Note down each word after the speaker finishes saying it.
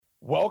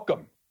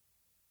Welcome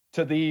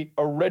to the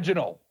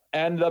original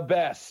and the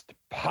best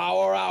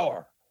Power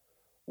Hour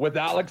with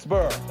Alex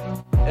Burr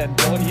and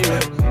Dylan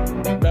Hughes,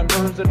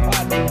 members and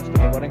podcast of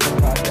the Running Crew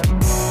Podcast.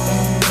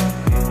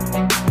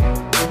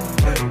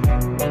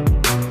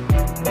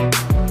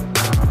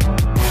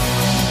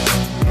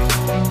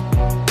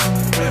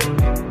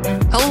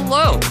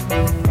 Hello,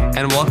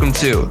 and welcome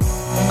to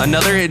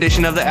another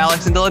edition of the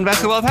Alex and Dylan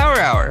Basketball Power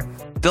Hour.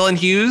 Dylan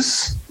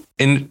Hughes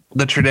in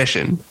the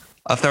tradition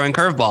of throwing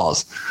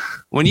curveballs.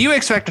 When you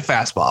expect a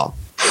fastball,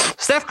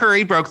 Steph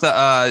Curry broke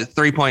the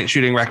three-point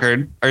shooting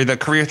record, or the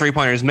career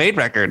three-pointers made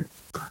record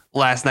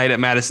last night at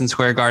Madison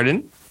Square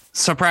Garden.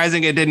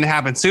 Surprising it didn't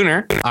happen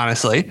sooner,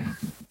 honestly.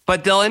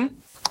 But Dylan,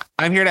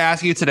 I'm here to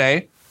ask you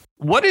today,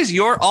 what is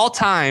your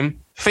all-time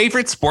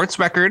favorite sports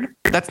record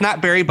that's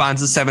not Barry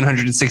Bonds'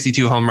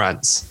 762 home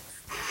runs?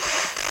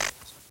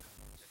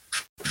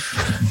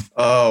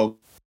 Oh,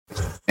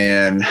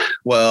 man.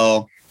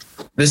 Well,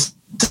 this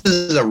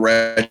is a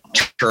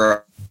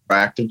retroactive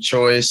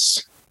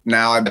choice.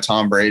 Now I'm a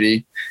Tom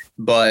Brady.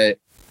 But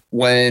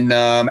when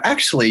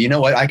actually, you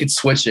know what? I could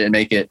switch it and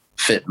make it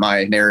fit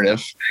my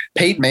narrative.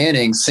 Peyton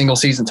Manning's single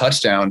season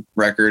touchdown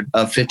record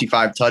of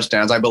 55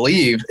 touchdowns, I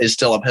believe, is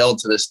still upheld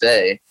to this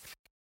day.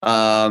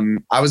 I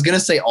was going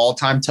to say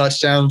all-time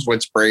touchdowns,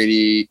 which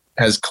Brady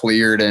has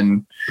cleared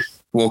and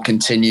will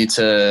continue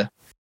to.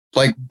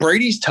 Like,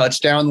 Brady's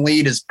touchdown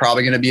lead is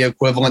probably going to be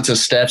equivalent to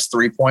Steph's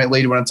 3-point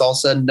lead when it's all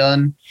said and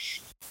done.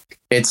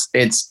 It's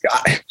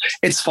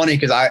funny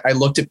because I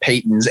looked at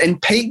Peyton's, and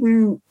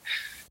Peyton,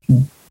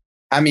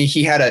 I mean,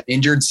 he had an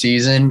injured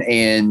season,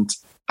 and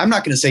I'm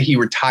not going to say he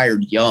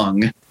retired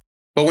young,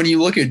 but when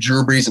you look at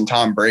Drew Brees and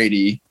Tom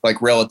Brady,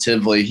 like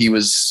relatively,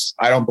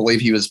 I don't believe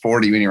he was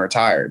 40 when he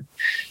retired.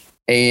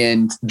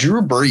 And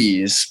Drew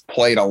Brees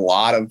played a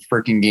lot of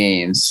freaking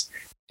games,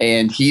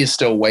 and he is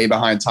still way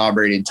behind Tom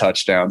Brady in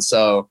touchdowns.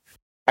 So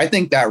I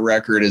think that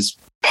record is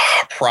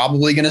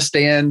probably going to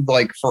stand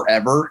like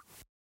forever,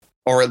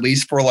 or at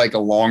least for like a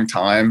long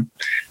time.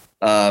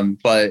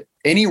 But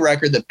any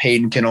record that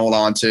Peyton can hold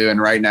on to,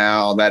 and right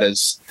now that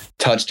is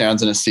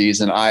touchdowns in a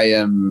season, I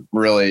am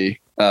really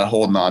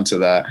holding on to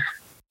that.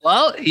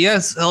 Well,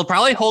 yes, he'll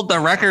probably hold the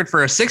record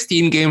for a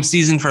 16-game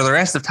season for the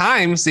rest of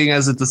time, seeing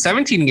as it's a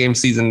 17-game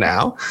season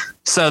now.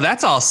 So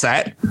that's all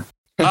set.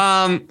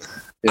 Yeah.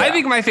 I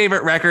think my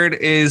favorite record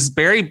is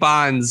Barry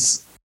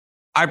Bonds.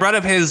 I brought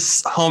up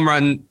his home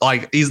run,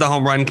 like he's the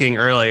home run king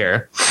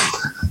earlier.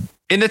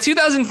 In the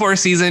 2004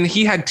 season,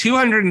 he had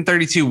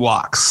 232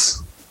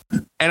 walks,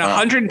 and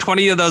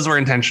 120 of those were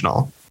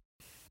intentional.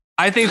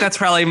 I think that's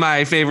probably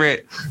my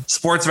favorite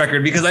sports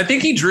record because I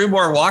think he drew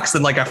more walks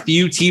than like a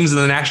few teams in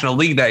the National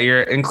League that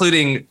year,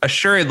 including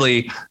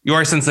assuredly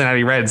your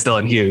Cincinnati Reds,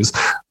 Dylan Hughes.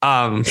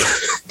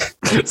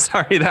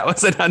 Sorry, that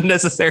was an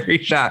unnecessary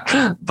shot,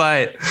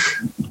 but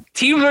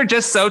teams were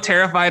just so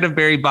terrified of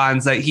Barry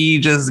Bonds that he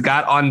just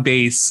got on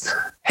base.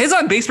 His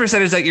on base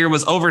percentage that year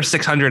was over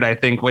 600, I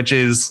think, which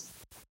is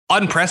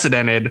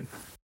unprecedented.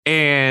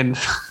 And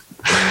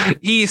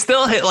he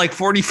still hit like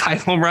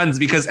 45 home runs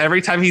because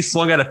every time he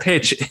swung at a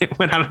pitch, it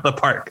went out of the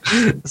park.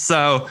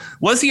 So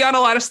was he on a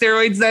lot of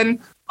steroids then?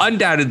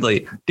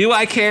 Undoubtedly. Do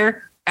I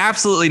care?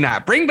 Absolutely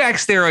not. Bring back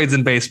steroids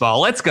in baseball.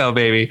 Let's go,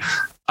 baby.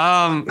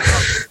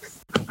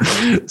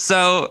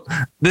 So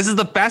this is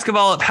the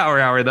basketball Power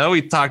Hour, though.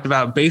 We talked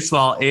about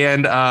baseball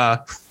and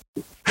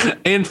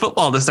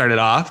football to start it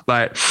off,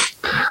 but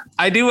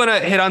I do want to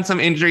hit on some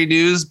injury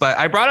news. But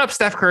I brought up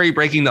Steph Curry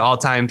breaking the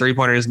all-time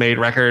three-pointers made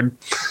record.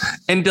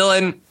 And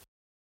Dylan,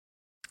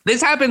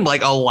 this happened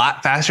like a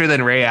lot faster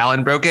than Ray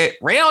Allen broke it.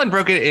 Ray Allen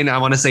broke it in, I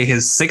want to say,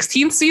 his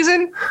 16th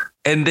season,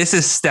 and this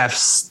is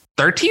Steph's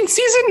 13th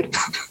season,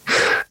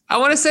 I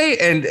want to say.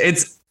 And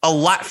it's a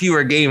lot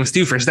fewer games,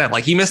 too, for Steph.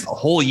 Like, he missed a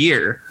whole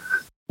year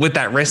with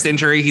that wrist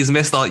injury. He's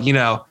missed,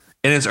 in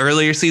his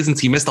earlier seasons,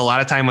 he missed a lot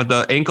of time with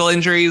the ankle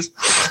injuries.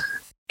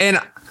 And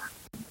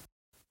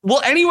will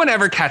anyone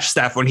ever catch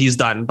Steph when he's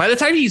done? By the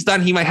time he's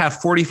done, he might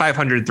have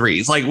 4,500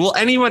 threes. Like, will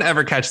anyone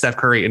ever catch Steph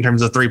Curry in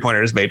terms of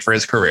three-pointers made for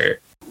his career?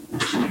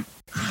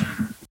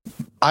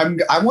 I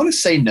want to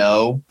say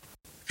no,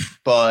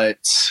 but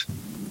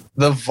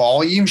the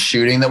volume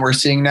shooting that we're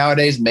seeing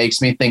nowadays makes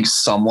me think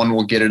someone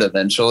will get it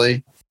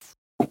eventually.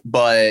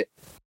 But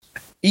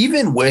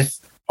even with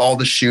all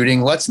the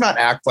shooting, let's not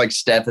act like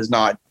Steph is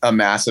not a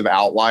massive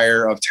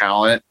outlier of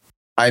talent.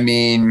 I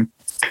mean,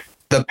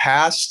 the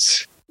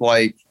past,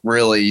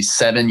 really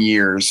 7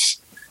 years,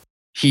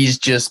 he's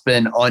just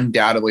been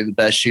undoubtedly the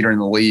best shooter in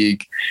the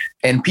league.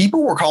 And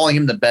people were calling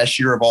him the best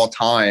shooter of all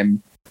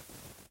time,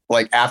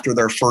 after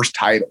their first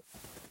title.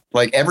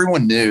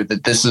 Everyone knew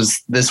that this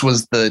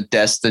was the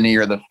destiny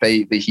or the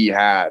fate that he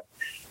had.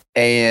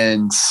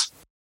 And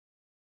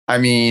I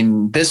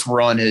mean, this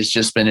run has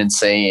just been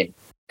insane.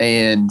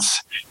 And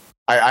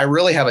I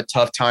really have a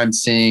tough time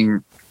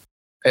seeing,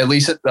 at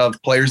least of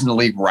players in the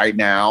league right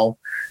now,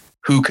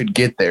 who could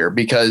get there,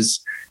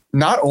 because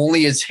not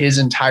only is his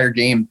entire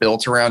game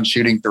built around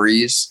shooting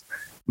threes,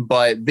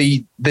 but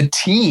the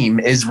team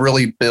is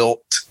really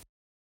built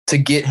to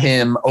get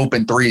him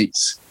open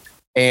threes.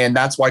 And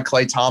that's why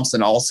Klay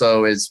Thompson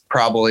also is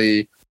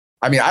probably,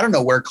 I mean, I don't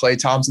know where Klay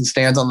Thompson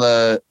stands on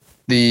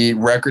the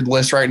record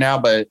list right now,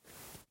 but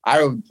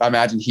I would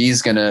imagine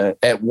he's going to,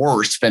 at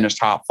worst, finish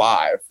top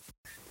 5.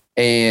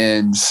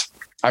 And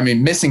I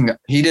mean,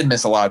 he did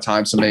miss a lot of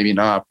time, so maybe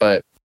not,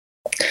 but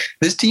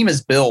this team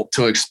is built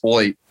to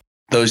exploit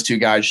those two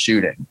guys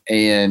shooting.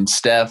 And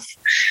Steph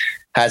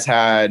has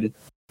had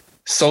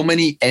so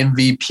many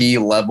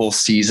MVP level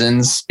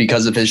seasons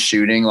because of his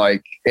shooting.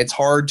 Like, it's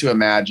hard to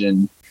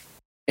imagine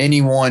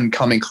anyone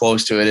coming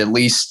close to it, at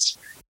least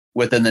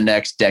within the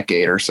next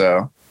decade or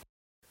so.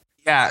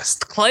 Yeah,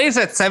 Klay's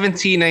at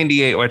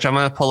 1798, which I'm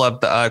going to pull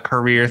up the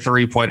career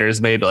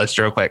 3-pointers made list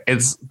real quick.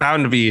 It's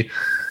bound to be.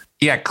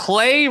 Yeah,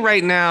 Klay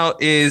right now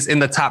is in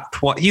the top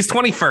 20. He's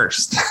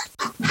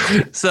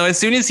 21st. So as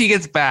soon as he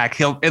gets back,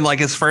 he'll in like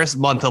his first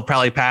month, he'll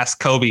probably pass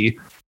Kobe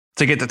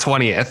to get to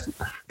 20th.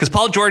 Because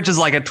Paul George is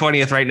like at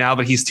 20th right now,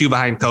 but he's 2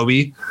 behind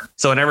Kobe.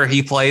 So whenever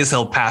he plays,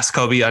 he'll pass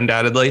Kobe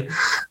undoubtedly.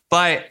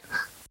 But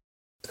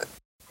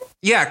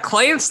yeah,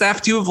 Klay and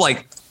Steph, 2 of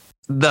like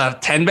the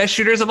 10 best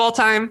shooters of all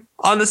time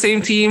on the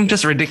same team.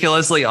 Just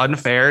ridiculously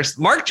unfair.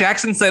 Mark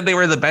Jackson said they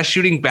were the best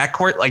shooting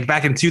backcourt like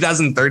back in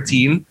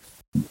 2013.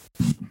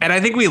 And I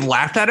think we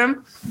laughed at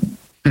him.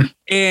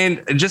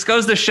 And it just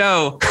goes to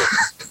show,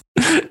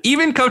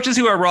 even coaches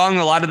who are wrong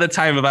a lot of the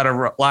time about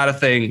a lot of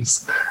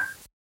things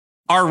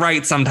are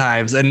right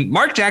sometimes. And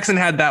Mark Jackson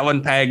had that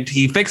one pegged.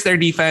 He fixed their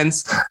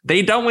defense.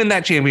 They don't win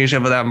that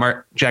championship without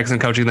Mark Jackson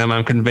coaching them,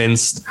 I'm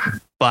convinced.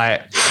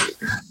 But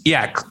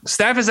yeah,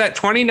 Steph is at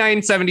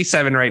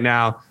 29.77 right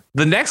now.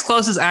 The next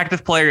closest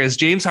active player is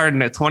James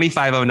Harden at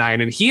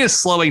 25.09, and he is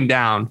slowing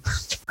down,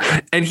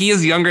 and he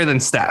is younger than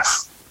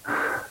Steph.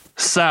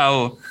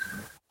 So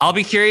I'll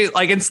be curious.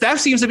 Like, and Steph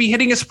seems to be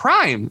hitting his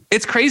prime.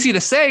 It's crazy to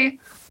say.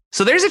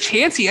 So there's a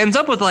chance he ends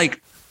up with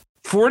like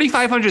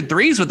 4,500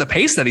 threes with the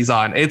pace that he's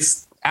on.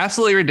 It's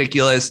absolutely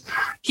ridiculous.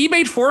 He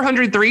made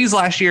 400 threes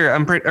last year.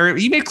 Or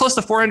he made close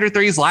to 400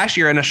 threes last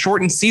year in a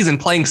shortened season,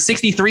 playing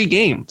 63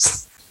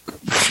 games.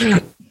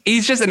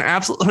 He's just an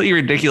absolutely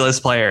ridiculous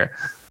player.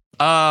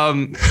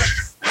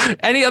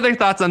 Any other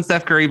thoughts on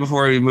Steph Curry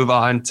before we move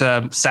on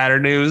to sadder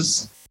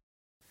news?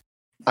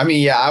 I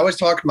mean, yeah, I was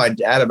talking to my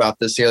dad about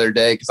this the other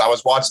day because I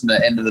was watching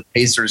the end of the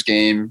Pacers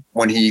game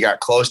when he got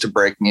close to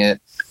breaking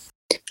it.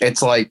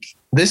 It's like,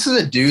 this is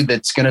a dude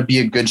that's going to be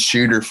a good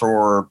shooter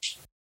for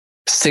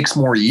 6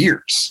 more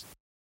years.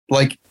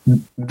 Like,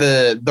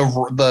 the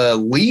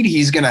lead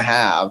he's going to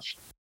have,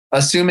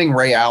 assuming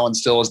Ray Allen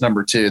still is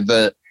number 2,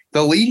 the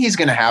lead he's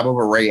going to have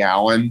over Ray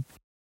Allen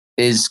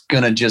is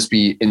going to just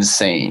be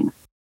insane.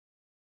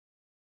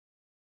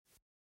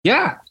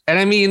 Yeah. And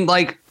I mean,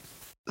 like,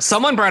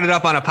 someone brought it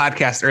up on a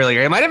podcast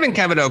earlier. It might have been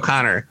Kevin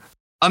O'Connor.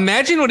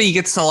 Imagine when he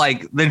gets to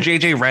like the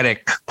JJ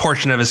Redick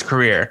portion of his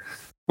career,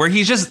 where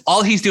he's just,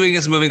 all he's doing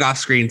is moving off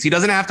screens. He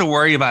doesn't have to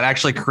worry about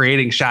actually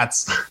creating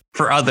shots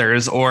for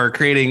others or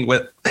creating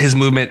with his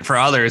movement for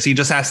others. He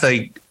just has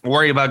to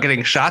worry about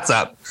getting shots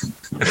up.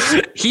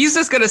 He's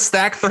just going to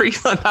stack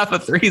threes on top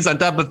of threes on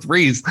top of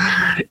threes.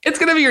 It's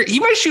going to be, he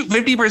might shoot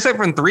 50%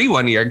 from 3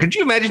 one year. Could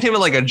you imagine him in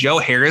like a Joe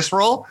Harris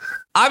role?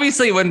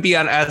 Obviously it wouldn't be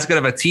on as good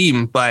of a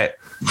team, but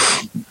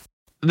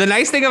the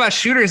nice thing about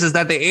shooters is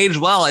that they age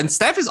well, and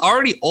Steph is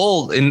already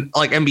old in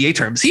like NBA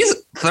terms. He's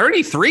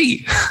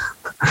 33.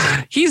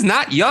 He's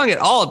not young at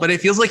all, but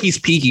it feels like he's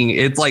peaking.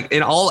 It's like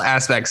in all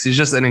aspects, he's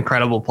just an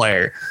incredible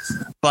player.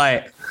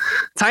 But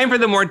time for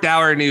the more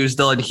dour news,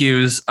 Dylan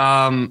Hughes.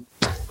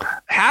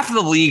 Half of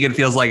the league, it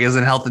feels like, is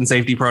in health and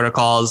safety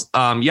protocols.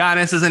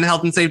 Giannis is in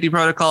health and safety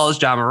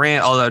protocols. Ja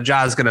Morant, although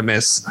Ja's going to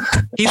miss.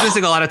 He's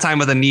missing a lot of time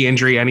with a knee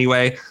injury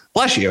anyway.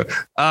 Bless you.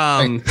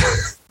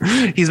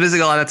 He's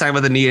missing a lot of time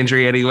with a knee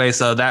injury anyway,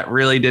 so that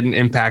really didn't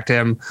impact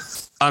him.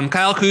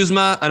 Kyle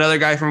Kuzma, another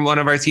guy from one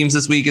of our teams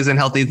this week, is in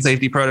health and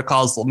safety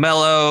protocols.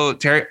 LaMelo,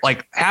 Terry,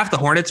 like half the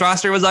Hornets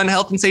roster was on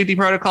health and safety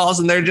protocols,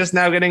 and they're just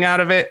now getting out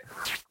of it.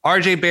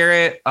 RJ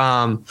Barrett,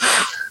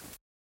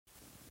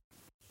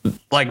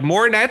 like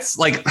more Nets,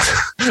 like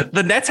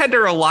the Nets had to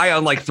rely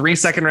on like 3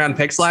 second-round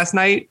picks last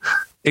night,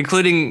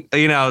 including,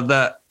 you know,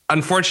 the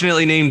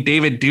unfortunately named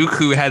David Duke,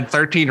 who had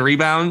 13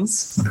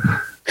 rebounds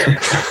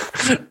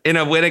in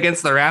a win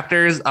against the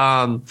Raptors.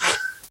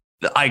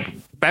 Like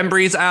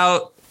Bembry's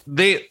out.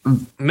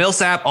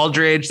 Millsap,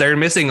 Aldridge, they're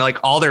missing like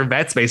all their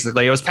vets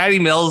basically. It was Patty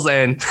Mills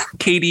and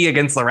KD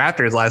against the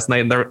Raptors last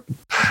night, and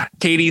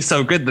KD's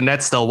so good the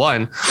Nets still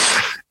won.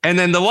 And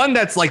then the one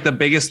that's like the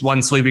biggest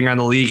one sweeping around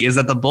the league is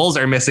that the Bulls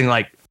are missing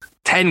like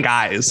 10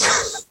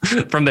 guys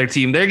from their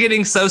team. They're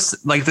getting so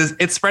like this,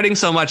 it's spreading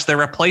so much. Their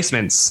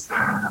replacements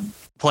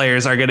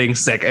players are getting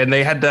sick, and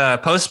they had to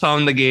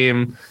postpone the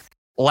game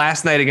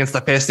last night against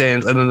the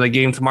Pistons and then the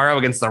game tomorrow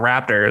against the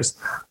Raptors.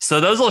 So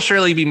those will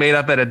surely be made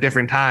up at a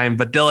different time.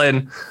 But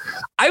Dylan,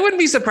 I wouldn't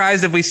be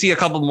surprised if we see a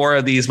couple more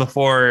of these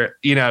before,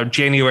 you know,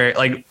 January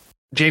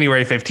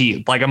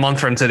 15th, like a month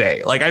from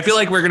today. Like, I feel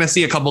like we're going to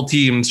see a couple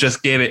teams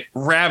just get it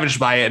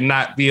ravaged by it and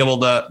not be able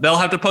to, they'll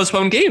have to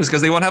postpone games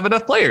because they won't have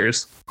enough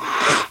players.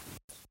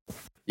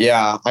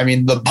 Yeah, I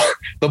mean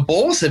the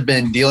Bulls have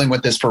been dealing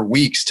with this for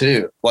weeks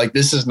too. Like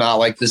this is not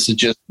like this is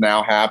just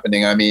now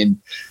happening. I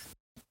mean,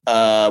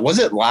 was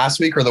it last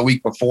week or the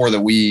week before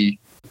that we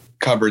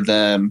covered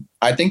them?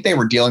 I think they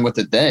were dealing with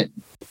it then.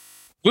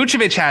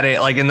 Vucevic had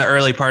it like in the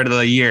early part of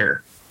the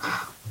year.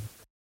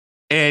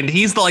 And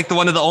he's the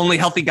one of the only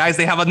healthy guys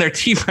they have on their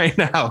team right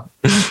now.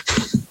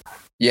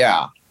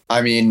 Yeah.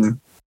 I mean,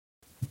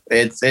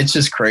 it's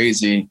just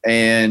crazy.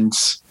 And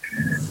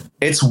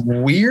it's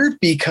weird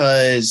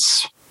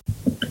because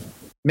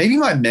maybe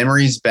my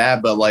memory's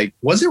bad, but like,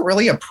 was it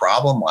really a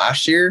problem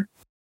last year?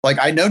 Like,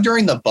 I know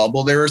during the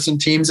bubble, there were some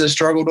teams that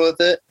struggled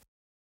with it,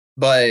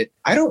 but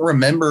I don't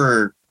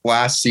remember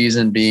last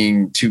season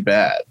being too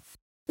bad.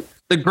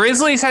 The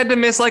Grizzlies had to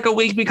miss like a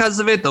week because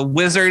of it. The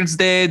Wizards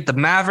did. The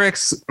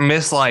Mavericks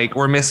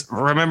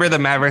remember the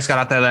Mavericks got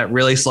out there that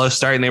really slow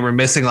start and they were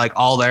missing like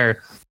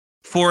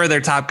four of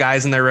their top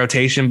guys in their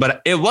rotation,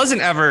 but it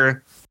wasn't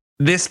ever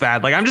this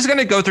bad. Like I'm just going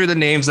to go through the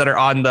names that are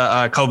on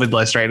the COVID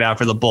list right now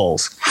for the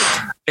Bulls.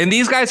 And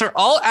these guys are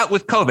all out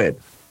with COVID.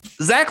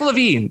 Zach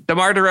LaVine,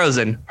 DeMar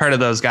DeRozan, heard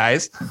of those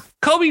guys.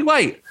 Kobe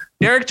White,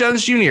 Derek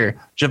Jones Jr.,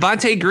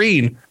 Javonte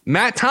Green,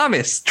 Matt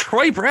Thomas,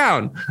 Troy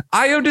Brown,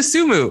 Ayo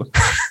Dosunmu,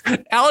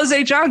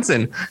 Alize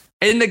Johnson,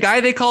 and the guy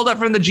they called up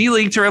from the G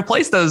League to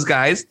replace those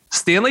guys,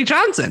 Stanley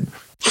Johnson.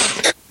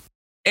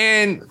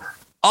 And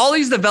all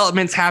these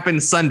developments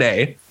happened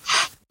Sunday.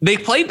 They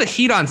played the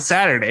Heat on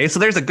Saturday, so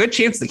there's a good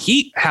chance the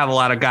Heat have a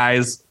lot of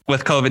guys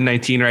with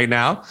COVID-19 right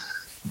now.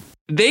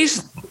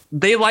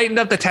 They lightened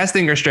up the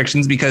testing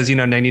restrictions because,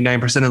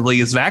 99% of the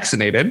league is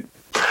vaccinated.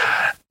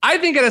 I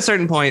think at a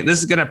certain point, this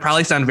is going to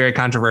probably sound very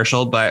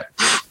controversial, but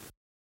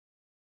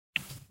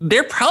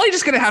they're probably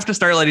just going to have to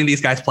start letting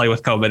these guys play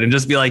with COVID and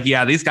just be like,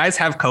 yeah, these guys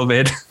have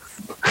COVID.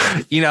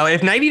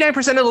 If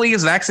 99% of the league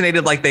is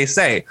vaccinated, like they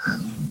say,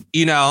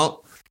 yeah,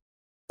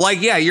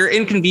 you're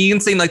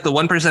inconveniencing like the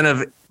 1%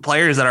 of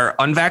players that are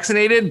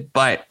unvaccinated,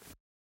 but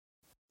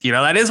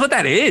that is what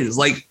that is.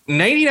 Like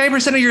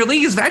 99% of your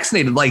league is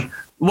vaccinated. Like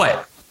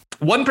what?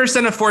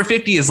 1% of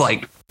 450 is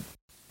like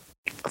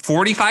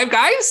 45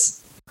 guys?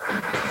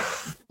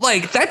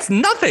 Like that's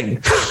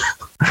nothing.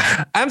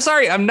 I'm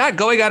sorry. I'm not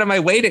going out of my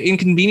way to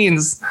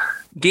inconvenience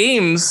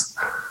games,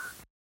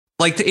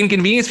 like to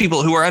inconvenience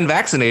people who are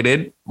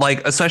unvaccinated,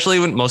 like especially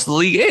when most of the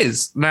league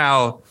is.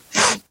 Now,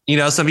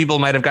 some people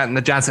might have gotten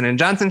the Johnson &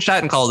 Johnson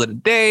shot and called it a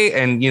day.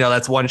 And,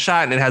 that's one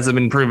shot and it hasn't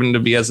been proven to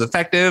be as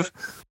effective.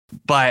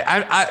 But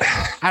I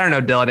don't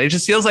know, Dylan. It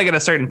just feels like at a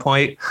certain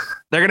point,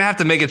 they're going to have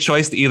to make a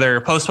choice to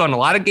either postpone a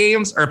lot of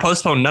games or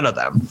postpone none of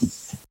them.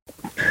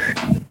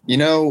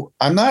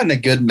 I'm not in a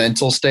good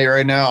mental state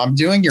right now. I'm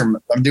doing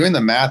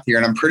the math here,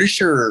 and I'm pretty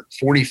sure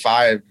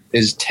 45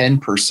 is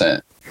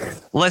 10%.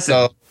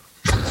 Listen.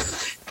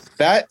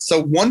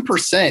 So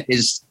 1%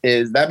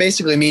 is that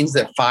basically means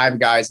that 5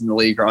 guys in the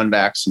league are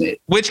unvaccinated.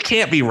 Which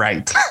can't be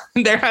right.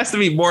 There has to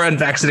be more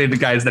unvaccinated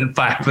guys than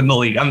 5 in the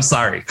league. I'm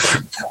sorry.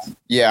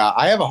 Yeah,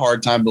 I have a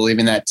hard time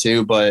believing that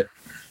too, but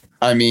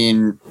I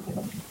mean,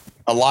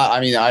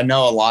 I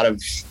know a lot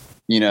of,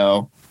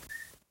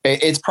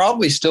 it's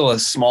probably still a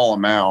small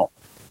amount.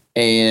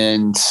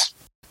 And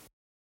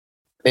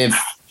if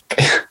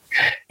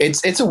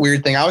it's a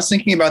weird thing. I was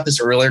thinking about this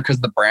earlier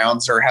because the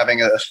Browns are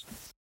having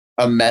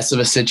a mess of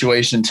a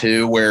situation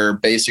too, where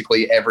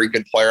basically every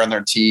good player on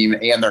their team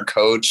and their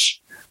coach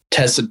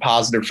tested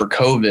positive for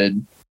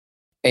COVID.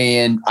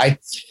 And I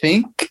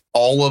think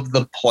all of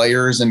the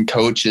players and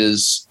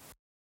coaches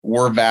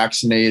were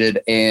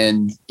vaccinated,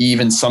 and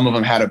even some of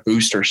them had a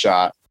booster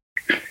shot.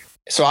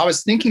 So I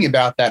was thinking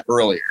about that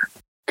earlier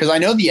because I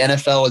know the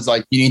NFL is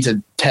like, you need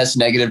to test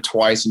negative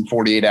twice in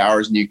 48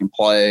 hours and you can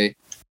play.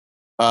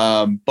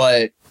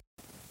 But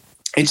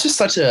it's just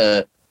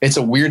it's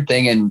a weird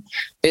thing. And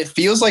it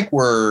feels like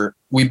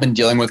we've been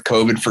dealing with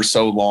COVID for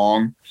so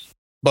long,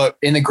 but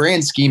in the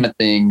grand scheme of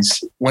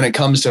things, when it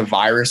comes to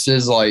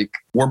viruses, like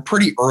we're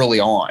pretty early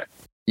on,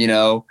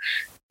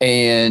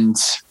 and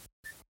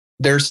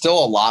there's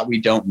still a lot we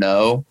don't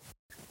know.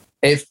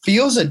 It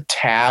feels a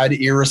tad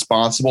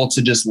irresponsible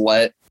to just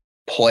let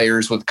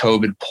players with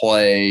COVID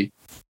play,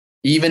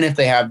 even if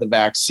they have the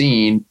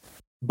vaccine.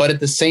 But at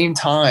the same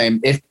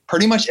time, if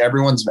pretty much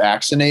everyone's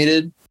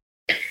vaccinated,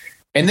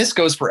 and this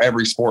goes for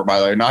every sport, by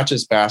the way, not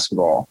just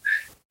basketball,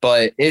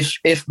 but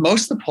if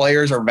most of the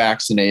players are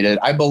vaccinated,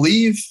 I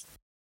believe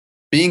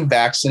being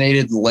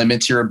vaccinated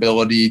limits your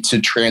ability to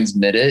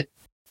transmit it.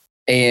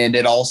 And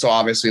it also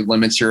obviously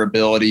limits your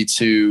ability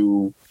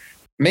to,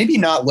 maybe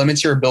not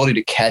limits your ability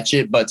to catch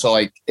it, but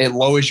to it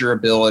lowers your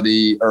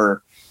ability,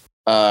 or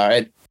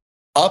it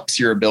ups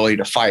your ability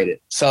to fight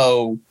it.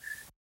 So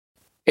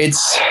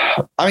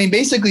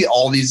basically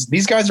all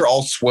these guys are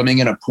all swimming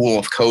in a pool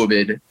of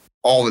COVID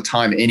all the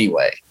time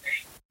anyway.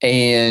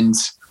 And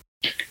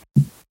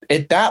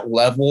at that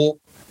level,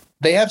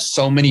 they have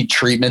so many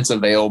treatments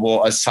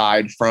available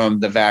aside from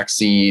the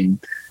vaccine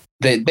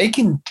that they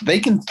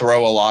can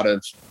throw a lot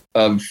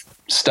of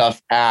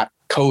stuff at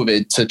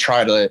COVID to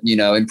try to,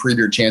 improve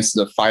your chances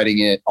of fighting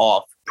it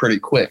off pretty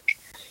quick.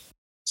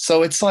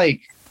 So it's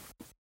like,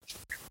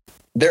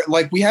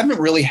 we haven't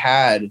really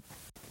had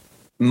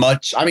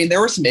much. I mean, there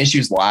were some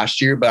issues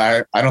last year,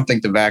 but I don't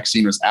think the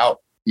vaccine was out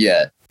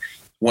yet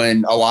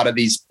when a lot of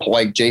these,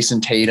 like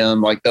Jason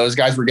Tatum, like those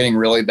guys were getting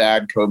really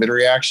bad COVID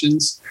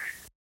reactions.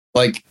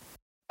 Like,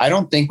 I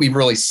don't think we've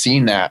really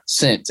seen that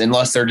since,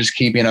 unless they're just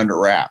keeping it under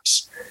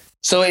wraps.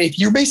 So if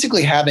you're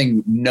basically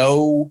having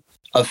no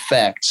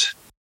effect,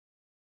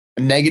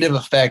 negative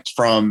effect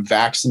from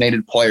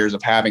vaccinated players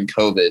of having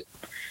COVID,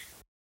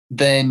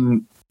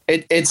 then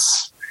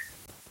it's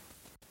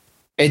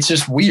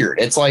just weird.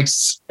 It's like,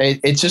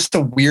 it's just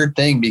a weird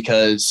thing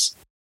because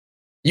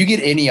you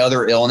get any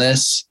other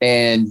illness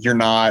and you're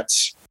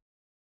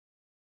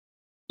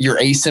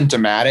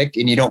asymptomatic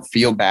and you don't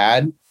feel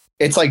bad.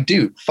 It's like,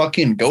 dude,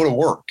 fucking go to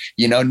work.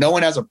 You know, no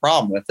one has a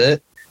problem with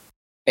it.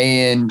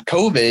 And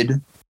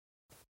COVID,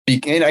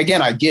 and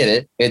again, I get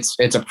it. It's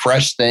a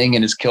fresh thing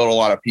and it's killed a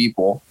lot of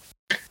people.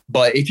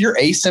 But if you're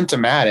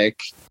asymptomatic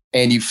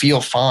and you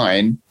feel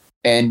fine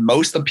and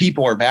most of the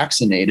people are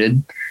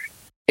vaccinated,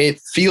 it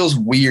feels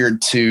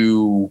weird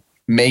to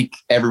make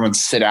everyone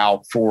sit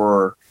out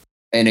for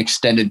an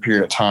extended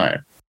period of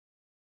time.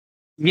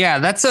 Yeah,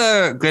 that's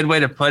a good way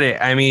to put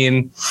it. I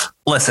mean,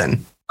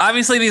 listen,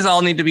 obviously these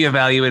all need to be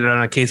evaluated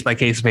on a case by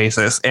case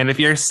basis. And if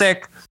you're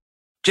sick,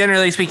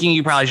 generally speaking,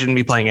 you probably shouldn't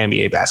be playing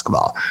NBA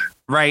basketball,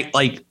 right?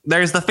 Like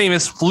there's the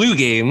famous flu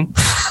game,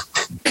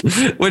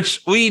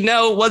 which we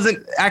know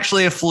wasn't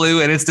actually a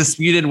flu, and it's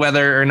disputed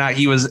whether or not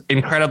he was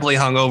incredibly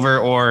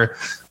hungover or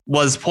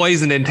was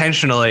poisoned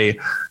intentionally.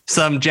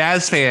 Some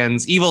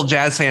evil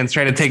Jazz fans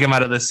try to take him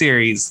out of the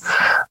series.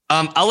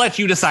 I'll let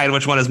you decide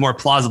which one is more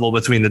plausible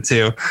between the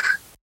two.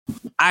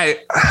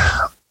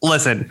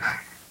 Listen,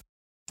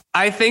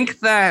 I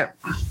think that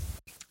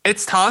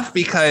it's tough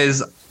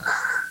because,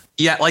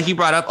 yeah, like you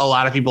brought up, a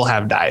lot of people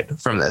have died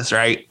from this,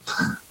 right?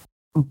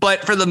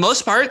 But for the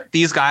most part,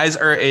 these guys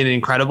are in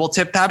incredible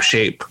tip-top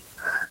shape.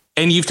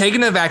 And you've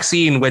taken a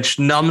vaccine which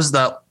numbs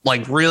the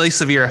like really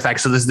severe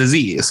effects of this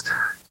disease.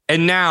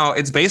 And now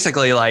it's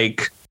basically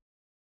like,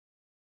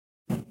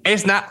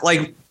 it's not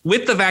like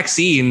with the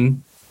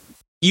vaccine,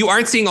 you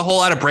aren't seeing a whole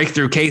lot of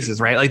breakthrough cases,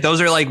 right? Like those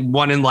are like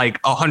 1 in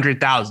like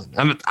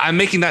 100,000. I'm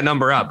making that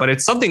number up, but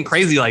it's something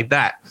crazy like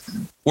that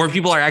where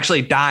people are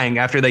actually dying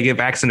after they get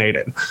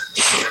vaccinated.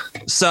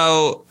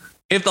 So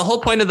if the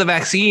whole point of the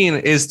vaccine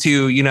is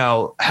to, you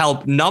know,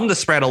 help numb the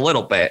spread a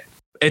little bit,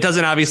 it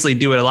doesn't obviously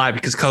do it a lot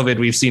because COVID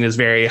we've seen is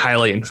very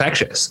highly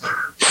infectious.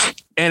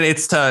 And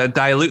it's to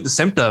dilute the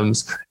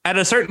symptoms. At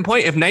a certain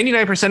point, if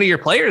 99% of your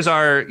players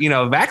are, you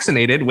know,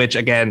 vaccinated, which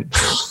again,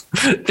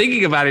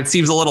 thinking about it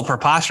seems a little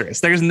preposterous.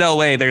 There's no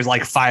way there's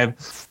like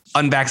 5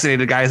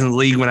 unvaccinated guys in the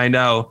league when I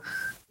know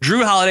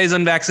Drew Holiday's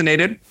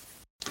unvaccinated.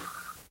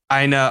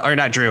 I know, or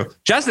not Drew.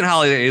 Justin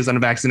Holiday is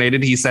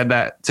unvaccinated. He said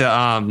that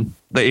to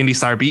the Indy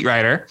Star beat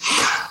writer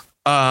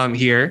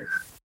here.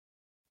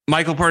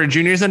 Michael Porter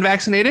Jr. is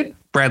unvaccinated.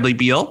 Bradley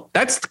Beal.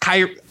 That's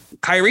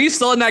Kyrie's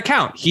still in that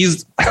count.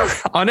 He's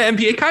on an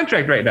NBA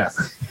contract right now.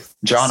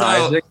 John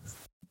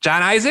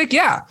Isaac.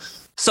 Yeah.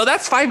 So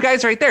that's 5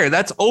 guys right there.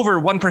 That's over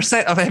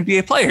 1% of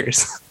NBA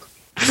players.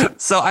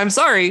 So I'm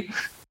sorry,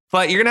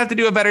 but you're going to have to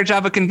do a better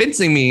job of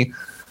convincing me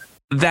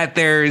that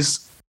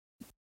there's,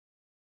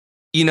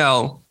 you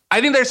know, I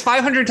think there's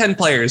 510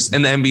 players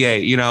in the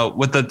NBA, you know,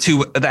 with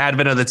the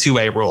advent of the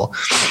 2-way rule.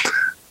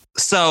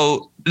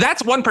 So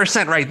that's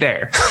 1% right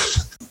there.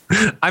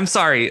 I'm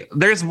sorry.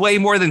 There's way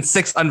more than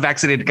 6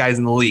 unvaccinated guys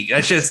in the league.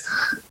 That's just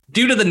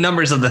due to the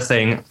numbers of the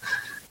thing.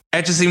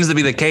 It just seems to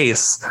be the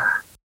case.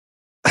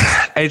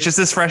 It's just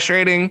as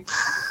frustrating.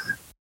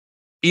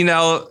 You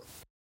know,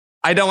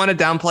 I don't want to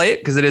downplay it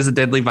because it is a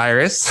deadly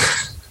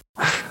virus,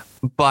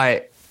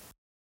 but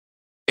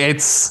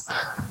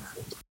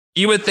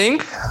you would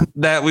think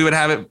that we would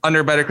have it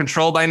under better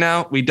control by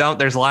now. We don't.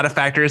 There's a lot of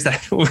factors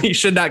that we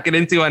should not get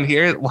into on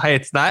here, why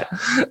it's not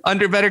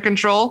under better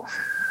control.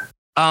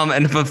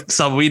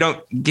 So we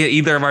don't get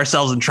either of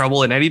ourselves in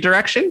trouble in any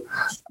direction.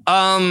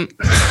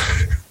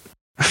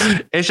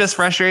 It's just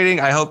frustrating.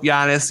 I hope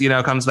Giannis, you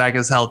know, comes back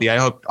as healthy. I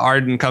hope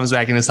Harden comes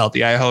back and is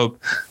healthy. I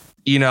hope,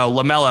 you know,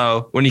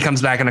 LaMelo, when he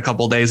comes back in a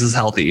couple of days, is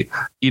healthy.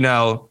 You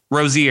know,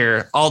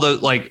 Rozier, all the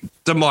like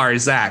DeMar,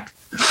 Zach.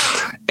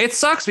 It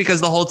sucks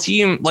because the whole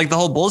team, like the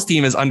whole Bulls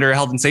team, is under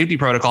health and safety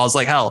protocols.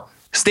 Like hell,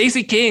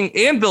 Stacey King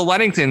and Bill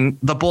Wennington,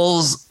 the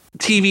Bulls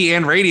TV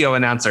and radio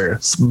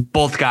announcers,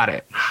 both got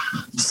it.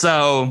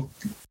 So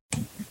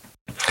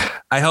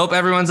I hope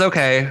everyone's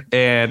okay,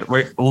 and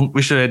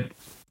we should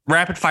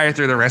rapid fire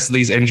through the rest of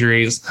these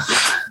injuries.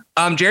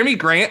 Jeremy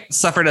Grant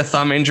suffered a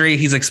thumb injury.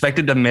 He's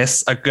expected to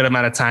miss a good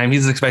amount of time.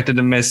 He's expected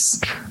to miss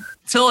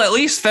till at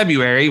least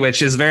February,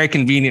 which is very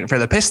convenient for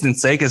the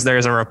Pistons' sake, as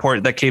there's a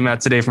report that came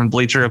out today from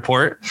Bleacher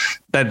Report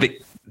that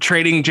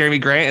trading Jeremy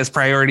Grant is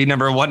priority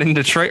number 1 in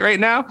Detroit right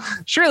now.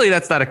 Surely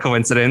that's not a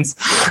coincidence.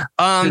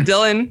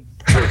 Dylan,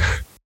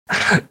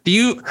 do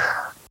you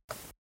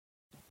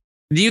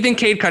think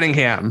Cade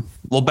Cunningham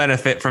will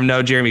benefit from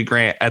no Jeremy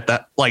Grant at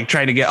the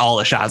trying to get all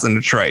the shots in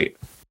Detroit?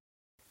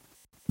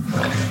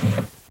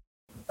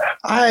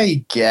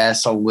 I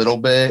guess a little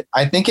bit.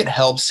 I think it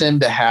helps him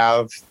to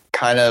have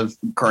kind of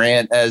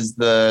Grant as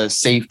the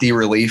safety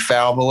relief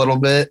valve a little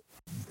bit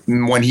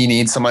when he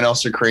needs someone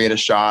else to create a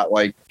shot,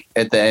 like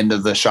at the end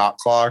of the shot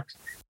clock.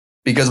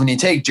 Because when you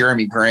take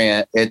Jeremy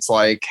Grant, it's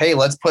like, hey,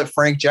 let's put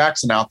Frank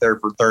Jackson out there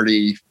for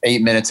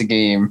 38 minutes a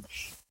game.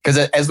 Because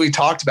as we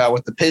talked about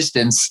with the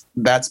Pistons,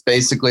 that's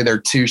basically their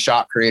two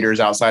shot creators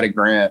outside of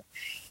Grant.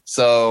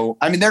 So,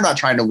 I mean, they're not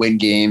trying to win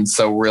games.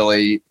 So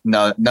really,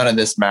 none of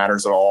this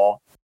matters at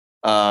all.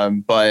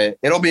 But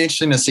it'll be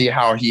interesting to see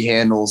how he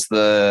handles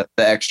the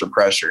extra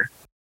pressure.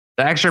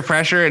 The extra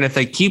pressure. And if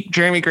they keep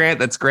Jeremy Grant,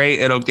 that's great.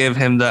 It'll give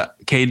him the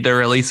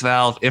release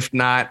valve. If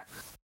not,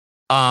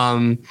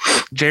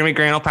 Jeremy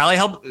Grant will probably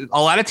help.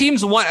 A lot of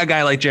teams want a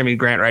guy like Jeremy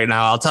Grant right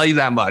now. I'll tell you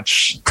that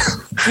much.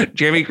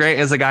 Jeremy Grant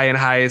is a guy in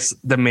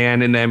highest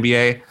demand in the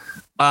NBA.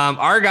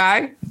 Our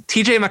guy,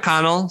 TJ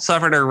McConnell,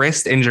 suffered a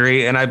wrist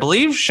injury, and I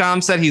believe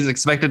Sham said he's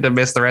expected to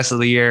miss the rest of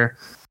the year.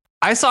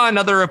 I saw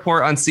another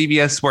report on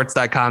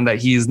CBSSports.com that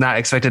he's not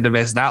expected to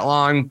miss that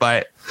long,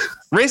 but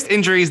wrist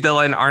injuries,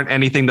 Dylan, aren't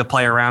anything to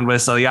play around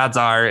with. So the odds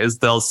are is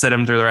they'll sit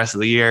him through the rest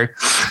of the year.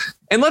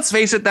 And let's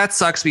face it, that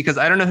sucks because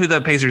I don't know who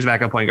the Pacers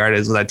backup point guard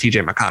is without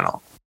TJ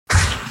McConnell.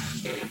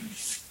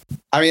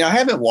 I mean, I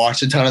haven't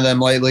watched a ton of them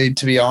lately,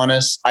 to be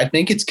honest. I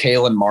think it's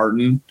Kalen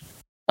Martin,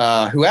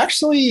 who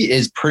actually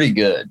is pretty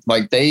good.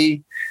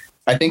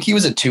 I think he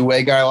was a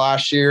two-way guy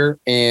last year,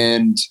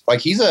 and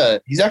he's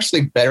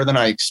actually better than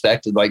I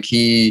expected.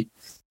 He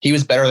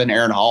was better than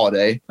Aaron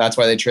Holiday. That's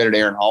why they traded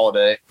Aaron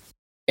Holiday,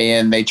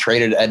 and they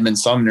traded Edmund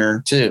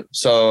Sumner too.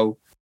 So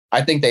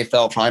I think they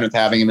felt fine with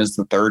having him as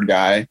the third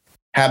guy.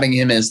 Having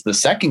him as the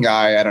second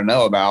guy, I don't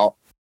know about,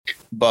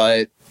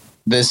 but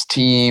this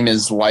team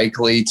is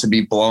likely to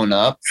be blown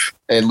up,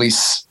 at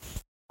least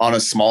on a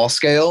small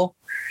scale,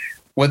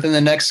 within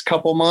the next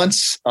couple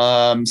months.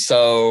 As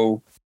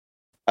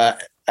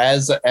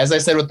I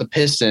said with the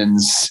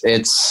Pistons,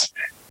 it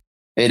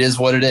is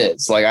what it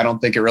is. I don't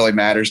think it really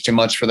matters too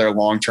much for their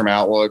long-term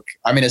outlook.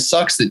 I mean, it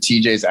sucks that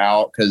TJ's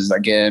out because,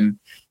 again,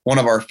 one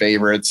of our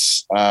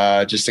favorites,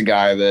 just a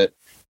guy that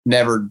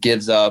never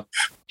gives up.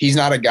 He's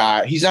not a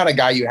guy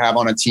you have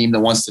on a team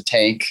that wants to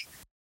tank.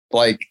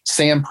 Like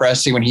Sam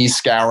Presti, when he's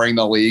scouring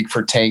the league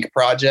for tank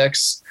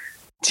projects,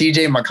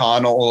 TJ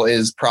McConnell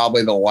is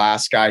probably the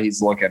last guy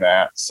he's looking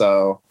at.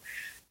 So,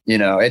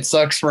 it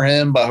sucks for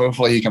him, but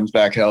hopefully he comes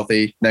back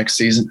healthy next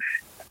season.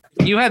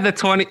 If you had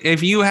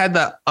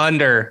the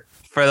under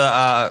for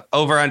the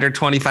over under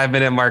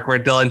 25-minute mark where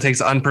Dylan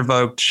takes an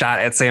unprovoked shot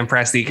at Sam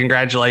Presti,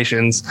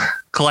 congratulations.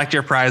 Collect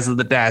your prize of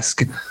the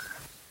desk.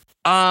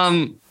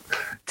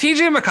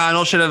 TJ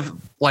McConnell should have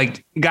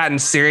gotten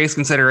serious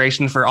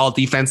consideration for all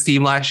defense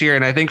team last year.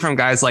 And I think from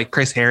guys like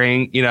Chris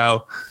Herring,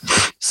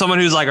 someone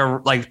who's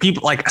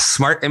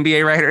smart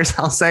NBA writers,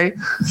 I'll say,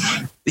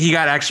 he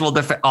got actual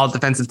all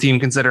defensive team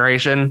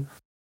consideration.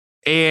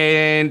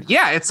 And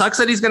yeah, it sucks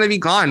that he's going to be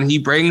gone. He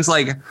brings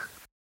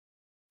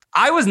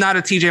I was not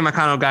a TJ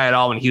McConnell guy at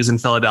all when he was in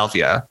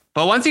Philadelphia,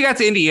 but once he got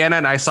to Indiana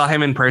and I saw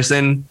him in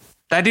person,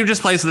 that dude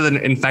just plays with an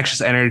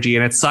infectious energy,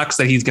 and it sucks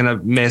that he's going to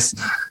miss.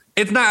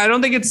 I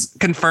don't think it's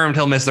confirmed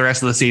he'll miss the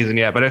rest of the season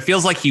yet, but it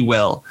feels like he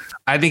will.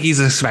 I think he's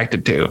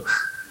expected to.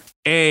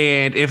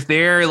 And if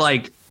they're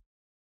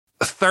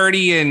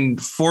 30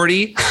 and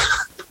 40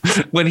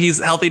 when he's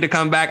healthy to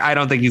come back, I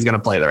don't think he's going to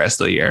play the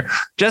rest of the year.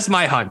 Just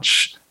my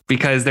hunch,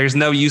 because there's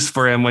no use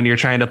for him when you're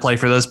trying to play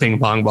for those ping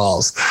pong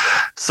balls.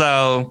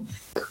 So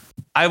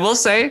I will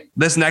say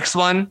this next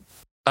one,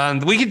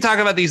 we can talk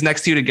about these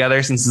next two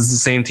together since it's the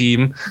same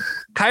team.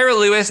 Kyra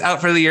Lewis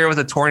out for the year with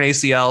a torn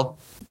ACL.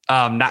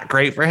 Not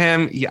great for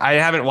him. I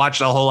haven't watched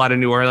a whole lot of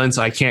New Orleans,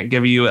 so I can't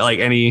give you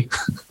any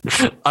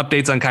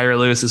updates on Kyra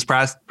Lewis's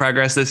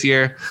progress this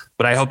year,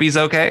 but I hope he's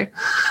okay.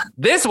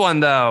 This one,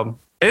 though,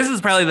 this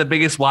is probably the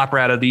biggest whopper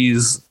out of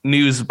these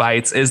news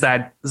bites, is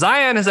that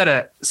Zion has had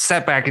a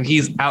setback and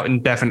he's out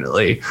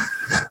indefinitely.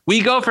 We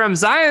go from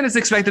Zion is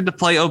expected to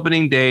play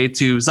opening day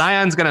to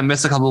Zion's going to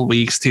miss a couple of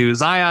weeks to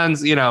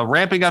Zion's,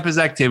 ramping up his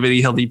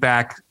activity. He'll be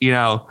back,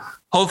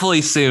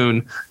 hopefully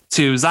soon,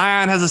 to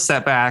Zion has a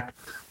setback.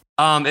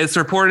 It's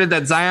reported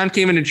that Zion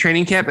came into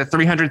training camp at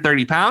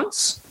 330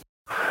 pounds.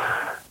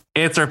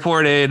 It's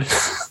reported,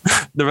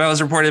 that was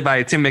reported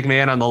by Tim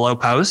McMahon on the Low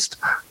Post.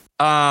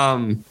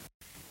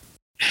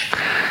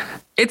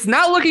 It's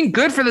not looking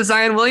good for the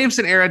Zion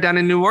Williamson era down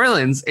in New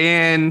Orleans.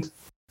 And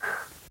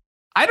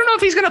I don't know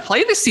if he's going to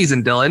play this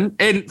season, Dylan.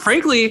 And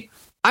frankly,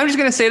 I'm just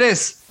going to say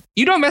this.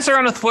 You don't mess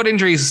around with foot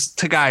injuries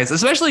to guys,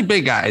 especially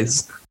big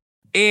guys.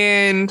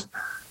 And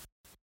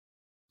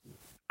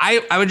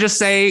I would just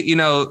say, you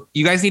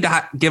guys need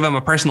to give him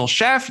a personal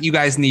chef. You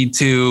guys need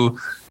to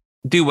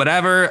do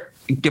whatever,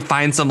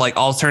 find some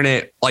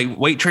alternate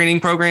weight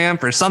training program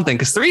for something.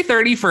 Because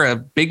 330 for a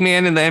big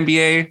man in the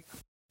NBA,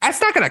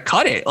 that's not going to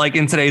cut it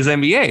in today's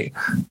NBA.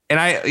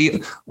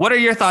 And what are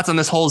your thoughts on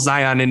this whole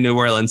Zion in New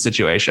Orleans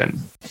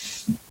situation?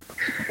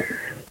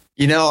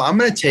 I'm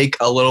going to take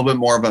a little bit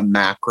more of a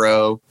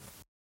macro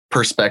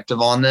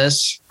perspective on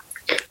this.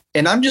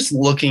 And I'm just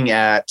looking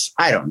at,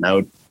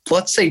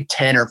 let's say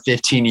 10 or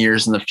 15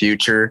 years in the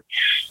future,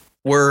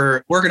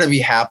 we're going to be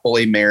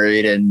happily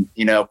married and,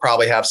 you know,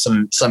 probably have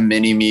some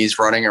mini me's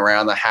running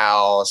around the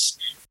house.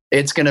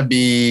 It's going to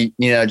be,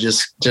 you know,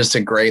 just a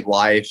great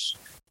life.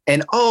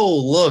 And,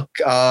 oh, look,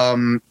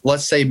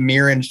 let's say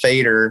Mirren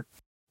Fader.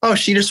 Oh,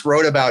 she just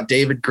wrote about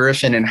David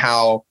Griffin and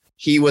how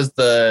he was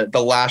the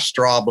last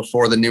straw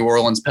before the New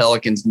Orleans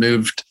Pelicans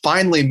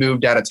finally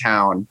moved out of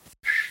town.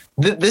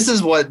 This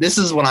is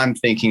what I'm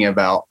thinking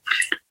about.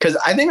 Because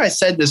I think I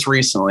said this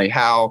recently,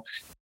 how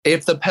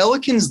if the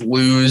Pelicans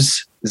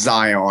lose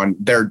Zion,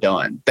 they're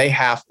done. They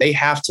have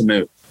to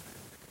move.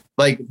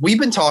 Like, we've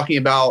been talking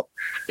about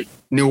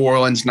New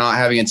Orleans not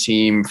having a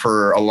team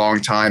for a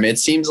long time. It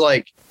seems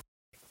like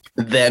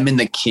them and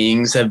the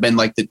Kings have been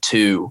like the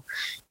two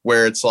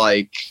where it's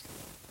like,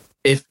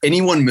 if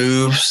anyone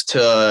moves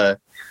to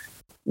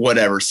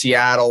whatever,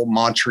 Seattle,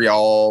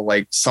 Montreal,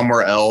 like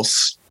somewhere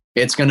else,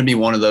 it's going to be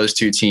one of those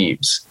two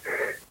teams.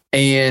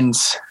 And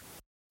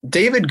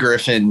David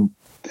Griffin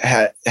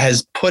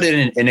has put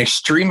in an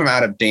extreme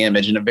amount of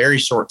damage in a very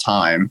short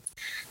time.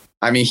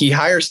 I mean, he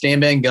hires Stan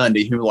Van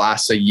Gundy, who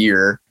lasts a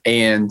year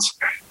and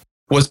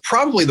was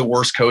probably the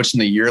worst coach in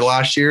the year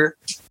last year.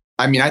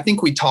 I mean, I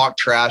think we talk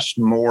trash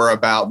more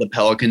about the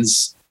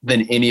Pelicans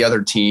than any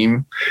other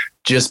team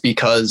just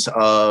because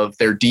of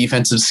their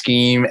defensive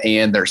scheme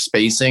and their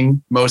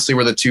spacing mostly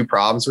were the two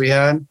problems we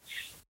had.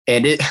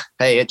 And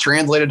it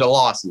translated to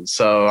losses.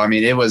 So, I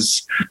mean, it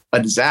was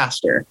a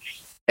disaster.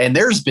 And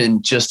there's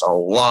been just a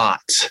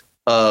lot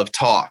of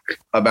talk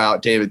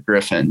about David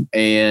Griffin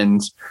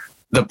and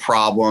the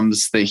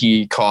problems that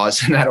he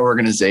caused in that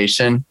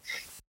organization.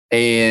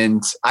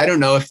 And I don't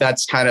know if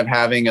that's kind of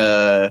having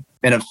an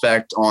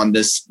effect on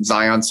this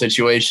Zion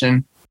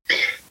situation,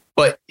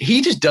 but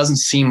he just doesn't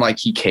seem like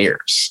he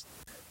cares.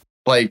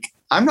 Like,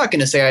 I'm not going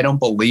to say I don't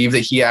believe that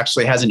he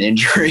actually has an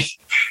injury.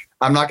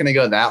 I'm not going to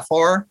go that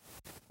far.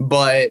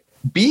 But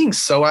being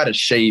so out of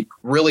shape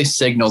really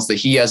signals that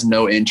he has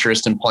no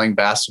interest in playing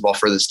basketball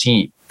for this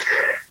team.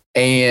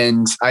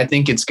 And I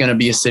think it's going to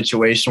be a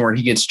situation where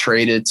he gets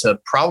traded to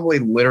probably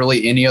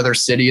literally any other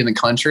city in the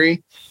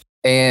country.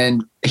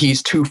 And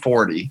he's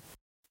 240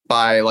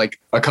 by like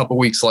a couple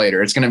weeks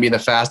later. It's going to be the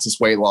fastest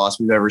weight loss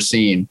we've ever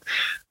seen.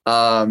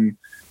 I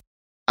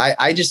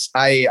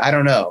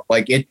don't know.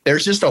 Like,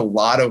 there's just a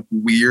lot of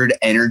weird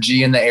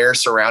energy in the air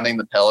surrounding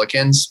the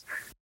Pelicans.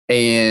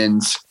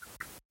 And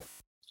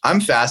I'm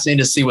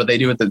fascinated to see what they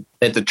do at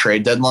the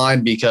trade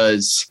deadline,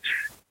 because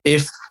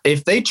if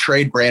they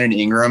trade Brandon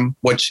Ingram,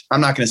 which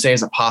I'm not going to say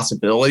is a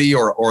possibility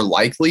or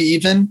likely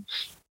even,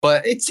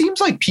 but it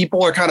seems like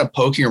people are kind of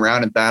poking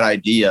around at that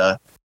idea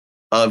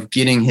of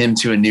getting him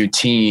to a new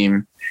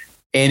team.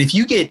 And if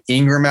you get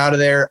Ingram out of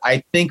there,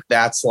 I think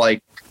that's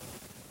like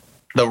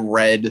the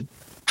red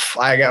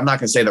flag. I'm not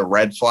going to say the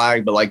red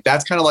flag, but like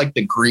that's kind of like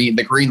the green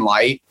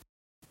light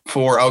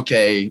for,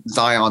 okay,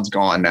 Zion's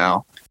gone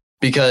now.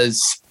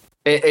 Because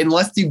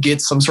unless you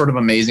get some sort of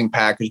amazing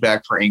package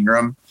back for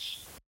Ingram,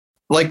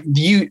 like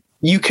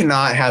you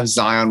cannot have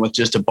Zion with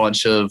just a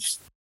bunch of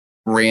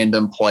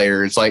random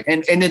players. Like,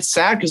 and it's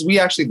sad because we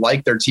actually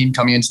like their team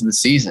coming into the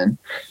season.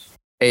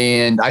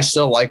 And I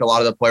still like a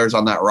lot of the players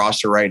on that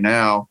roster right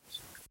now.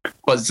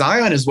 But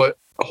Zion is what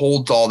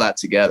holds all that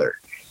together.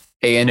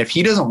 And if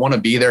he doesn't want to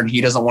be there and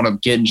he doesn't want to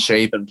get in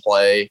shape and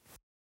play,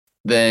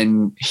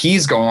 then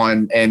he's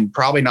gone. And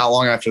probably not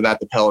long after that,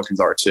 the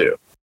Pelicans are too.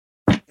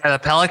 Yeah, the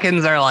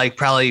Pelicans are like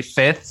probably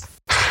fifth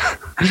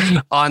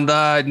on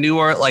the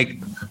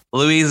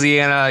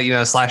Louisiana,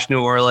 /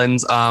 New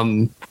Orleans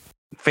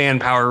fan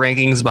power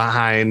rankings,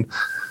 behind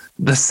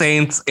the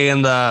Saints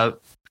and the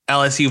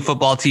LSU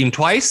football team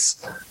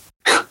twice.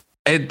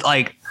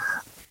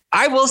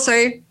 I will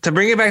say, to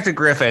bring it back to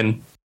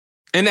Griffin,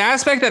 an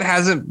aspect that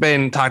hasn't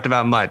been talked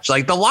about much,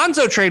 like the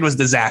Lonzo trade was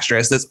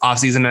disastrous this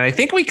offseason, and I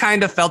think we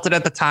kind of felt it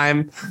at the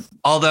time.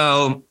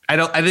 Although I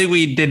think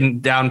we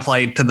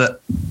downplayed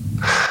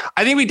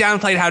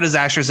how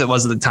disastrous it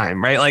was at the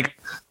time, right? Like,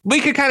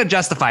 we could kind of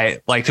justify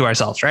it like to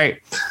ourselves, right?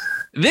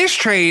 This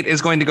trade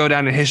is going to go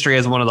down in history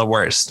as one of the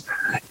worst.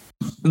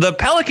 The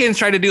Pelicans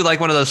tried to do like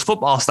one of those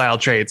football style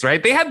trades,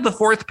 right? They had the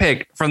 4th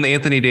pick from the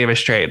Anthony Davis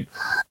trade.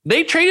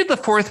 They traded the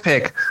 4th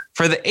pick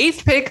for the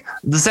 8th pick,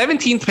 the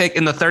 17th pick,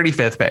 and the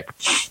 35th pick.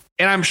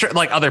 And I'm sure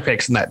like other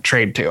picks in that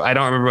trade too. I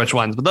don't remember which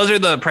ones, but those are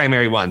the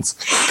primary ones.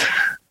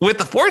 With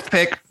the 4th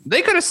pick,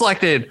 they could have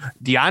selected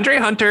DeAndre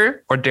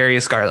Hunter or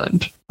Darius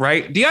Garland,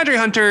 right? DeAndre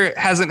Hunter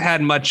hasn't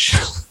had much.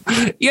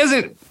 He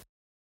hasn't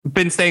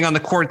been staying on the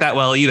court that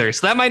well either.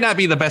 So that might not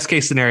be the best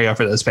case scenario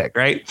for this pick,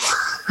 right?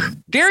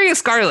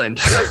 Darius Garland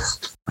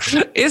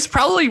is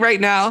probably right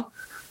now,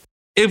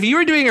 if you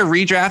were doing a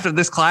redraft of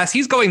this class,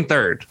 he's going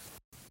 3rd.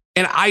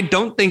 And I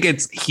don't think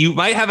you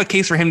might have a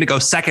case for him to go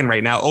 2nd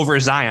right now over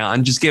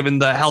Zion, just given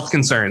the health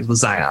concerns with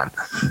Zion.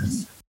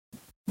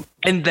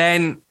 And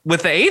then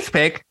with the 8th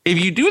pick, if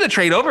you do the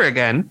trade over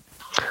again,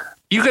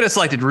 you could have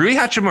selected Rui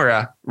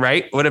Hachimura,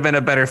 right? Would have been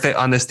a better fit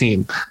on this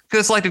team. Could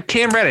have selected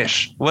Cam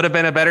Reddish, would have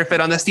been a better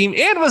fit on this team,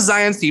 and was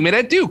Zion's teammate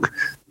at Duke.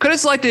 Could have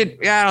selected,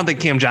 I don't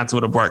think Cam Johnson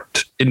would have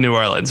worked in New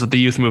Orleans with the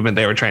youth movement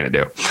they were trying to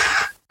do.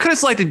 Could have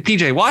selected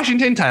PJ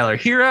Washington, Tyler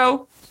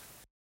Hero.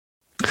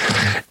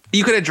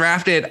 You could have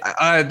drafted,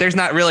 there's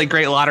not really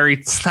great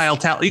lottery style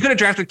talent. You could have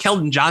drafted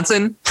Keldon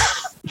Johnson,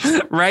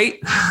 right?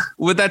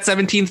 With that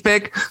 17th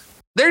pick.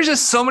 There's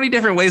just so many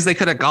different ways they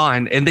could have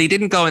gone, and they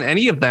didn't go in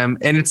any of them.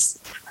 And it's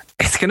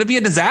going to be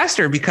a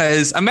disaster,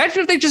 because imagine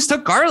if they just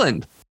took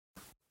Garland.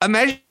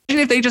 Imagine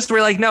if they just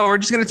were like, no, we're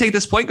just going to take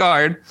this point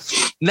guard.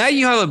 Now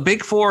you have a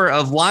big four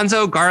of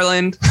Lonzo,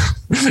 Garland,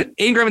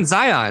 Ingram, and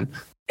Zion.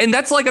 And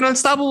that's like an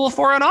unstoppable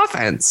four on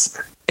offense.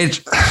 It's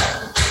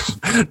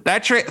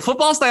that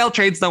football style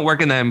trades don't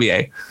work in the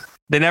NBA.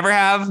 They never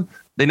have.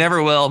 They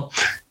never will.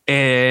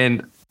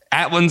 And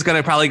Atwin's going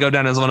to probably go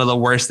down as one of the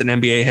worst in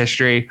NBA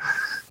history.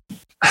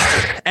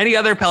 Any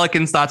other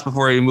Pelicans thoughts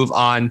before we move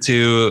on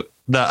to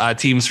the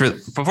teams?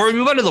 Before we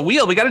move on to the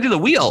wheel, we got to do the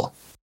wheel.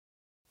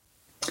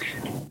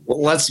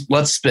 Well,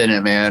 let's spin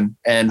it, man,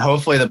 and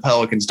hopefully the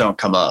Pelicans don't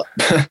come up.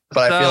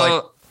 But I feel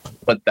like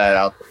put that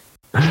out.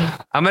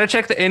 I'm gonna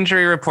check the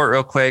injury report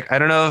real quick. I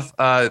don't know if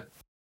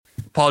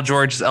Paul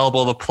George's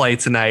elbow will play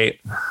tonight.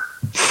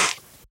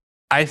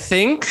 I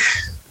think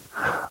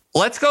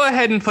let's go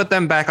ahead and put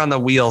them back on the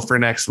wheel for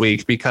next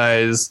week,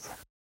 because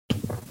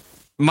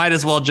might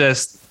as well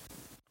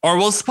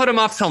we'll put them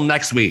off till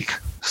next week.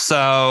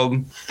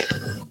 So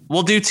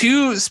we'll do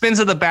 2 spins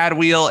of the bad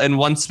wheel and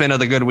 1 spin of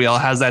the good wheel.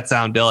 How's that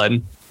sound,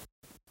 Dylan?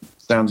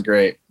 Sounds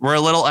great. We're a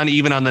little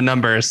uneven on the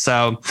numbers.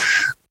 So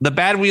the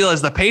bad wheel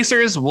is the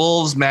Pacers,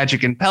 Wolves,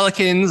 Magic, and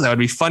Pelicans. That would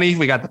be funny if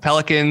we got the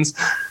Pelicans.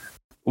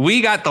 We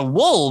got the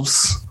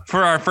Wolves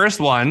for our first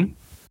one.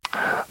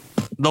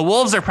 The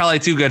Wolves are probably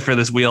too good for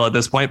this wheel at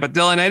this point. But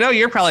Dylan, I know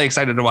you're probably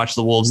excited to watch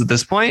the Wolves at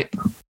this point.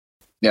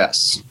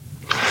 Yes.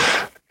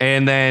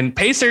 And then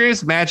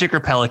Pacers, Magic, or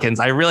Pelicans.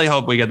 I really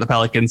hope we get the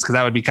Pelicans, because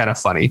that would be kind of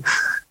funny.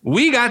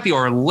 We got the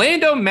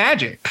Orlando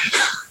Magic.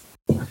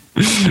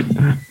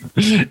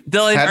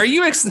 Dylan, are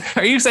you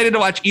excited to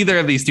watch either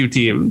of these 2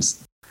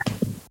 teams?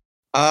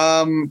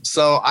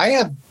 So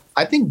I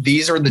think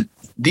these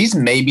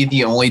may be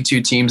the only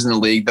 2 teams in the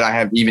league that I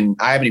haven't even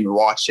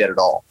watched yet at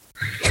all.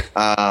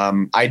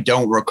 I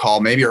don't recall.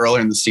 Maybe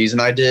earlier in the season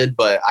I did,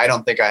 but I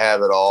don't think I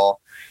have at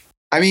all.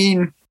 I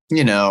mean,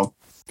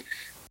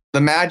 the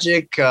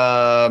Magic,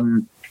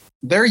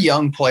 their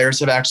young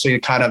players have actually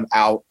kind of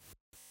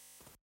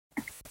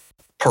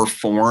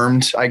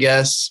outperformed, I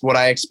guess, what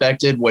I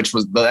expected, which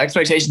was the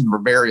expectations were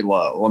very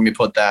low. Let me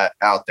put that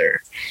out there.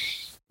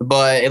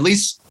 But at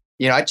least,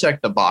 I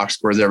check the box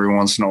scores every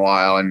once in a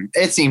while, and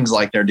it seems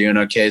like they're doing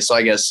okay. So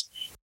I guess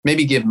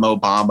maybe give Mo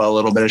Bamba a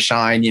little bit of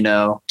shine,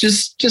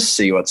 just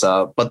see what's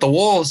up. But the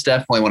Wolves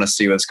definitely want to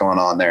see what's going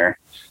on there.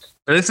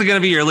 This is going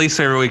to be your least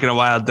favorite week in a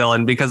while,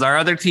 Dylan, because our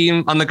other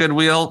team on the good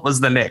wheel was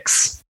the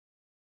Knicks.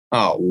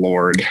 Oh,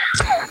 Lord.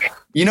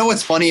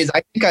 What's funny is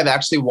I think I've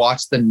actually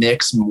watched the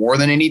Knicks more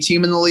than any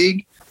team in the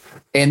league.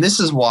 And this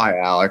is why,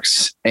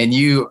 Alex. And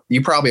you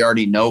probably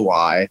already know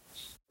why.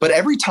 But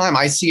every time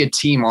I see a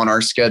team on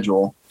our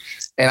schedule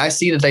and I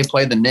see that they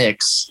play the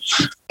Knicks,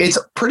 it's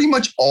pretty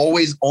much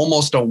always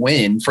almost a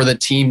win for the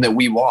team that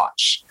we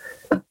watch.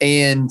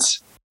 And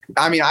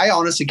I mean, I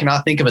honestly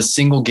cannot think of a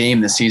single game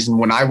this season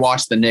when I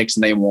watched the Knicks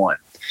and they won.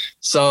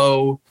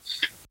 So,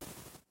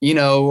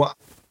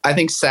 I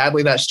think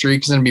sadly that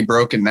streak is going to be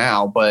broken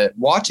now, but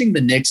watching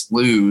the Knicks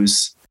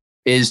lose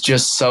is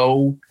just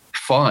so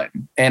fun.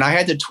 And I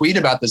had to tweet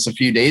about this a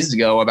few days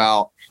ago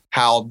about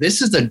how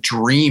this is a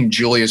dream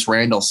Julius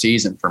Randle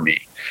season for me.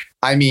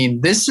 I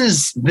mean, this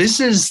is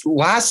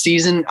last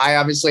season. I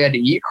obviously had to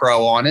eat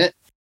crow on it.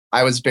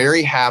 I was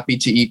very happy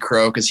to eat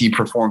crow because he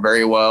performed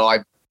very well.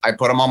 I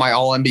put him on my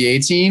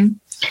All-NBA team.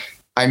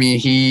 I mean,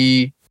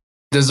 he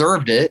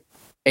deserved it.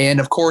 And,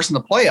 of course, in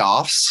the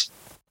playoffs,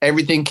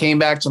 everything came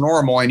back to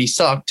normal, and he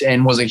sucked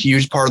and was a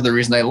huge part of the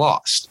reason they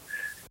lost.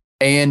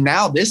 And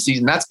now this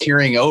season, that's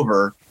carrying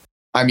over.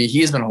 I mean,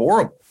 he has been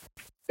horrible,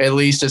 at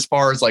least as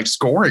far as,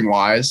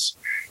 scoring-wise.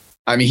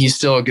 I mean, he's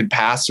still a good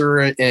passer,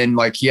 and,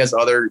 he has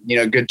other,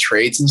 good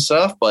traits and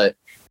stuff, but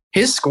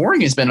his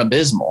scoring has been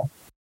abysmal.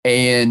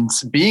 And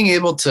being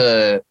able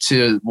to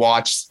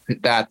watch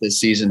that this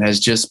season has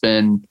just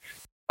been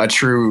a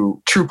true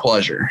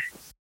pleasure.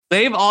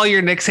 Save all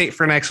your Knicks hate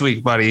for next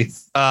week, buddy.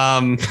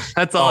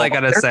 That's all I got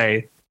to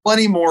say.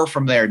 Plenty more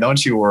from there.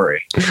 Don't you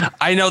worry.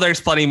 I know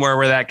there's plenty more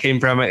where that came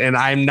from, and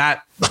I'm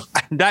not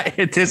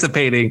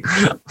anticipating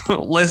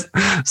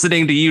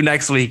listening to you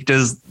next week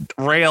just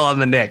rail on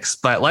the Knicks.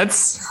 But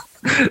let's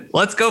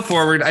go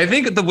forward. I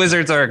think the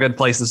Wizards are a good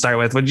place to start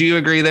with. Would you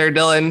agree there,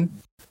 Dylan?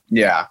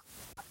 Yeah.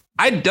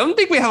 I don't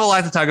think we have a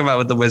lot to talk about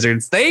with the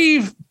Wizards.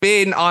 They've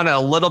been on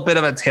a little bit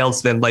of a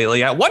tailspin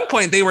lately. At one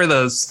point, they were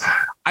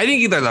I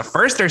think either the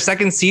first or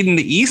second seed in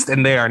the East,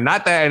 and they are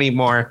not that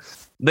anymore.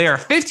 They are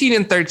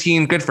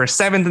 15-13, good for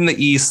 7th in the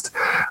East.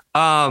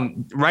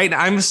 Right now,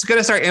 I'm just going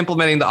to start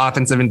implementing the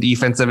offensive and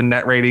defensive and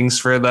net ratings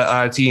for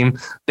the team.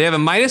 They have a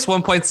minus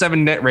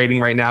 1.7 net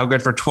rating right now,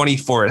 good for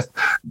 24th.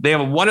 They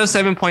have a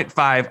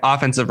 107.5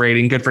 offensive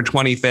rating, good for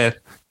 25th,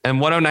 and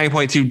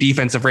 109.2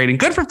 defensive rating,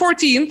 good for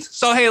 14th.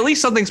 So, hey, at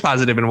least something's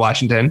positive in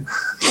Washington.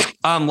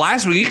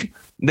 Last week,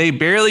 they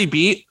barely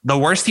beat the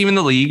worst team in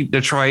the league,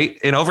 Detroit,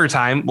 in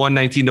overtime,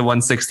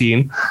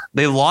 119-116.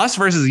 They lost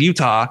versus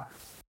Utah,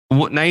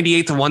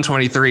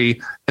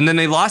 98-123, and then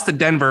they lost to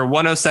Denver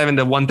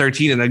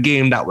 107-113 in a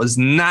game that was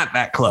not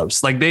that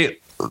close. Like the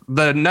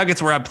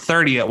Nuggets were up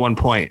 30 at one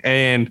point,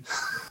 and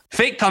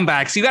fake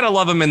comebacks. You got to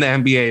love them in the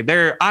NBA.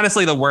 They're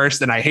honestly the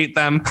worst, and I hate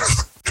them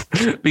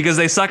because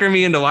they sucker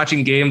me into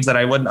watching games that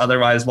I wouldn't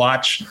otherwise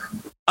watch.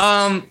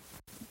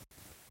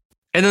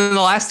 And then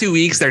the last 2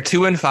 weeks, they're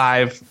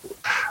 2-5,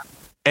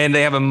 and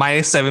they have a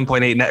minus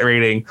 7.8 net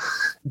rating.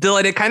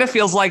 Dylan, it kind of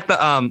feels like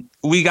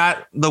we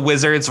got the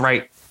Wizards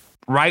right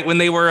when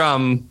they were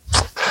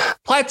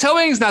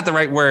plateauing is not the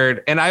right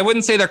word. And I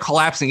wouldn't say they're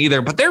collapsing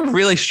either, but they're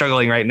really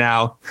struggling right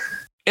now.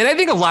 And I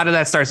think a lot of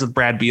that starts with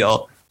Brad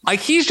Beal. Like,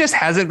 he just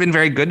hasn't been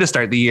very good to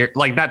start the year.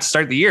 Like, not to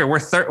start the year.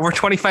 We're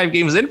 25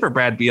 games in for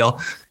Brad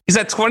Beal. He's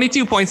at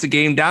 22 points a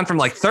game, down from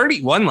like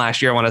 31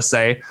 last year, I want to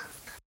say.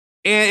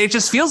 And it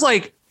just feels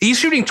like he's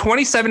shooting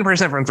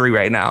 27% from three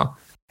right now.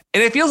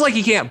 And it feels like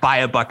he can't buy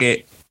a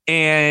bucket.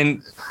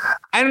 And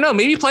I don't know,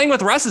 maybe playing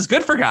with Russ is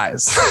good for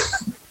guys.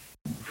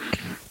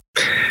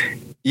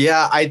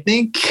 Yeah, I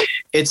think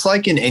it's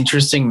like an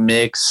interesting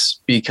mix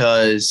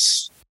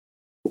because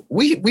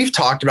we've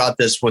talked about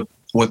this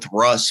with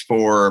Russ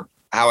for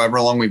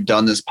however long we've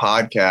done this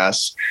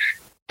podcast,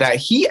 that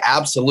he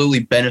absolutely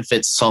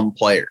benefits some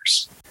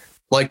players.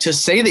 To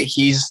say that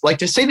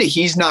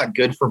he's not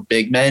good for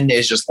big men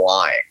is just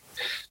lying.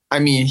 I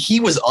mean, he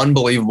was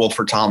unbelievable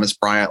for Thomas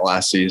Bryant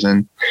last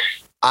season.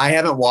 I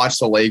haven't watched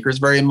the Lakers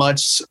very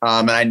much,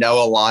 and I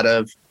know a lot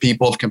of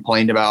people have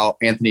complained about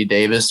Anthony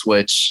Davis,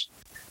 which,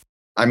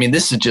 I mean,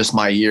 this is just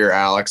my year,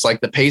 Alex.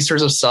 Like, the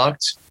Pacers have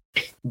sucked,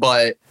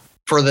 but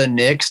for the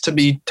Knicks to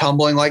be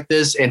tumbling like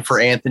this and for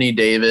Anthony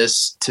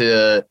Davis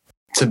to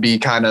be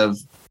to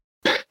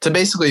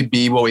basically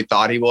be what we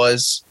thought he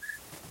was,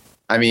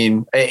 I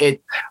mean,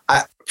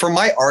 from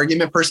my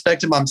argument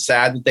perspective, I'm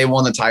sad that they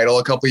won the title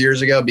a couple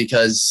years ago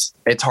because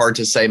it's hard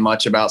to say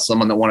much about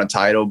someone that won a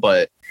title,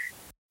 but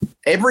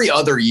every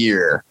other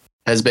year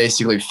has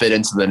basically fit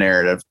into the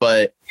narrative.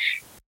 But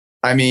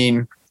I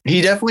mean,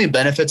 he definitely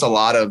benefits a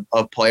lot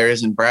of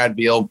players, and Brad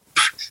Beal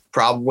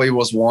probably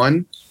was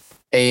one.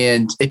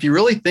 And if you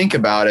really think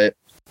about it,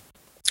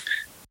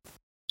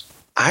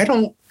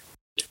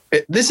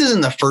 this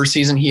isn't the first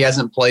season he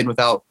hasn't played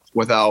without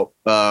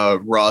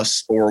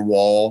Russ or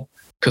Wall,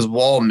 because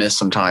Wall missed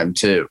some time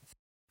too.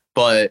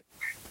 But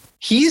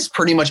he's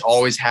pretty much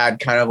always had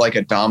kind of like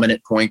a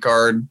dominant point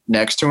guard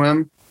next to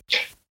him.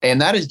 And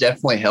that has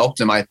definitely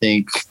helped him, I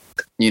think,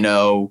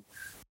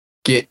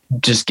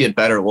 get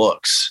better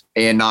looks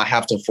and not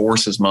have to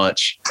force as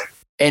much.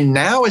 And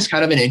now is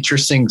kind of an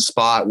interesting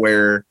spot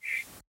where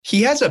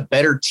he has a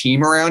better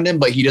team around him,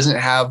 but he doesn't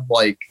have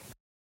like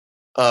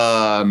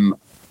an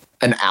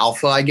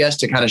alpha, I guess,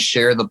 to kind of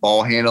share the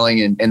ball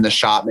handling and the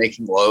shot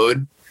making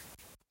load.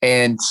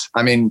 And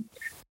I mean,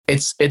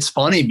 it's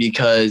funny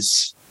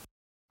because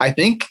I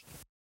think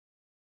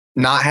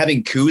not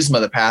having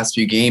Kuzma the past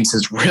few games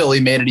has really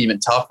made it even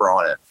tougher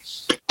on it.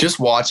 Just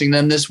watching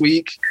them this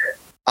week,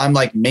 I'm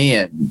like,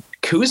 man,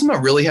 Kuzma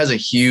really has a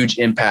huge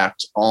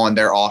impact on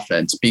their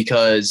offense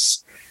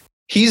because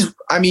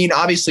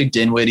obviously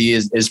Dinwiddie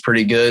is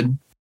pretty good,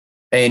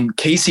 and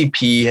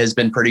KCP has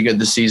been pretty good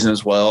this season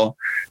as well.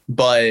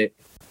 But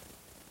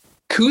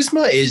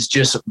Kuzma is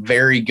just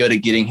very good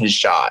at getting his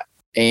shot.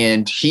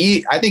 And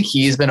I think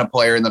he's been a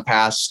player in the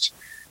past,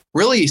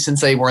 really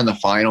since they were in the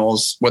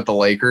finals with the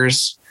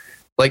Lakers.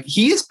 Like,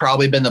 he's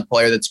probably been the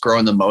player that's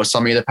grown the most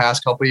on me the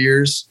past couple of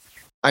years.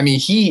 I mean,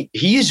 he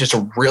is just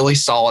a really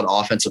solid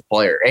offensive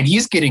player, and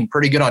he's getting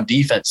pretty good on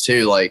defense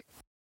too. Like,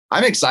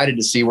 I'm excited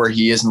to see where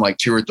he is in like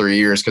 2 or 3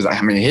 years, because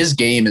I mean, his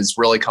game has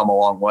really come a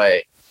long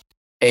way,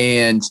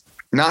 and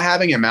not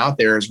having him out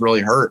there has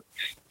really hurt.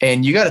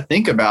 And you got to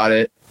think about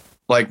it.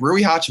 Like,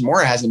 Rui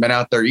Hachimura hasn't been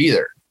out there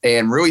either.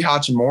 And Rui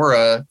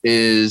Hachimura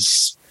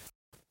he's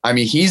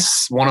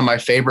one of my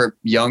favorite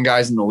young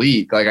guys in the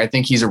league. Like, I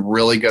think he's a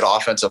really good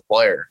offensive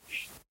player.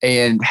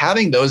 And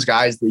having those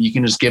guys that you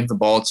can just give the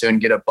ball to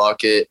and get a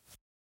bucket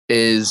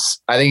I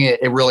think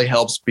it really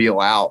helps Beal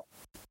out.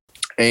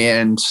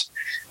 And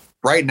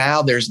right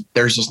now there's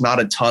just not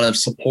a ton of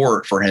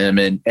support for him.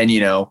 And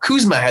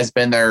Kuzma has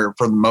been there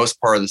for the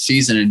most part of the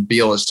season, and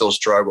Beal has still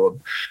struggled.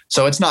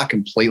 So it's not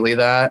completely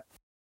that.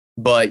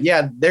 But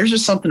yeah, there's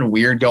just something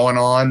weird going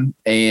on.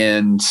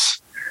 And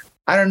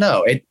I don't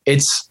know.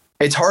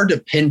 It's hard to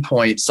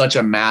pinpoint such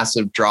a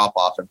massive drop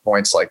off in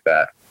points like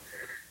that.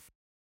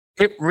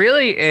 It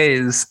really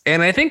is.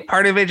 And I think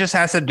part of it just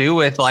has to do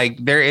with, like,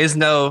 there is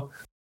no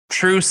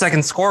true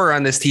second scorer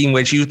on this team,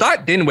 which you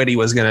thought Dinwiddie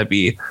was going to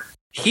be.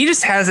 He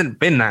just hasn't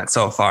been that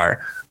so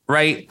far,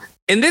 right?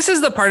 And this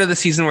is the part of the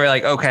season where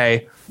like,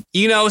 okay,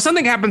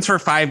 something happens for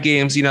 5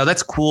 games,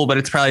 that's cool, but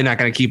it's probably not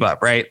going to keep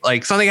up, right?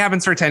 Like something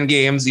happens for 10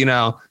 games,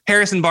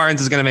 Harrison Barnes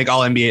is going to make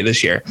all NBA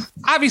this year.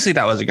 Obviously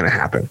that wasn't going to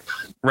happen,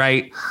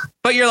 right?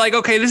 But you're like,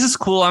 okay, this is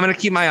cool. I'm going to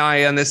keep my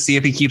eye on this, see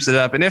if he keeps it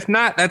up. And if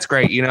not, that's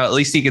great. At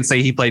least he can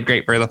say he played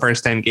great for the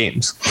first 10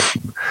 games.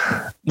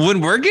 When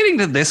we're getting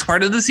to this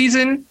part of the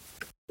season,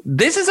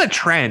 this is a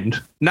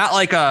trend, not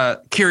like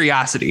a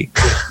curiosity.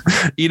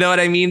 You know what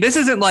I mean? This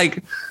isn't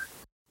like,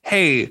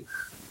 hey,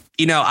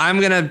 I'm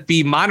going to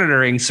be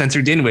monitoring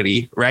Spencer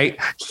Dinwiddie, right?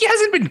 He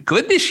hasn't been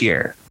good this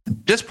year,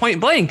 just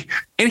point blank.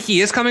 And he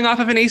is coming off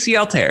of an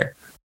ACL tear.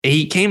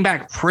 He came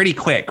back pretty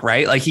quick,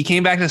 right? Like he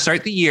came back to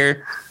start the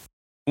year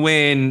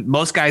when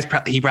most guys,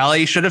 he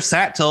probably should have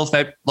sat till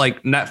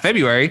not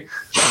February.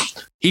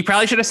 He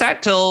probably should have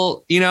sat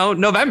till,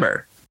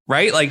 November,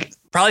 right? Like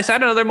probably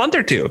sat another month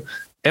or two.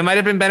 It might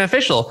have been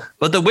beneficial,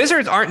 but the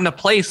Wizards aren't in a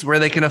place where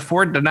they can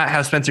afford to not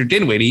have Spencer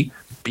Dinwiddie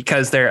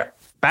because their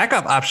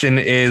backup options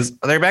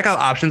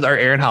are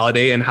Aaron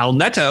Holiday and Hal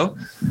Neto,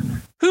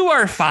 who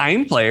are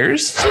fine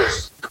players.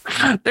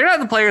 They're not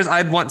the players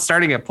I'd want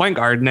starting at point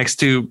guard next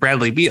to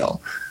Bradley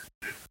Beal.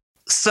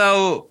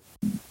 So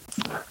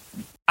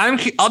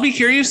I'll be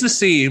curious to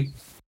see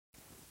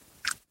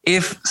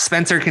if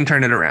Spencer can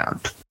turn it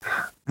around,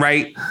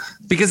 right?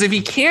 Because if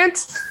he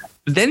can't,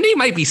 then they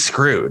might be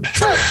screwed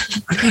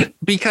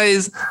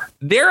because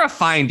they're a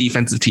fine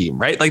defensive team,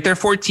 right? Like they're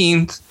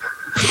 14th.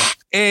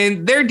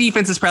 And their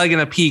defense is probably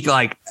going to peak,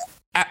 like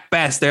at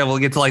best, they'll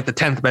get to like the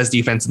 10th best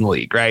defense in the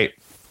league, right?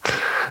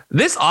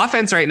 This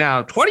offense right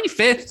now,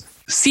 25th,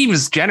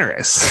 seems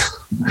generous.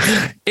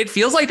 It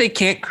feels like they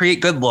can't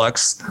create good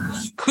looks.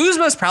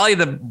 Kuzma's probably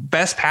the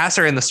best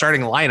passer in the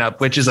starting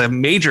lineup, which is a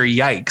major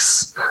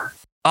yikes.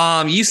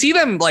 You see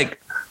them like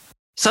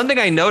something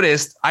I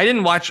noticed. I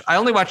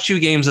only watched 2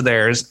 games of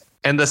theirs.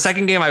 And the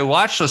second game I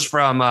watched was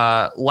from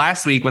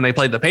last week when they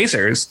played the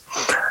Pacers.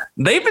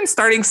 They've been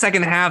starting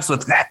second halves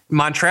with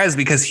Montrez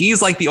because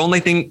he's like the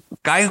only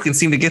guy who can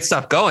seem to get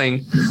stuff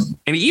going.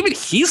 And even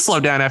he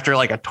slowed down after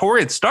like a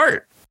torrid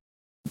start.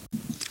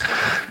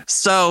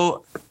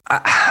 So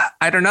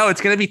I don't know.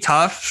 It's going to be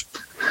tough.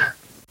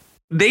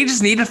 They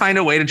just need to find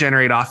a way to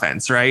generate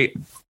offense, right?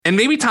 And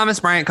maybe Thomas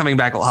Bryant coming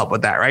back will help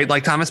with that, right?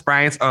 Like Thomas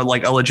Bryant's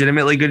like a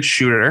legitimately good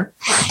shooter.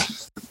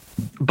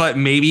 But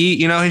maybe,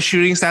 his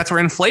shooting stats were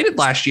inflated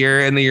last year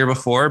and the year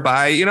before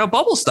by,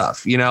 bubble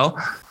stuff,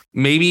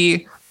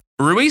 maybe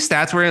Rui's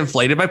stats were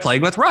inflated by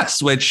playing with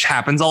Russ, which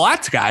happens a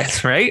lot to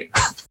guys, right?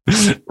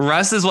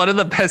 Russ is one of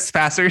the best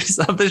passers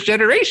of this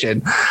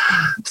generation.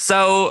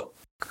 So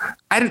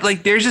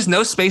there's just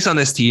no space on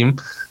this team.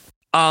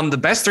 The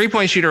best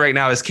 3-point shooter right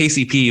now is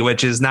KCP,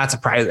 which is not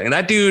surprising.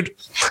 That dude,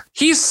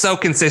 he's so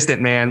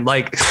consistent, man.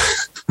 Like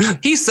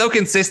he's so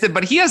consistent,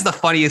 but he has the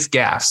funniest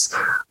gaffes.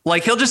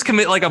 Like he'll just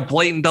commit like a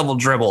blatant double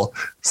dribble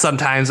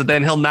sometimes, but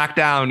then he'll knock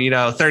down,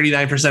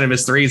 39% of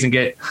his threes and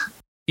get,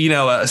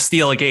 a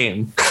steal a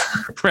game.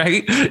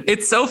 Right.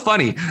 It's so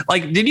funny.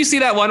 Like, did you see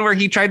that one where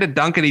he tried to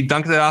dunk and he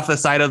dunked it off the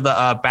side of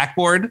the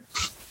backboard?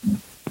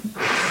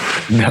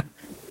 No.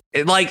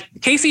 Like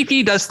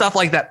KCP does stuff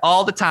like that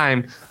all the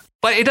time,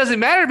 but it doesn't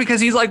matter because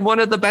he's like one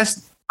of the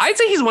best. I'd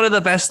say he's one of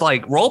the best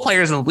like role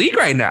players in the league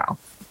right now.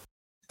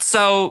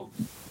 So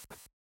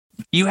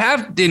you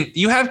have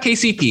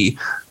KCP,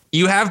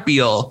 you have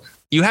Beal,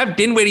 you have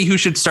Dinwiddie, who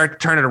should start to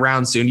turn it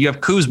around soon. You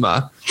have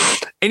Kuzma,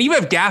 and you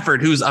have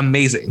Gafford, who's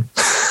amazing.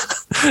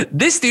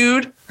 This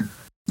dude,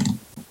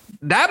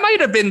 that might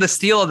have been the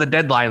steal of the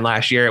deadline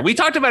last year. We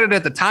talked about it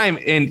at the time,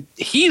 and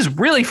he's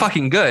really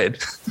fucking good.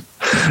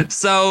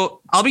 So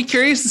I'll be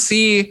curious to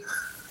see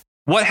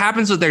what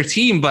happens with their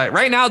team. But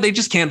right now, they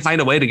just can't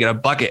find a way to get a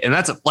bucket. And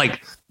that's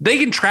like, they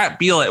can trap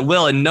Beal at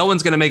will, and no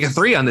one's going to make a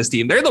 3 on this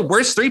team. They're the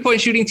worst 3-point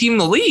shooting team in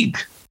the league.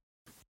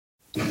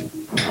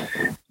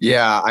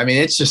 Yeah, I mean,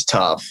 it's just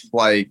tough.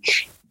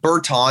 Like,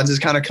 Bertans has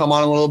kind of come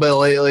on a little bit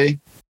lately,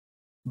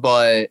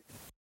 but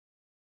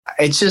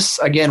it's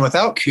just, again,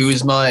 without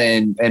Kuzma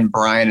and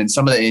Bryant and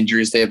some of the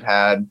injuries they've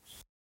had,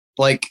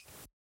 like,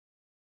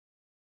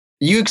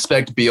 you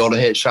expect Beal to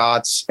hit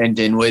shots and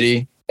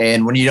Dinwiddie,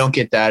 and when you don't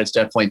get that, it's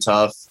definitely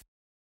tough.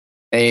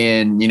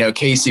 And,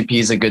 KCP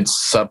is a good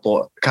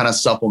kind of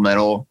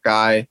supplemental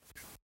guy,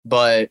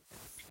 but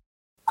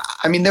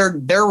I mean,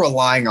 they're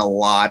relying a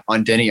lot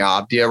on Denny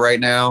Avdia right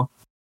now.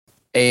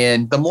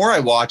 And the more I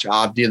watch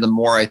Avdia, the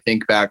more I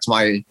think back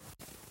to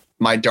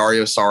my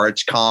Dario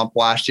Saric comp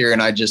last year.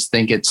 And I just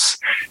think it's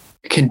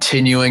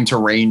continuing to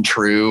reign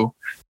true,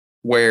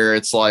 where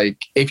it's like,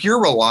 if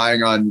you're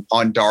relying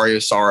on Dario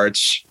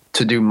Saric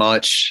to do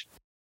much,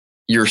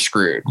 you're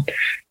screwed.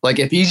 Like,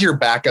 if he's your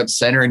backup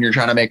center and you're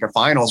trying to make a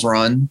finals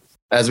run,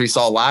 as we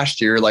saw last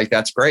year, like,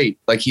 that's great.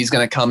 Like, he's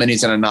going to come in,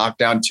 he's going to knock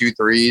down 2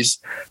 threes.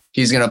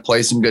 He's going to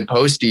play some good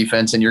post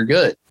defense and you're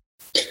good.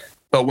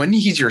 But when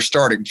he's your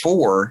starting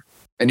 4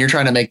 and you're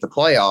trying to make the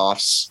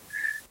playoffs,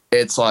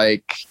 it's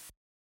like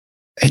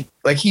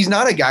he's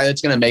not a guy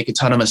that's going to make a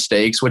ton of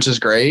mistakes, which is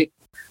great,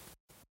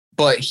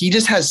 but he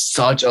just has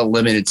such a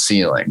limited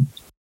ceiling.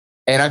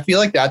 And I feel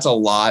like that's a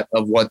lot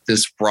of what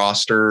this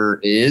roster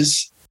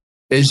is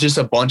just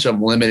a bunch of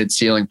limited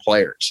ceiling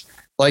players.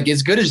 Like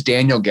as good as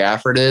Daniel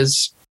Gafford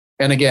is,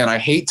 and again, I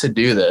hate to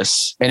do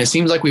this, and it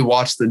seems like we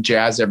watch the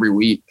Jazz every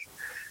week,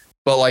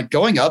 but like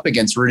going up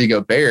against Rudy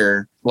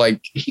Gobert,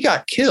 like he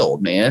got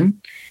killed, man.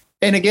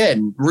 And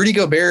again, Rudy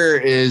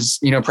Gobert is,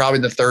 probably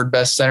the third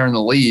best center in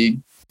the league.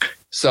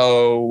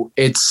 So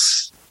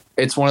it's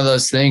one of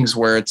those things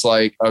where it's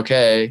like,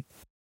 okay,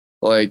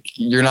 like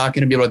you're not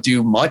going to be able to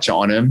do much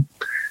on him,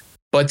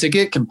 but to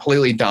get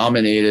completely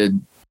dominated,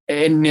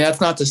 and that's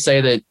not to say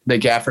that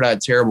Gafford had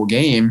a terrible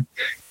game,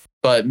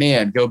 but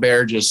man,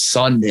 Gobert just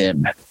sunned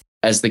him,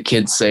 as the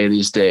kids say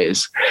these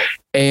days.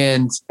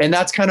 And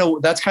that's kind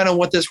of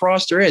what this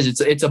roster is.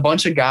 It's a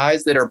bunch of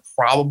guys that are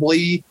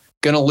probably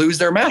going to lose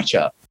their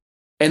matchup.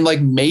 And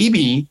like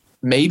maybe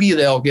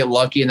they'll get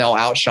lucky and they'll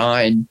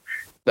outshine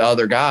the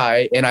other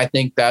guy. And I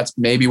think that's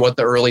maybe what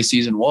the early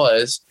season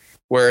was,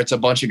 where it's a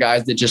bunch of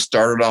guys that just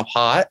started off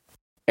hot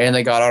and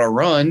they got on a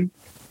run.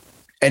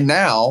 And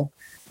now,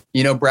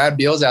 Brad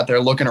Beal's out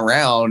there looking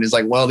around is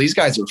like, well, these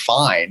guys are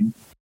fine,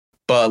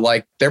 but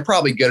like they're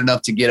probably good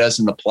enough to get us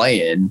in the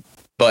play-in.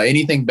 But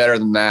anything better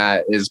than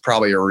that is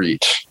probably a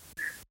reach.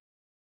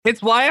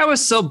 It's why I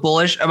was so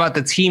bullish about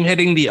the team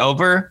hitting the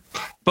over,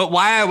 but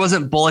why I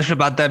wasn't bullish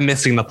about them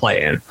missing the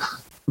play-in.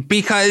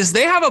 Because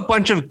they have a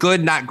bunch of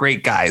good, not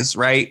great guys,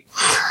 right?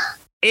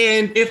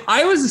 And if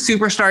I was a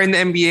superstar in the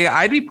NBA,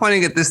 I'd be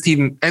pointing at this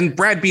team. And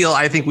Brad Beal,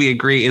 I think we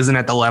agree, isn't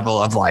at the level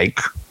of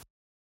like,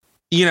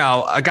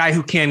 a guy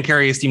who can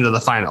carry his team to the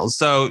finals.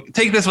 So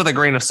take this with a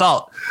grain of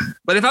salt.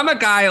 But if I'm a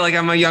guy, like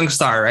I'm a young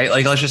star, right?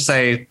 Like let's just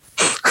say,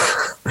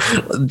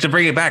 to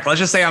bring it back, let's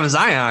just say I'm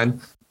Zion.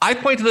 I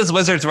point to this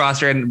Wizards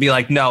roster and be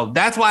like, no,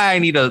 that's why I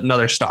need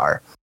another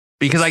star,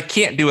 because I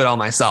can't do it all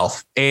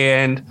myself.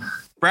 And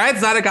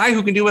Brad's not a guy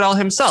who can do it all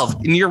himself.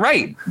 And you're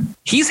right.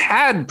 He's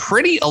had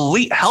pretty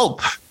elite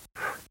help.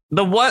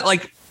 The 1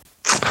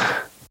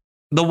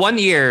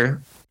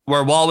 year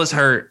where Wall was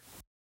hurt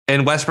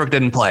and Westbrook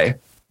didn't play,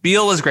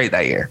 Beal was great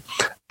that year.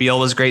 Beal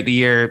was great the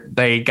year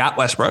they got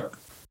Westbrook.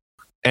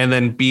 And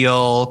then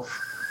Beal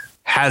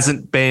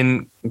hasn't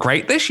been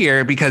great this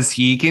year because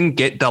he can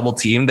get double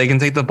teamed. They can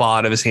take the ball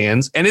out of his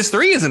hands, and his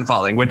three isn't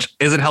falling, which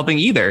isn't helping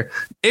either.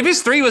 If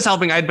his three was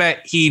helping, I'd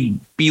bet he'd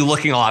be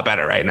looking a lot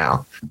better right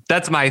now.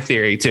 That's my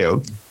theory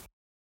too.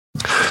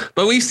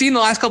 But we've seen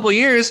the last couple of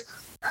years,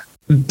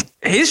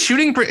 his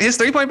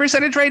 3-point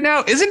percentage right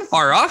now isn't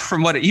far off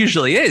from what it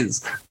usually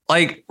is.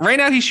 Like right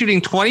now, he's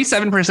shooting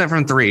 27%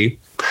 from three.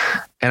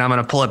 And I'm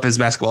going to pull up his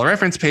basketball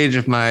reference page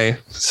if my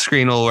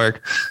screen will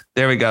work.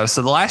 There we go.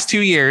 So the last 2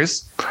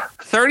 years,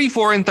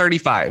 34 and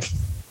 35.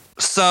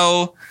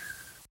 So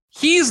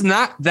he's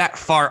not that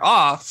far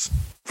off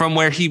from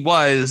where he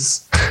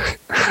was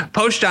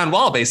post John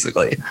Wall,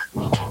 basically.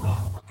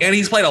 And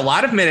he's played a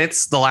lot of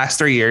minutes the last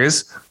 3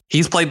 years.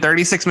 He's played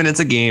 36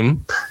 minutes a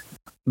game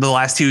the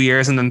last 2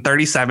 years, and then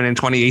 37 in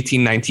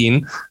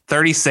 2018-19,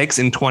 36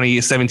 in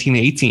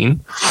 2017-18.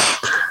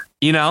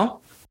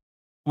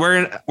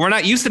 We're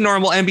not used to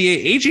normal NBA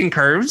aging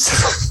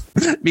curves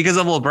because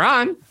of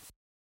LeBron,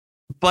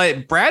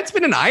 but Brad's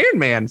been an Iron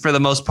Man for the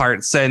most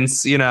part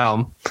since,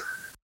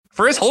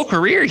 for his whole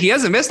career. He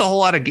hasn't missed a whole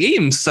lot of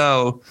games.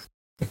 So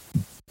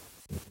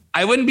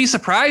I wouldn't be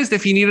surprised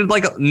if he needed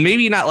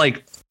maybe not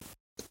like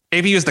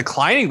if he was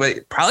declining,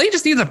 but probably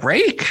just needs a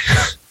break.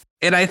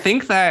 And I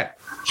think that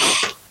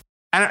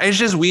it's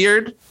just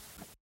weird.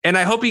 And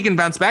I hope he can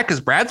bounce back because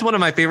Brad's one of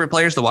my favorite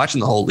players to watch in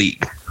the whole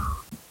league.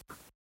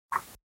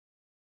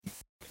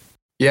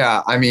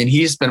 Yeah, I mean,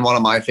 he's been one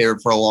of my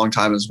favorite for a long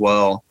time as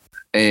well.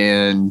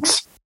 And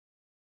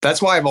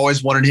that's why I've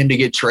always wanted him to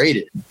get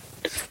traded,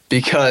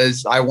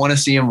 because I want to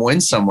see him win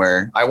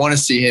somewhere. I want to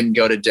see him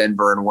go to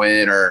Denver and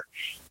win or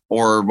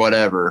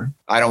whatever.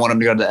 I don't want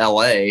him to go to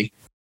LA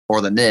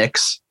or the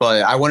Knicks,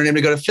 but I wanted him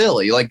to go to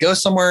Philly. Like go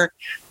somewhere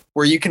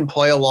where you can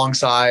play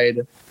alongside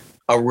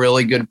a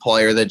really good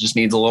player that just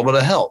needs a little bit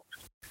of help.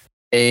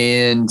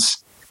 And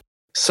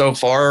so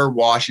far,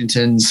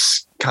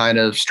 Washington's kind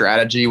of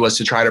strategy was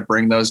to try to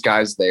bring those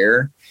guys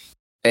there.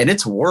 And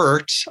it's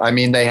worked. I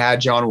mean, they had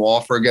John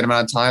Wall for a good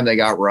amount of time. They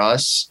got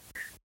Russ.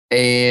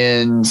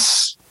 And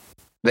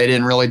they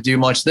didn't really do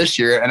much this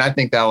year. And I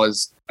think that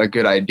was a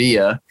good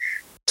idea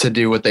to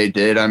do what they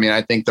did. I mean,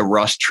 I think the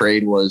Russ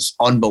trade was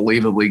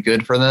unbelievably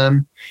good for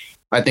them.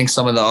 I think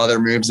some of the other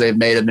moves they've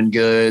made have been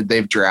good.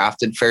 They've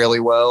drafted fairly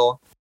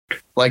well.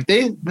 Like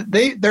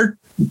they're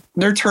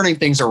turning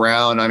things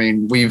around. I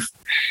mean,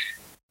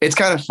 it's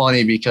kind of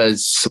funny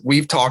because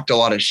we've talked a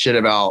lot of shit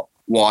about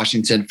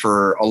Washington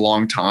for a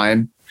long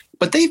time,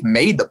 but they've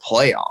made the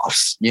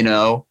playoffs,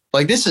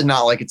 like this is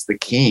not like it's the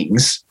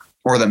Kings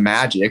or the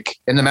Magic,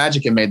 and the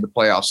Magic have made the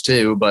playoffs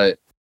too, but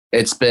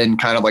it's been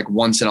kind of like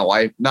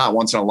not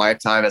once in a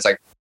lifetime. It's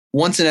like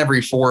once in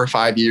every 4 or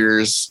 5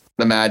 years,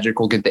 the Magic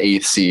will get the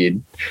 8th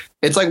seed.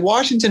 It's like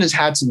Washington has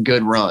had some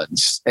good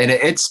runs, and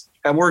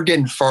we're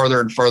getting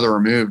farther and further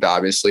removed,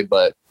 obviously,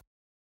 but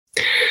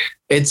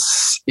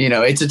it's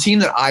a team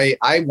that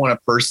I want to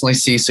personally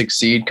see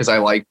succeed because I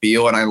like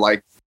Beal and I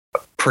like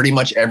pretty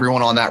much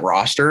everyone on that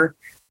roster.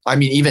 I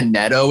mean, even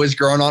Neto has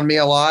grown on me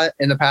a lot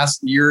in the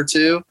past year or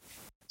two.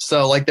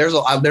 So like there's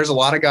a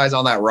lot of guys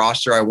on that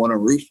roster I want to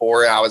root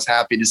for. I was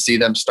happy to see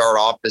them start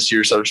off this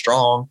year so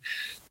strong.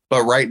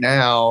 But right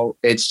now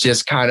it's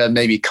just kind of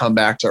maybe come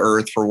back to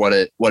earth for what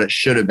it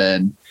should have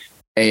been.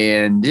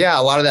 And yeah,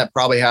 a lot of that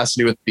probably has to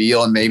do with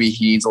Beal, and maybe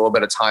he needs a little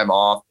bit of time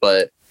off,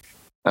 but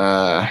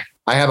I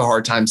have a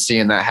hard time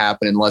seeing that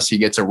happen unless he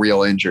gets a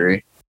real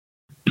injury.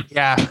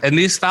 Yeah. And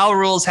these foul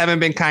rules haven't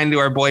been kind to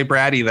our boy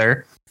Brad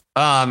either.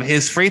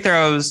 His free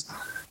throws,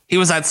 he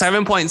was at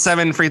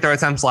 7.7 free throw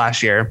attempts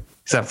last year.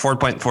 He's at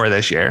 4.4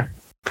 this year.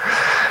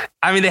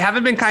 I mean, they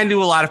haven't been kind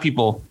to a lot of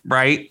people,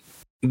 right?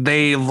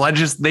 They've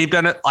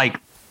done it like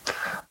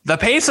the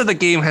pace of the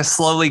game has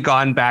slowly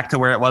gone back to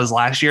where it was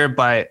last year,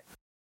 but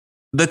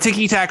the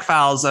ticky-tack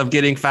fouls of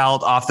getting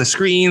fouled off the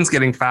screens,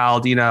 getting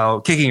fouled,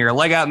 kicking your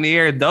leg out in the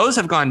air, those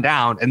have gone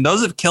down, and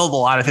those have killed a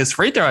lot of his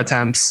free throw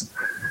attempts.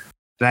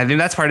 And I think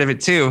that's part of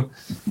it too.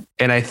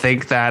 And I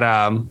think that,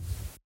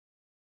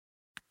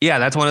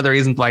 that's one of the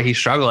reasons why he's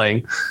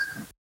struggling.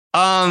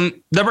 The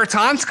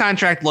Bertans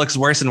contract looks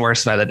worse and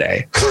worse by the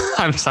day.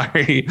 I'm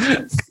sorry.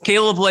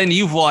 Caleb Lynn,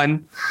 you've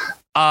won.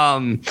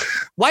 Why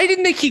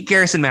didn't they keep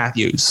Garrison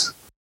Matthews?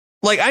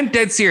 Like, I'm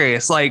dead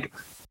serious. Like,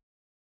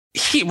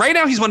 right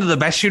now he's one of the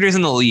best shooters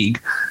in the league.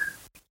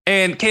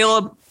 And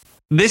Caleb,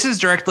 this is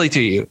directly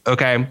to you.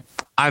 Okay.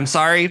 I'm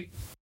sorry.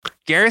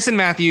 Garrison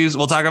Matthews,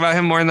 we'll talk about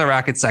him more in the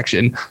Rockets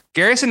section.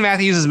 Garrison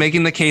Matthews is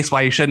making the case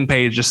why you shouldn't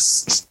pay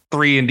just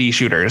 3-and-D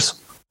shooters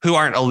who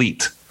aren't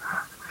elite.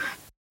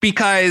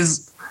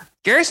 Because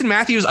Garrison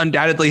Matthews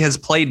undoubtedly has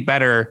played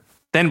better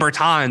than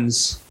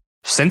Bertans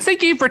since they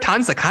gave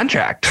Bertans the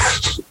contract.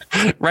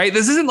 Right?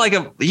 This isn't like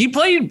he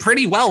played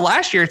pretty well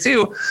last year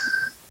too.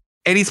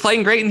 And he's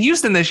playing great in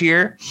Houston this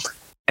year.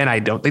 And I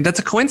don't think that's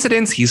a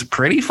coincidence. He's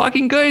pretty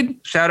fucking good.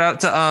 Shout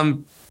out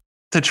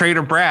to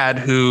Trader Brad,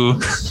 who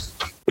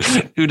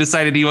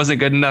decided he wasn't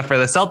good enough for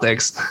the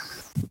Celtics.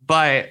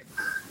 But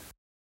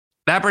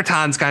that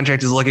Bertans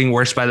contract is looking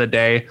worse by the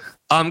day.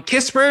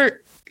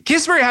 Kispert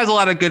has a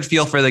lot of good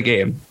feel for the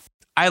game.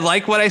 I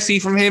like what I see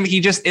from him. He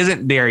just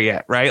isn't there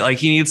yet, right? Like,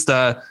 he needs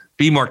to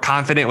be more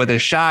confident with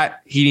his shot.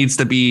 He needs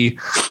to be,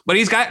 but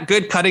he's got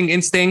good cutting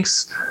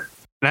instincts.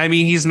 And I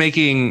mean, he's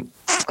making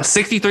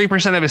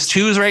 63% of his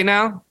twos right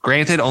now.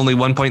 Granted, only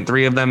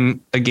 1.3 of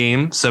them a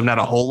game, so not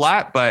a whole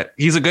lot, but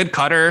he's a good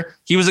cutter.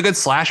 He was a good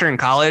slasher in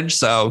college,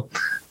 so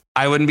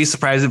I wouldn't be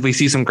surprised if we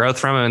see some growth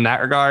from him in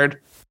that regard.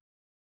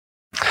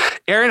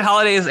 Aaron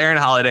Holiday is Aaron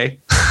Holiday.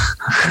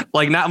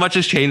 Like, not much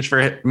has changed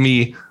for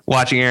me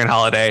watching Aaron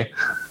Holiday.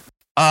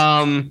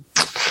 I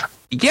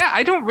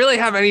don't really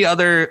have any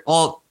other.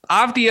 Well,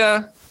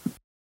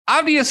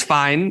 Avdia's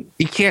fine.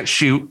 He can't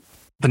shoot,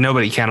 but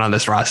nobody can on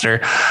this roster.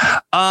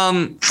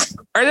 Are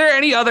there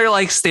any other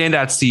like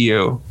standouts to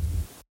you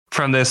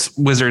from this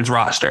Wizards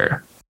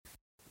roster?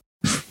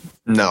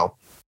 No.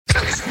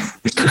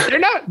 They're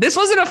not. This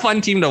wasn't a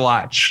fun team to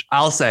watch,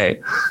 I'll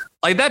say.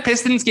 Like, that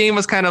Pistons game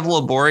was kind of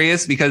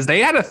laborious because they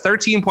had a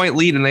 13-point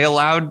lead and they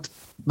allowed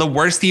the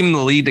worst team in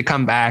the league to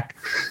come back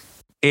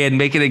and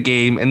make it a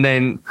game. And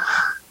then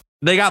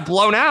they got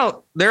blown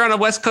out. They're on a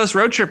West Coast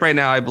road trip right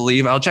now, I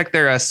believe. I'll check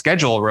their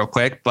schedule real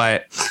quick,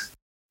 but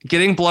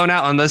getting blown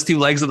out on those two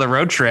legs of the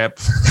road trip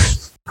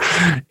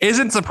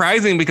isn't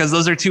surprising because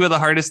those are two of the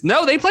hardest.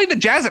 No, they played the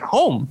Jazz at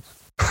home.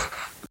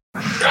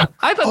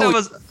 I thought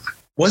that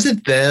was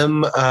it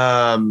them?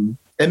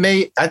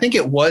 I think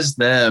it was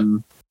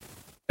them.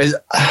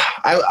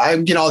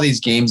 I'm getting all these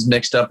games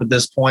mixed up at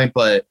this point,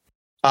 but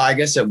I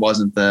guess it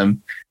wasn't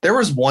them. There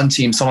was one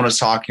team someone was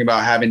talking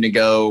about having to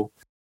go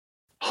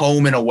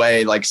home and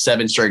away like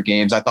 7 straight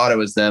games. I thought it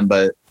was them,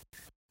 but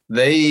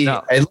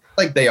it looks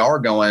like they are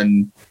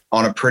going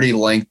on a pretty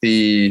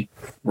lengthy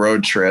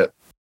road trip.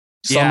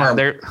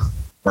 They're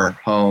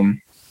home.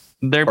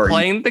 They're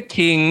playing the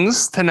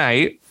Kings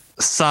tonight,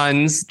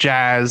 Suns,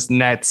 Jazz,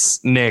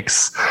 Nets,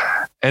 Knicks,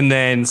 and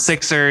then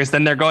Sixers.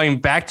 Then they're going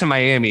back to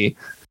Miami.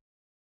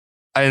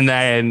 And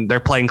then they're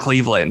playing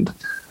Cleveland.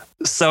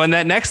 So in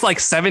that next like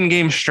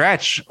 7-game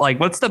stretch, like,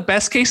 what's the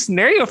best case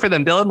scenario for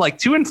them, Dylan? Like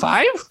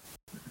 2-5?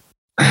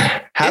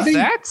 Having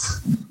that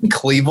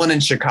Cleveland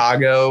and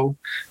Chicago,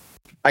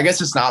 I guess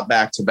it's not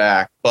back to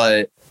back,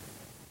 but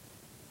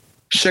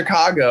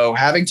Chicago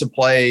having to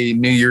play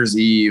New Year's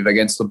Eve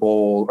against the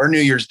Bulls or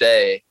New Year's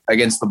Day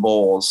against the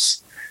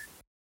Bulls.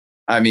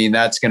 I mean,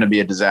 that's going to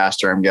be a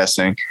disaster, I'm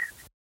guessing.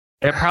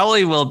 It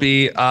probably will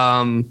be.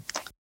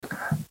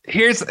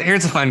 Here's a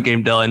fun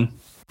game, Dylan.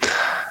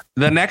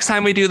 The next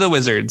time we do the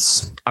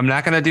Wizards, I'm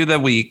not going to do the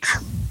week,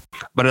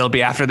 but it'll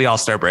be after the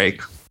All-Star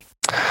break.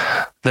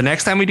 The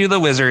next time we do the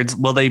Wizards,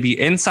 will they be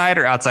inside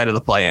or outside of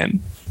the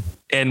play-in?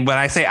 And when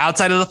I say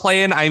outside of the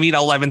play-in, I mean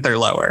 11th or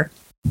lower.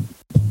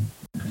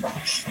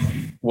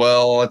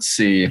 Well, let's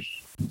see.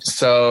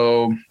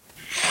 So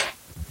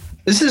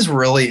this is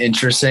really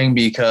interesting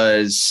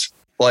because,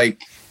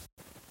 like,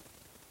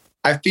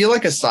 I feel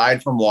like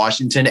aside from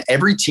Washington,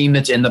 every team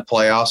that's in the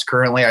playoffs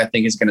currently, I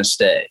think, is going to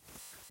stay.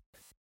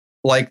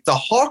 Like, the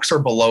Hawks are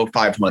below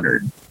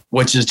 500.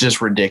 which is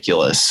just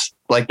ridiculous.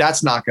 Like,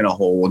 that's not going to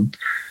hold.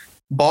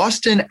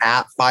 Boston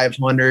at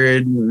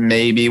 500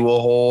 maybe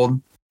will hold.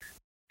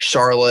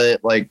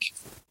 Charlotte, like,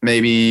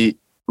 maybe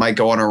might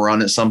go on a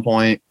run at some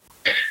point.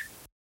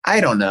 I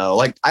don't know.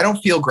 Like, I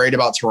don't feel great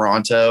about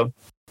Toronto.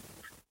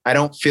 I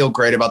don't feel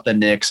great about the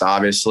Knicks,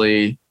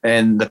 obviously,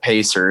 and the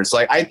Pacers.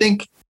 Like, I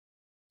think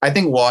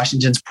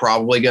Washington's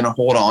probably going to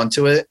hold on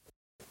to it.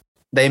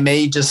 They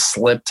may just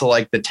slip to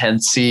like the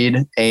 10th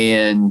seed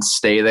and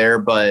stay there,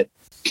 but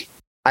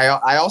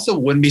I also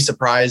wouldn't be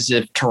surprised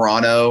if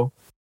Toronto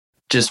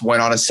just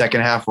went on a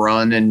second half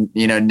run and,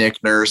 you know,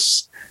 Nick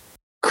Nurse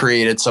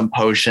created some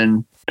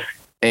potion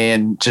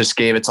and just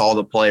gave it to all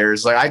the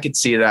players. Like, I could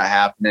see that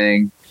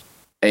happening.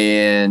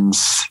 And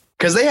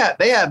because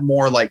they have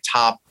more like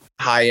top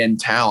high end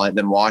talent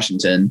than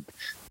Washington.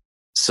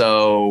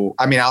 So,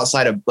 I mean,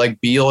 outside of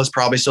like Beal is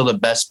probably still the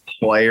best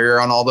player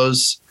on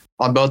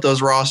both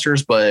those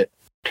rosters, but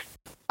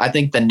I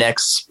think the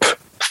next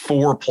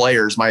 4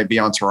 players might be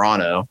on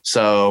Toronto.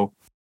 So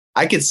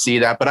I could see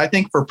that, but I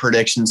think for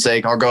prediction's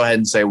sake, I'll go ahead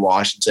and say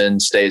Washington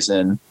stays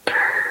in.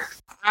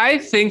 I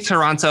think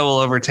Toronto will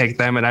overtake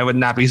them, and I would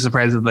not be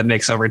surprised if the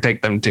Knicks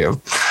overtake them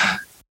too,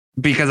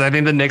 because I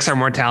think the Knicks are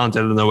more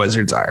talented than the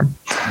Wizards are.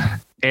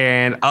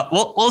 And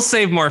we'll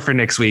save more for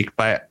next week,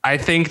 but I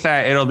think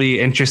that it'll be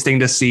interesting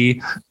to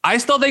see. I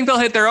still think they'll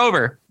hit their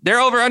over. Their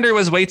over-under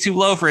was way too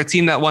low for a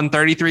team that won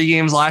 33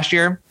 games last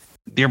year.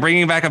 You're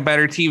bringing back a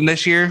better team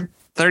this year.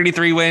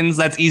 33 wins,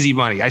 that's easy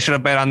money. I should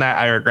have bet on that.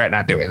 I regret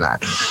not doing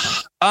that.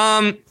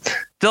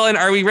 Dylan,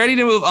 are we ready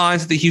to move on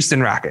to the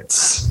Houston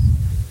Rockets?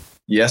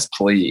 Yes,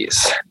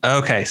 please.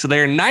 Okay, so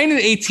they're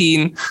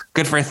 9-18,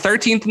 good for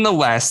 13th in the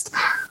West.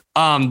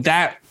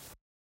 That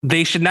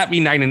they should not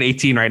be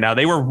 9-18 right now.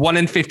 They were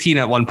 1-15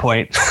 at one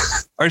point.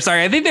 Or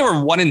sorry, I think they were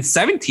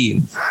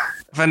 1-17,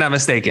 if I'm not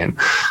mistaken.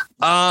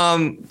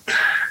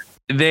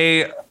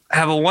 They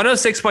have a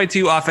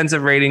 106.2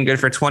 offensive rating, good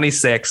for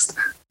 26th.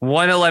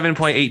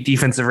 111.8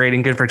 defensive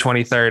rating, good for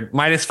 23rd.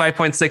 Minus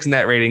 5.6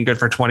 net rating, good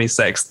for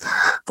 26th.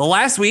 The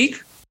last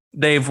week,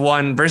 they've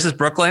won versus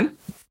Brooklyn.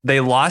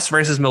 They lost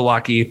versus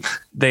Milwaukee.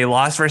 They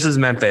lost versus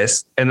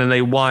Memphis. And then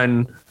they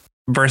won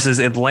versus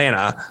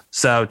Atlanta.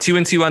 So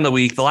 2-2 on the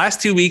week. The last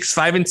 2 weeks,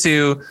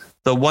 5-2,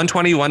 the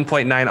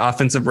 121.9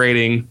 offensive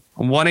rating,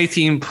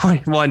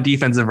 118.1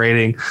 defensive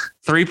rating,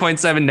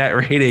 3.7 net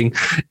rating.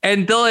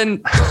 And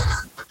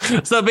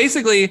Dylan, so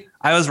basically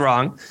I was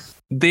wrong.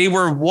 They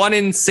were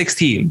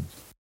 1-16.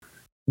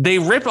 They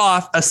rip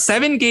off a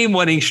 7-game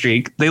winning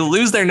streak. They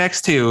lose their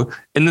next 2,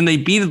 and then they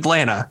beat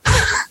Atlanta.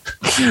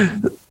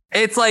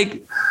 It's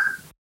like,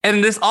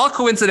 and this all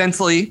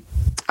coincidentally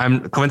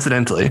came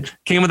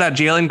without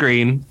Jalen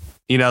Green,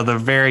 you know, the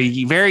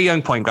very, very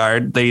young point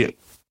guard. They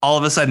all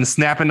of a sudden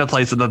snap into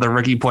place with the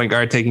rookie point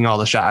guard taking all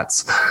the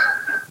shots.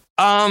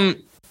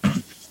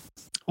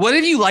 What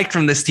have you liked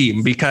from this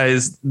team?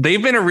 Because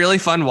they've been a really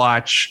fun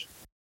watch.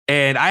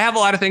 And I have a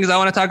lot of things I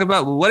want to talk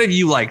about. What have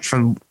you liked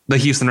from the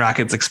Houston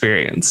Rockets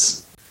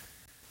experience?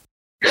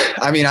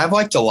 I mean, I've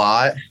liked a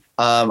lot.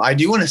 I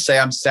do want to say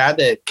I'm sad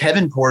that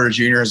Kevin Porter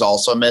Jr. has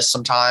also missed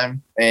some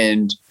time.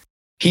 And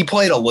he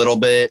played a little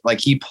bit. Like,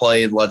 he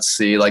played, let's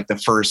see, like the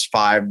first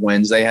 5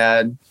 wins they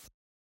had.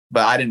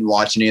 But I didn't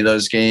watch any of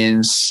those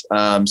games.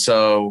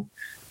 So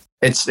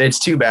it's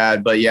too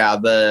bad. But, yeah,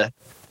 the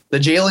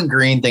Jalen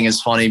Green thing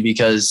is funny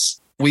because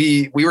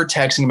we were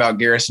texting about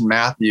Garrison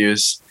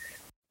Matthews.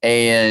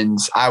 And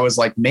I was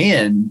like,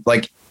 man,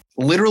 like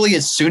literally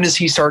as soon as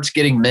he starts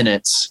getting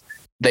minutes,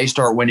 they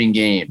start winning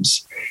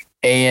games.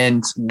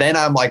 And then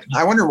I'm like,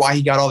 I wonder why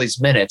he got all these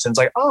minutes. And it's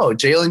like, oh,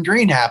 Jalen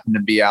Green happened to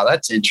be out.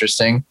 That's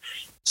interesting.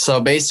 So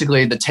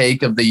basically the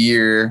take of the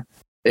year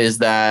is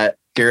that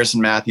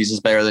Garrison Matthews is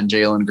better than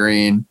Jalen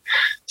Green.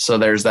 So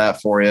there's that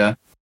for you.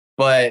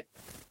 But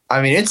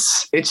I mean,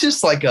 it's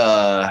just like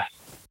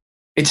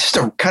it's just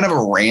a kind of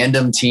a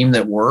random team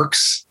that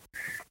works.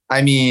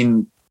 I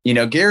mean, you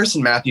know,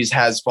 Garrison Matthews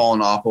has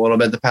fallen off a little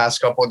bit the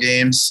past couple of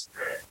games,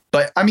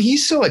 but I mean,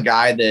 he's still a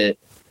guy that,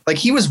 like,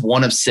 he was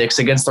 1 of 6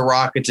 against the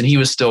Rockets and he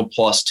was still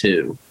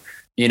 +2.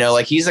 You know,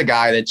 like, he's a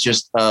guy that's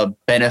just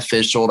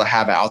beneficial to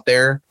have out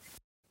there.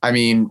 I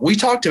mean, we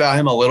talked about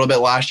him a little bit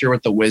last year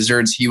with the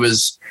Wizards. He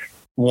was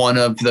one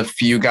of the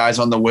few guys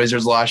on the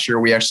Wizards last year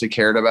we actually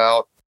cared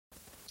about.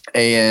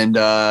 And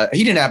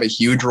he didn't have a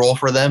huge role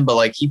for them, but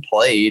like, he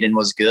played and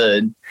was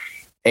good.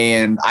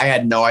 And I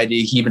had no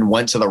idea he even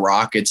went to the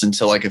Rockets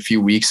until like a few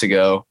weeks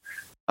ago.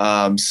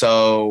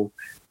 So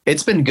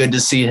it's been good to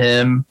see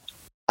him.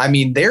 I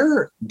mean,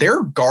 their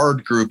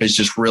guard group is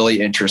just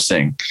really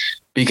interesting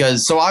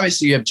because so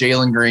obviously you have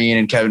Jalen Green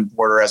and Kevin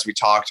Porter, as we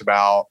talked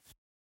about.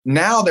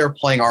 Now they're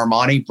playing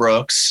Armani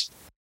Brooks,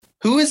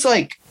 who is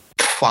like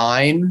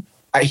fine.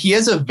 He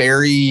has a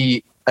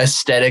very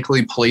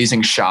aesthetically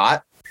pleasing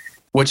shot,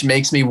 which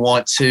makes me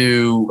want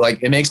to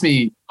it makes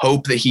me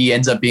hope that he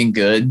ends up being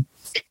good.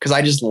 Because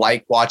I just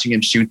like watching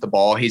him shoot the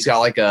ball. He's got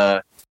like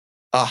a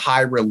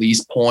high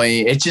release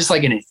point. It's just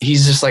like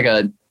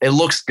it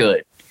looks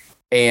good.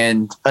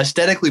 And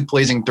aesthetically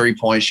pleasing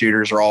 3-point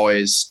shooters are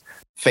always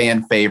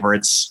fan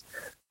favorites.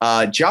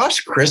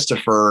 Josh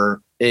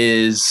Christopher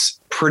is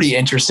pretty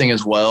interesting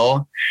as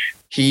well.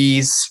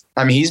 He's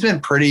been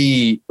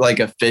pretty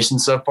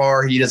efficient so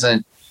far. He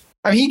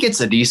gets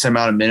a decent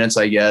amount of minutes,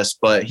 I guess,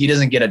 but he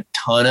doesn't get a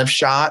ton of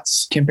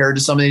shots compared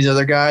to some of these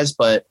other guys,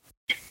 but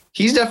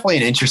he's definitely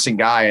an interesting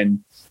guy.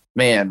 And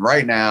man,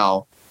 right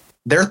now,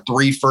 they're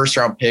 3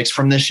 first-round picks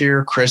from this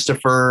year: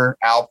 Christopher,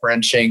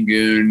 Alperen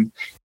Şengün,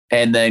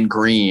 and then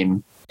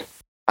Green.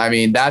 I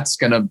mean, that's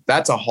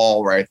a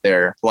haul right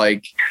there.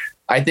 Like,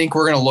 I think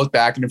we're gonna look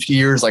back in a few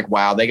years like,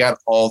 wow, they got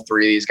all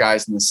 3 of these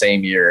guys in the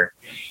same year,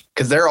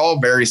 because they're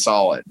all very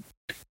solid.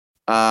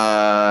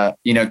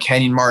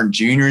 Kenyon Martin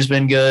Jr. has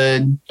been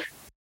good.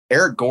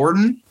 Eric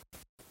Gordon,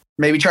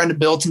 maybe trying to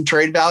build some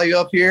trade value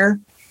up here,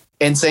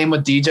 and same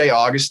with DJ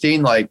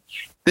Augustine. Like,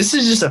 this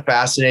is just a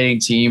fascinating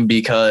team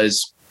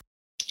because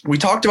we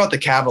talked about the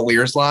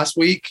Cavaliers last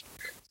week,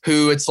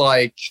 who it's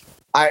like,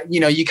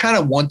 you kind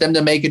of want them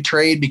to make a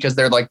trade because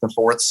they're like the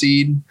 4th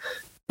seed,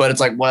 but it's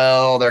like,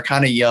 well, they're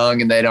kind of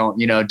young and they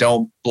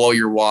don't blow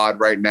your wad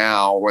right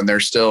now when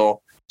there's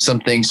still some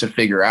things to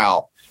figure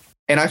out.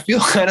 And I feel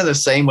kind of the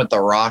same with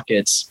the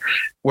Rockets,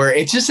 where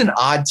it's just an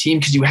odd team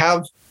because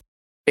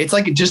it's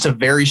like just a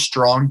very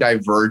strong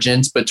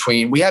divergence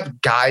between, we have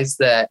guys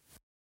that,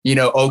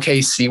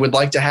 OKC would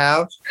like to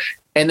have.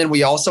 And then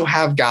we also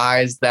have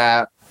guys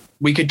that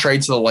we could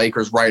trade to the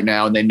Lakers right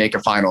now and they make a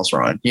finals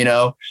run,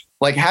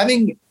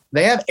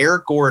 they have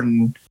Eric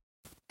Gordon,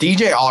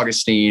 DJ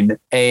Augustine,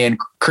 and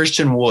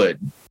Christian Wood,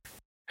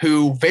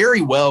 who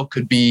very well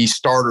could be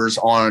starters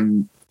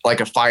on like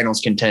a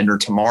finals contender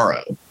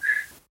tomorrow,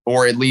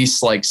 or at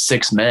least like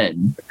 6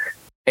 men.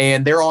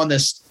 And they're on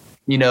this,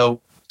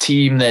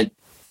 team that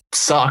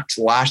sucked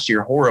last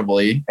year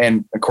horribly.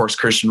 And of course,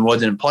 Christian Wood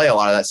didn't play a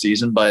lot of that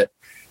season, but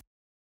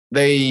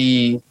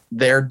they're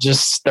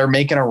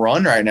making a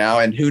run right now.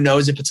 And who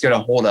knows if it's going to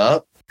hold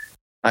up.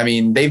 I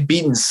mean, they've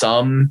beaten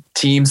some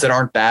teams that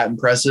aren't that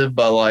impressive,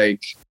 but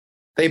like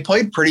they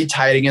played pretty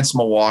tight against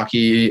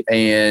Milwaukee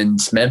and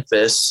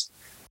Memphis.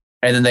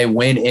 And then they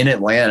win in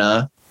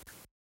Atlanta.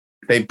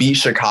 They beat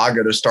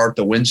Chicago to start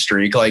the win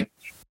streak. Like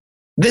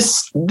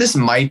this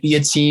might be a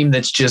team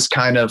that's just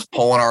kind of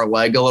pulling our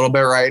leg a little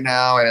bit right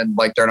now. And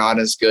like, they're not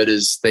as good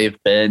as they've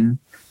been,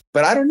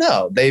 but I don't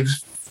know.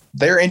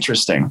 They're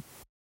interesting.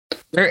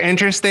 They're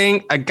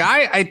interesting. A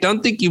guy I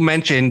don't think you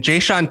mentioned,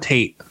 Jayshawn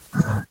Tate.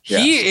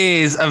 He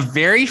is a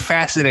very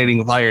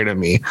fascinating player to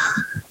me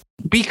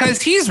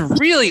because he's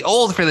really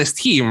old for this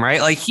team, right?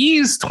 Like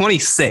he's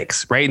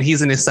 26, right? And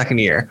he's in his 2nd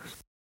year.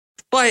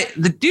 But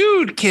the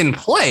dude can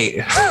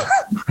play,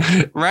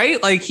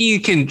 right? Like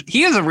he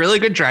has a really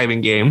good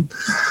driving game.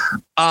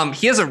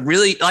 He's a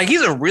really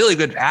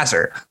good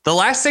passer. The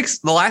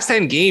last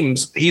 10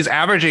 games, he's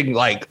averaging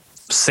like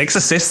 6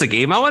 assists a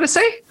game, I want to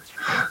say,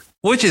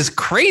 which is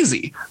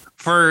crazy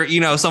for,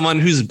 someone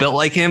who's built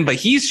like him, but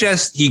he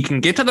can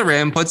get to the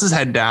rim, puts his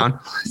head down.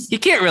 He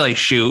can't really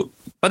shoot,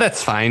 but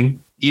that's fine.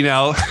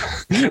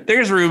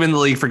 There's room in the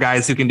league for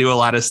guys who can do a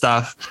lot of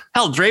stuff.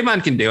 Hell,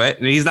 Draymond can do it,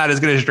 and he's not as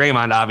good as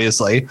Draymond,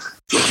 obviously.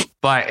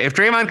 But if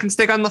Draymond can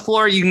stick on the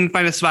floor, you can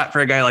find a spot for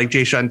a guy like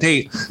Jayshawn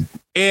Tate.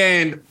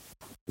 And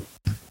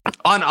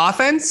on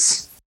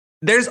offense,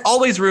 there's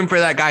always room for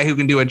that guy who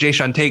can do what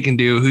Jayshawn Tate can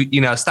do,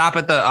 who, stop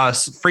at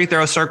the free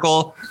throw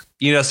circle,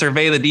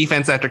 survey the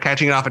defense after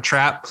catching it off a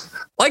trap.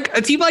 Like a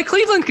team like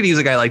Cleveland could use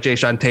a guy like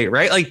Jayshawn Tate,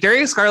 right? Like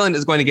Darius Garland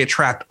is going to get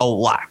trapped a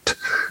lot.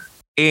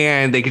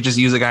 And they could just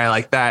use a guy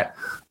like that.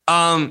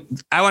 I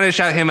want to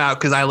shout him out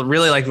because I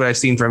really like what I've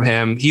seen from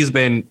him. He's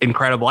been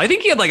incredible. I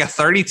think he had like a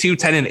 32,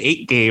 10, and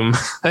 8 game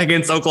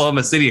against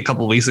Oklahoma City a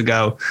couple of weeks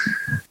ago.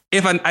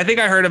 I think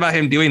I heard about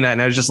him doing that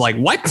and I was just like,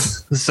 what?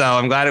 So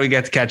I'm glad we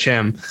get to catch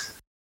him.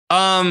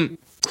 The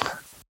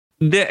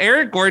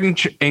Eric Gordon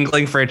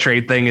angling for a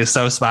trade thing is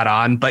so spot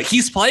on, but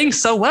he's playing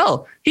so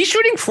well. He's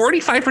shooting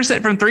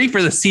 45% from 3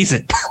 for the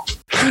season.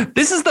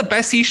 This is the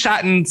best he's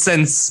shot in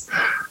since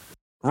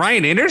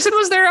Ryan Anderson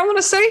was there, I want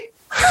to say.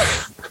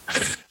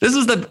 This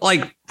was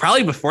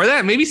probably before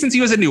that, maybe since he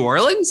was in New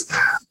Orleans.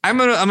 I'm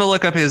gonna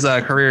look up his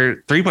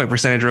career 3-point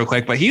percentage real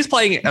quick, but he's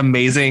playing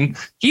amazing.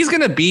 He's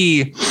gonna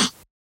be,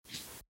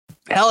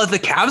 hell, if the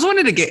Cavs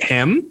wanted to get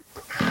him,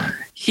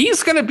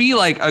 he's gonna be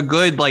like a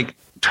good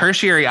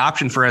tertiary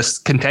option for a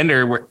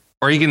contender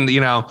where he can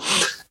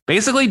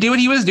basically do what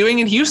he was doing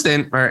in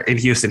Houston.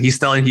 He's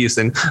still in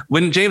Houston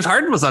when James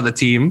Harden was on the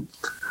team.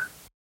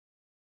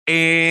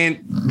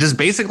 And just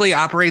basically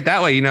operate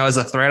that way, as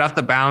a threat off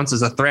the bounce,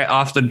 as a threat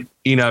off the,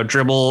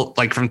 dribble,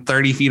 like from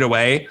 30 feet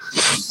away.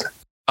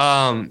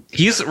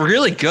 He's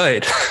really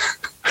good.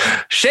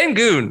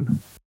 Şengün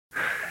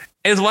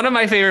is one of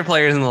my favorite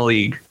players in the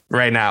league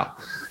right now.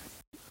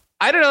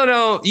 I don't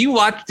know.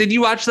 Did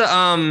you watch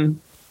the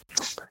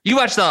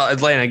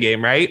Atlanta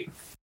game, right?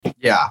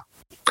 Yeah.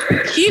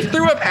 He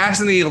threw a pass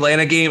in the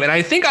Atlanta game, and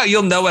I think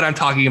you'll know what I'm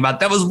talking about.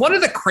 That was one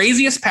of the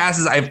craziest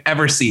passes I've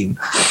ever seen.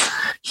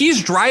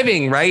 He's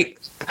driving, right?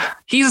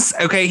 He's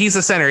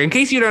a center. In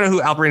case you don't know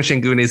who Alperen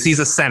Şengün is, he's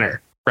a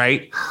center,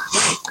 right?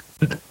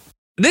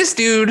 This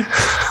dude,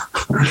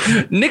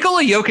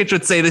 Nikola Jokic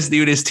would say this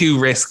dude is too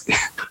risky.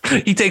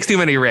 He takes too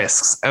many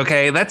risks.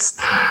 Okay.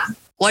 That's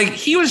like,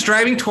 he was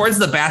driving towards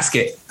the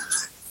basket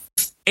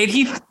and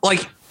he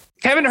like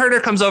Kevin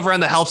Huerter comes over on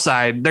the help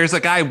side. There's a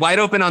guy wide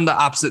open on the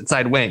opposite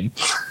side wing.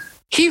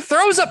 He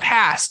throws a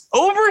pass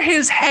over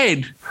his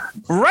head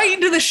right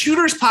into the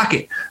shooter's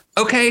pocket.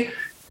 Okay.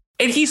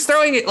 And he's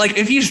throwing it like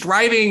if he's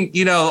driving,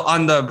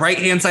 on the right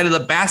hand side of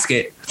the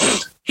basket,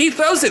 he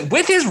throws it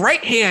with his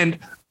right hand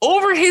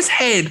over his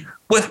head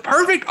with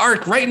perfect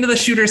arc right into the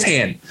shooter's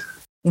hand.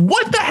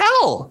 What the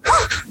hell?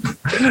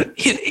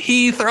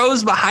 He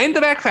throws behind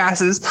the back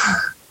passes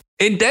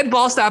in dead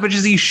ball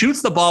stoppages. He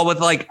shoots the ball with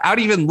like out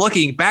even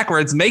looking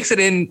backwards, makes it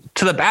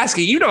into the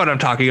basket. You know what I'm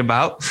talking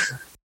about.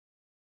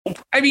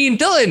 I mean,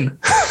 Dylan,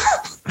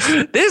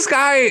 this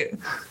guy,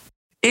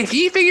 if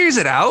he figures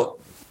it out,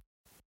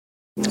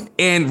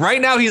 and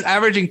right now he's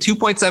averaging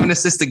 2.7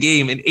 assists a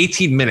game in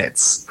 18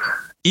 minutes.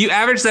 You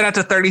average that out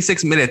to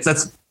 36 minutes.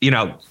 That's,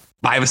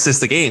 5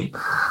 assists a game.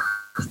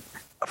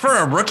 For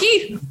a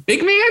rookie,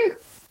 big man,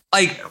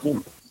 like,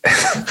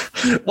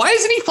 why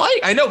isn't he playing?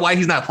 I know why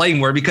he's not playing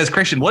more because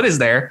Christian Wood is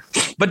there.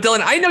 But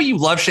Dylan, I know you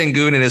love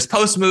Şengün and his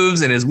post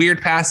moves and his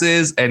weird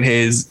passes and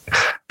his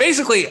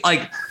basically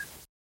like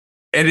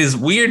and his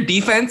weird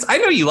defense. I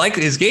know you like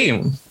his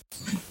game.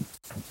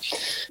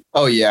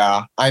 Oh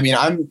yeah. I mean,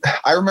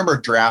 I remember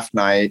draft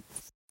night.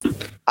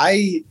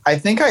 I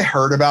think I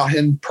heard about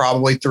him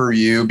probably through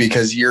you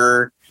because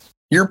your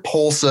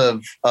pulse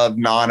of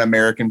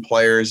non-American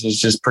players is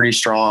just pretty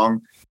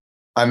strong.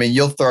 I mean,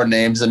 you'll throw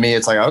names at me.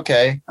 It's like,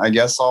 okay, I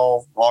guess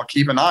I'll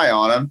keep an eye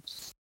on him.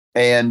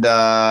 And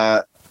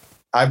I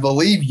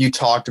believe you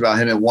talked about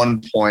him at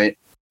one point.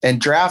 And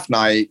draft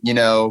night,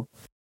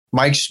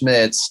 Mike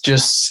Schmidt's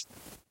just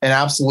an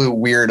absolute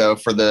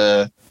weirdo for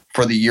the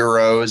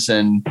Euros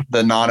and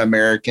the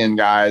non-American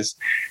guys.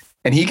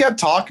 And he kept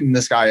talking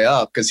this guy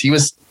up because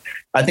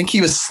I think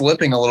he was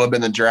slipping a little bit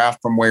in the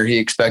draft from where he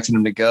expected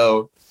him to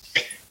go.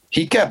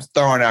 He kept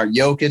throwing out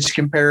Jokic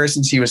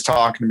comparisons. He was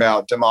talking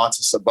about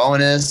Domantas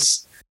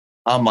Sabonis.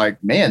 I'm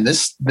like, man,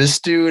 this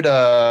dude,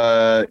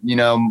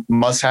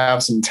 must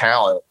have some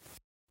talent.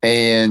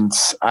 And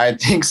I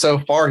think so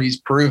far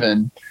he's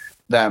proven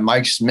that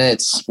Mike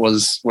Schmitz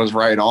was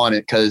right on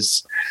it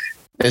because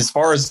as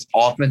far as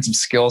offensive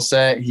skill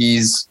set,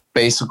 he's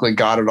basically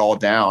got it all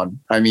down.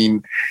 I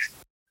mean,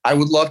 I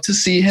would love to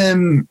see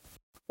him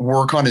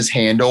work on his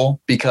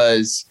handle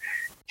because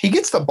he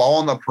gets the ball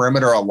on the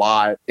perimeter a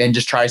lot and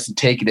just tries to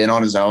take it in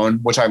on his own,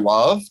 which I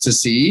love to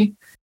see,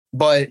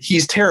 but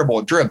he's terrible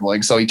at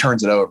dribbling, so he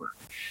turns it over.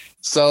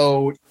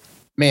 So,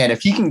 man,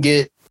 if he can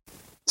get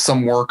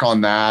some work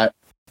on that,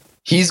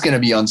 he's going to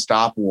be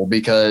unstoppable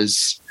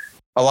because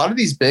a lot of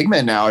these big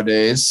men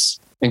nowadays,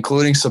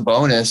 including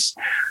Sabonis,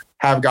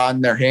 have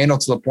gotten their handle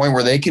to the point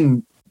where they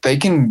can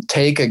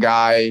take a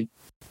guy,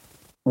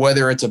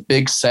 whether it's a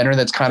big center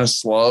that's kind of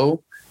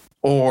slow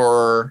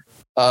or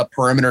a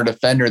perimeter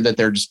defender that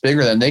they're just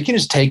bigger than, they can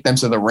just take them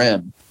to the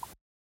rim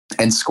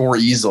and score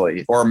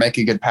easily or make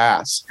a good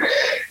pass.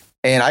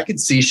 And I could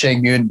see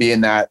Şengün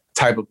being that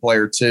type of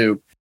player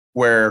too,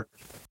 where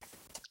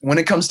when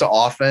it comes to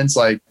offense,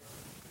 like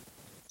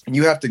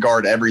you have to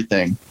guard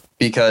everything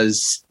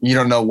because you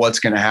don't know what's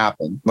going to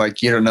happen.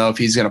 Like you don't know if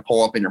he's going to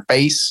pull up in your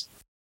face,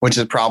 which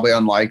is probably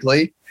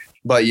unlikely,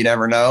 but you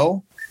never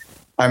know.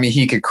 I mean,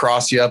 he could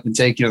cross you up and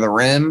take you to the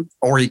rim,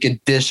 or he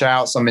could dish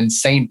out some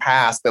insane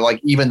pass that like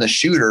even the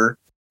shooter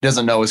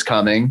doesn't know is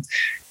coming.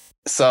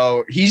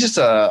 So he's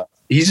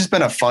just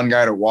been a fun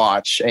guy to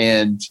watch,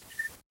 and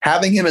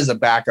having him as a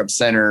backup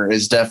center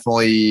is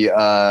definitely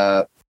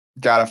got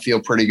to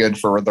feel pretty good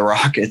for the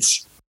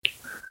Rockets.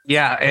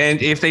 Yeah,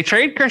 and if they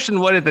trade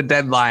Christian Wood at the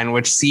deadline,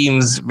 which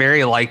seems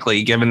very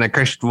likely given that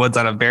Christian Wood's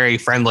on a very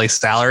friendly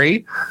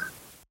salary,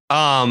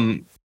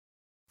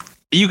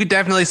 you could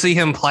definitely see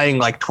him playing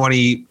like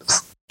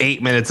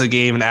 28 minutes a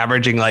game and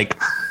averaging like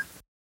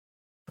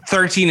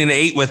 13 and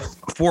 8 with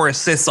 4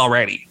 assists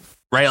already,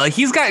 right? Like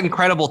he's got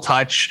incredible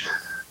touch.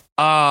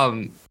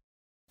 I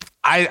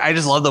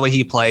just love the way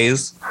he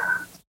plays.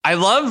 I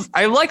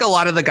like a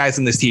lot of the guys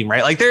in this team,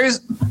 right? Like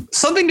there's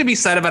something to be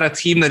said about a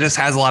team that just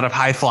has a lot of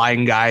high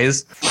flying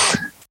guys.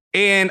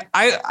 And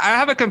I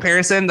have a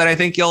comparison that I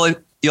think you'll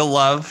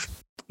love.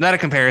 Not a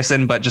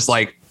comparison, but just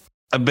like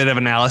a bit of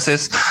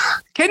analysis.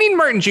 Kenyon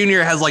Martin Jr.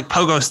 has like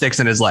pogo sticks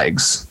in his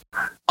legs.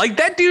 Like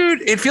that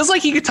dude, it feels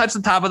like he could touch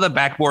the top of the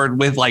backboard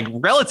with like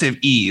relative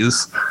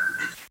ease.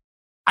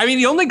 I mean,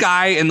 the only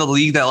guy in the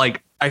league that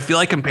like I feel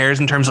like compares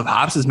in terms of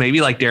hops is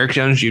maybe like Derrick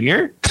Jones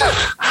Jr.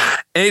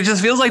 And it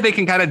just feels like they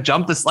can kind of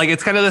jump this, like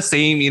it's kind of the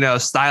same,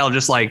 style,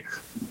 just like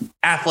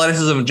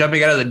athleticism,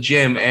 jumping out of the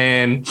gym.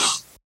 And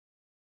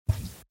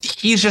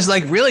he's just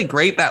like really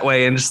great that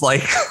way. And just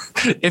like,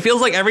 it feels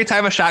like every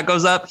time a shot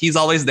goes up, he's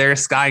always there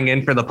skying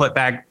in for the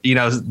putback,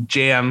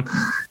 jam.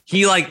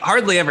 He like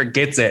hardly ever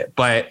gets it,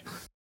 but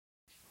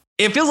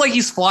it feels like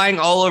he's flying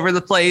all over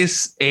the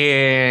place.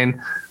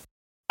 And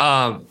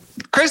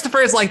Christopher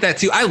is like that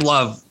too. I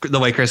love the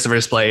way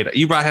Christopher's played.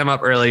 You brought him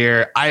up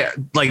earlier. I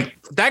like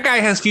that guy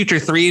has future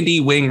 3-and-D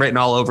wing written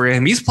all over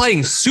him. He's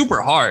playing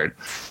super hard,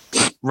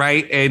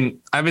 right? And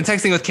I've been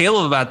texting with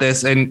Caleb about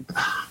this, and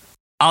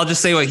I'll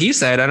just say what he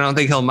said. I don't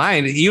think he'll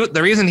mind.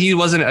 The reason he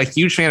wasn't a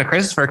huge fan of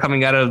Christopher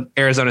coming out of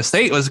Arizona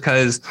State was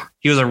because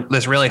he was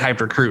this really hyped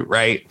recruit,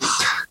 right?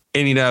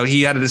 And,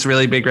 he had this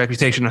really big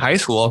reputation in high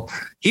school.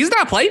 He's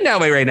not playing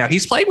that way right now.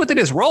 He's playing within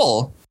his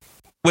role,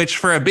 which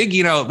for a big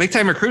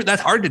time recruit,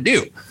 that's hard to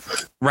do,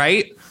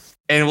 right?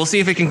 And we'll see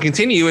if it can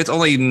continue. It's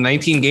only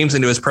 19 games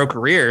into his pro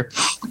career,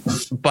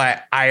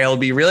 but I'll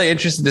be really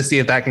interested to see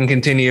if that can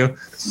continue.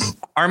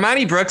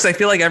 Armani Brooks, I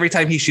feel like every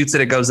time he shoots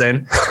it, it goes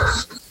in.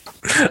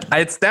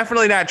 It's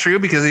definitely not true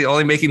because he's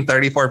only making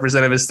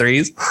 34% of his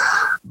threes,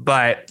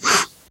 but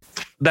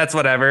that's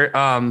whatever.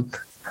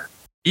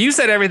 You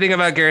said everything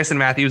about Garrison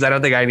Matthews. I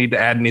don't think I need to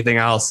add anything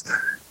else.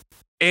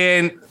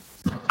 And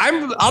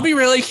I'll be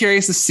really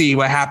curious to see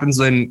what happens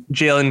when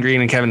Jalen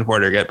Green and Kevin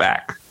Porter get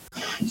back,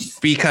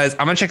 because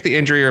I'm going to check the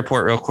injury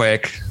report real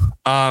quick.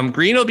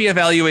 Green will be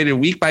evaluated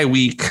week by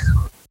week.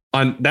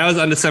 That was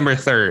on December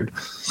 3rd.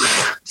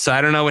 So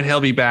I don't know when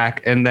he'll be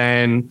back. And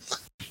then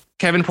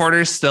Kevin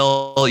Porter's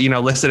still,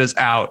 listed as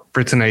out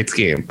for tonight's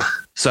game.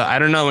 So I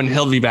don't know when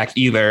he'll be back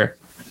either.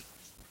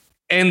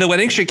 And the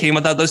winning streak came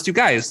without those two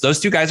guys.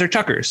 Those two guys are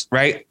chuckers,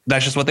 right?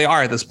 That's just what they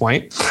are at this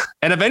point.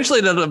 And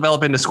eventually they'll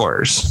develop into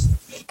scorers.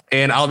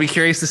 And I'll be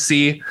curious to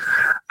see.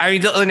 I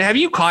mean, Dylan, have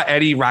you caught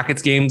any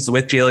Rockets games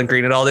with Jalen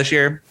Green at all this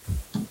year?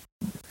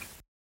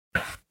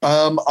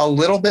 A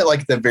little bit,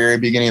 like the very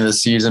beginning of the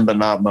season, but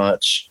not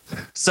much.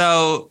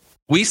 So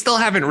we still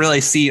haven't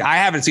really seen. I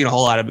haven't seen a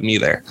whole lot of him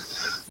either.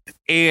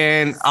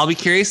 And I'll be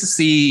curious to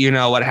see,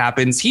 what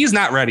happens. He's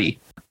not ready,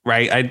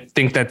 right? I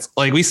think that's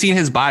like we've seen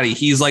his body.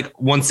 He's like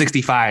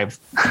 165,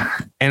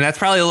 and that's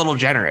probably a little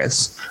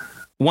generous.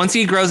 Once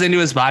he grows into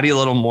his body a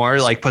little more,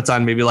 like puts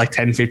on maybe like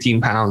 10, 15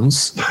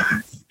 pounds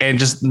and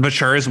just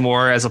matures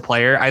more as a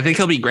player, I think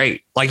he'll be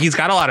great. Like he's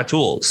got a lot of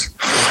tools,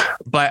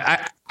 but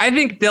I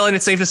think, Dylan,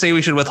 it's safe to say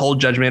we should withhold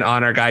judgment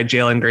on our guy,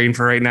 Jalen Green,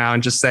 for right now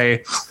and just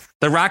say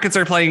the Rockets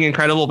are playing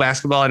incredible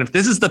basketball. And if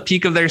this is the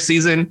peak of their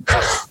season,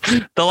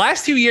 the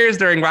last 2 years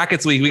during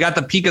Rockets week, we got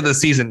the peak of the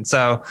season.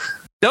 So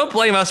don't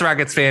blame us,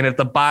 Rockets fan, if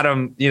the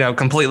bottom,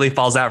 completely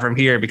falls out from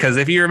here, because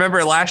if you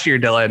remember last year,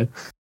 Dylan,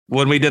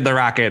 when we did the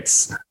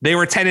Rockets, they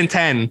were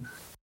 10-10,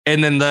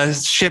 and then the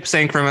ship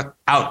sank from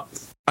out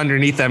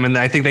underneath them. And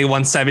I think they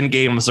won 7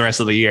 games the rest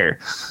of the year.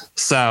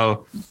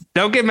 So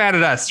don't get mad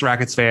at us,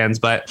 Rockets fans.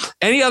 But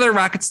any other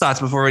Rockets thoughts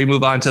before we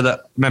move on to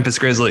the Memphis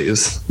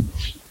Grizzlies?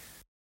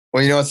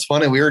 Well, it's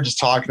funny. We were just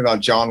talking about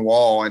John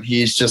Wall, and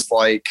he's just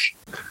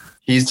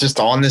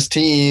on this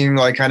team,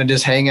 like kind of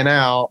just hanging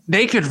out.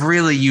 They could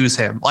really use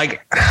him.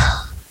 Like,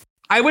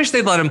 I wish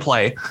they'd let him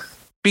play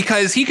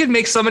because he could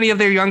make so many of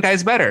their young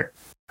guys better.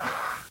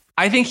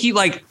 I think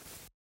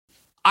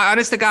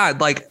honest to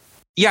God,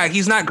 yeah,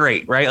 he's not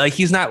great, right? Like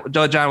he's not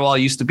what John Wall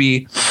used to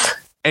be.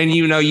 And,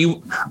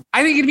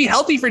 I think it'd be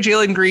healthy for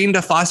Jalen Green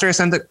to foster a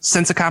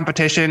sense of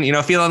competition,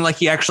 feeling like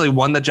he actually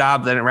won the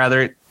job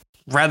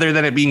rather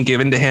than it being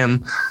given to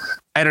him.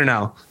 I don't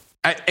know.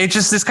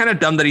 It's kind of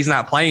dumb that he's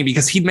not playing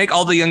because he'd make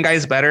all the young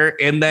guys better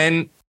and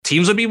then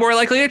teams would be more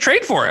likely to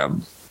trade for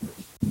him.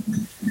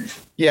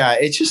 Yeah,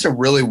 it's just a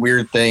really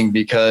weird thing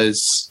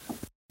because,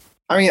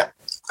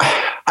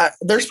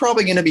 there's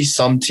probably going to be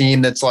some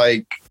team that's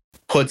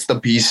puts the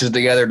pieces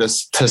together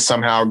to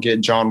somehow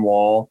get John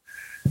Wall.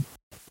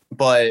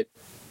 But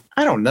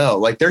I don't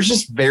know. There's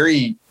just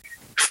very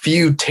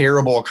few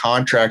terrible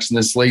contracts in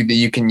this league that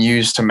you can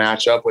use to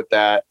match up with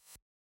that.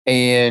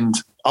 And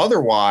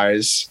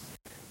otherwise,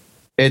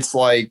 it's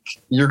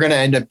you're going to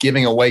end up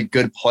giving away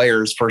good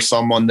players for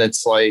someone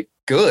that's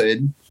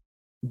good,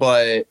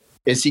 but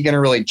is he going to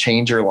really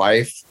change your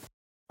life?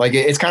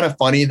 It's kind of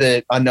funny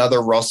that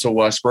another Russell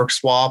Westbrook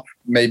swap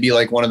may be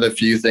one of the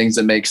few things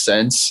that makes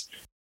sense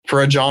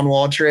for a John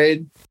Wall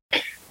trade,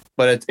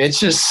 but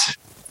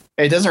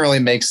it doesn't really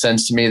make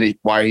sense to me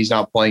why he's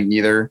not playing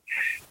either.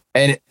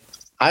 And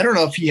I don't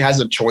know if he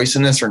has a choice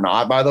in this or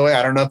not, by the way.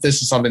 I don't know if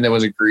this is something that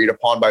was agreed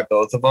upon by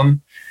both of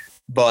them,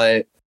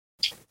 but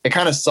it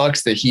kind of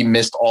sucks that he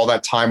missed all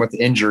that time with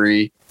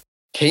injury,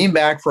 came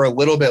back for a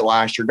little bit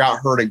last year, got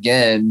hurt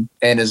again,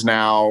 and is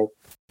now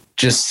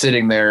just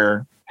sitting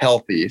there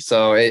healthy.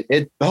 So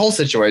the whole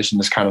situation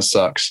just kind of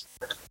sucks.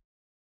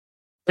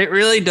 It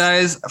really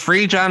does.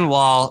 Free John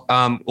Wall,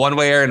 one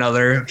way or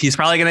another. He's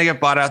probably going to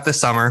get bought out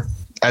this summer.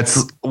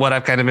 That's what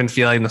I've kind of been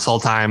feeling this whole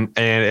time.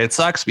 And it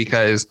sucks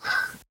because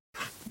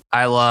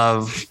I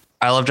love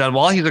John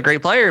Wall. He's a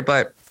great player,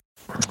 but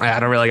I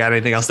don't really got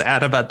anything else to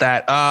add about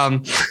that.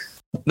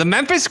 The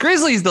Memphis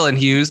Grizzlies, Dylan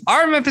Hughes,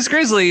 our Memphis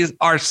Grizzlies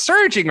are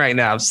surging right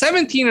now.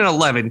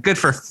 17-11, good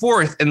for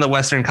 4th in the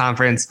Western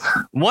Conference.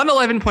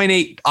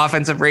 111.8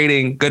 offensive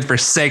rating, good for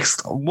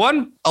 6th.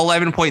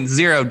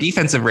 111.0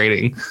 defensive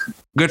rating,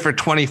 good for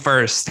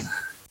 21st.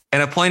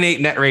 and a 0.8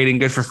 net rating,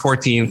 good for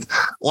 14th.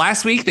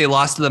 Last week, they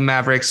lost to the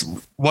Mavericks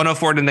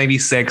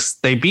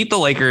 104-96. They beat the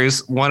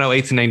Lakers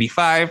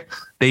 108-95.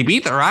 They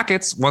beat the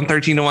Rockets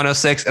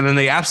 113-106. And then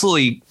they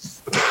absolutely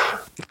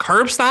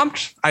curb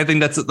stomped. I think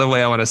that's the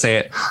way I want to say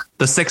it.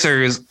 The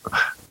Sixers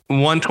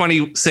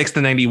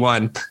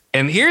 126-91.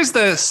 And here's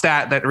the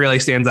stat that really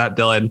stands out,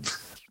 Dylan.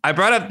 I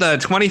brought up the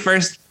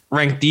 21st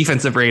ranked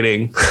defensive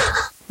rating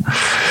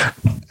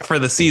for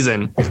the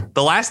season.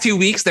 The last 2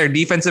 weeks, their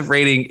defensive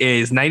rating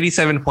is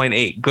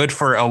 97.8, good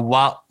for a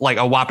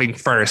whopping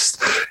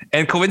first.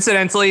 And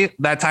coincidentally,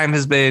 that time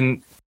has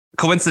been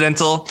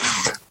coincidental.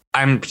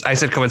 I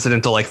said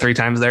coincidental like 3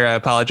 times there. I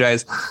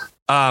apologize.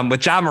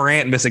 With Ja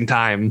Morant missing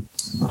time,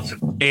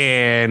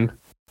 and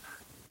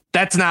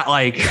that's not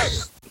like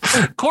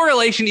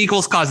correlation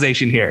equals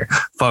causation here,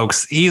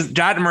 folks.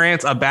 Ja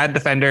Morant's a bad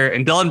defender,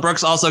 and Dylan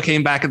Brooks also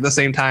came back at the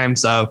same time.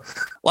 So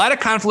a lot of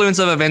confluence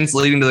of events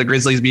leading to the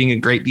Grizzlies being a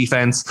great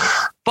defense,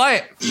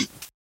 but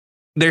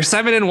they're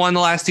 7-1 the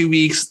last 2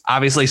 weeks,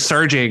 obviously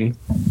surging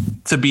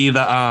to be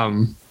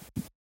one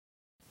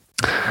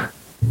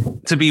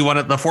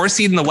of the 4th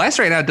seed in the West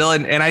right now,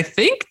 Dylan. And I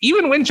think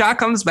even when Ja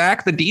comes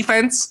back, the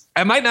defense,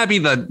 it might not be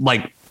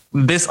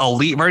this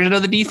elite version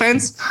of the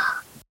defense.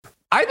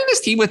 I think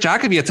this team with Ja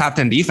could be a top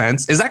 10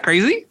 defense. Is that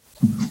crazy?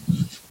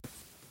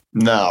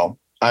 No,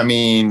 I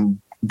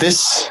mean,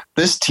 this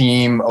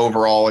team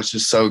overall is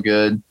just so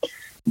good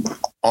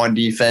on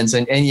defense.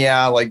 And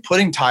yeah, like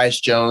putting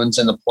Tyus Jones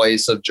in the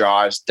place of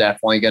Ja is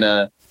definitely going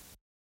to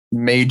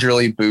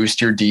majorly boost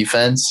your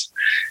defense.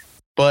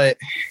 But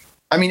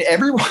I mean,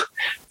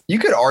 you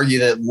could argue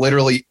that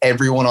literally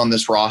everyone on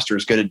this roster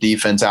is good at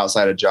defense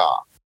outside of Ja.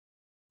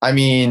 I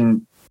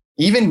mean,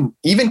 even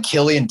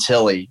Killian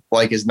Tilly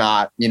is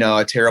not,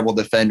 a terrible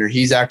defender.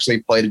 He's actually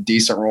played a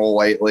decent role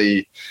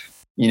lately.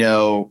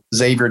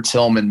 Xavier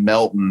Tillman,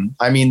 Melton.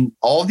 I mean,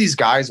 all of these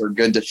guys are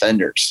good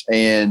defenders.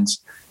 And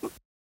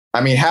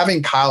I mean,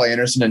 having Kyle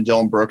Anderson and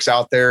Dylan Brooks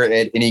out there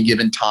at any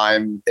given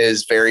time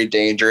is very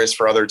dangerous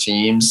for other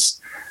teams.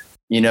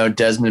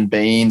 Desmond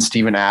Bain,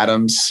 Steven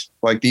Adams,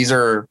 these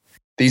are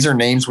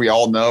names we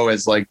all know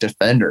as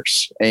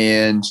defenders.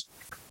 And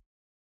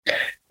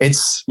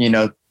it's,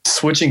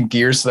 switching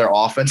gears to their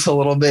offense a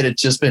little bit.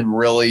 It's just been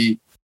really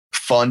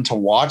fun to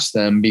watch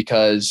them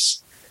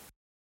because,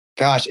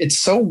 gosh, it's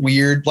so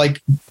weird.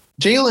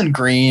 Jalen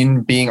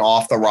Green being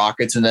off the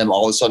Rockets and then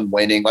all of a sudden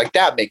winning,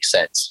 that makes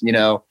sense.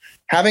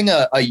 Having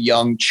a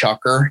young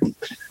chucker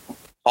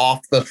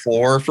off the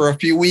floor for a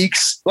few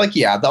weeks,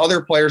 the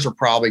other players are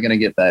probably going to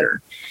get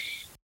better.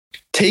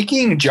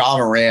 Taking Ja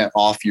Morant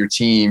off your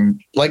team,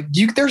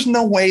 there's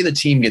no way the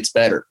team gets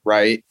better,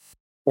 right?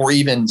 Or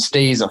even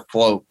stays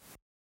afloat.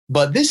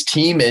 But this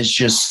team is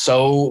just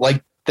so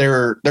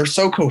they're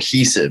so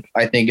cohesive,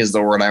 I think is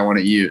the word I want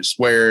to use,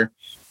 where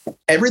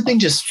everything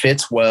just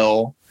fits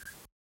well.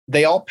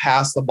 They all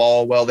pass the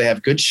ball well. They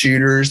have good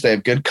shooters. They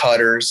have good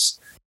cutters.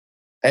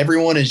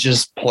 Everyone is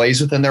just plays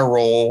within their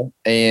role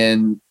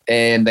and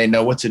they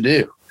know what to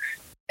do.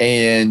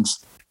 And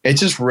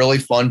it's just really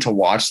fun to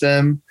watch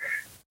them.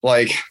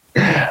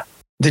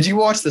 Did you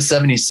watch the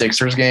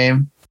 76ers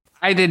game?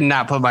 I did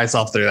not put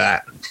myself through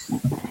that.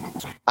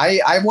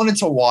 I wanted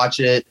to watch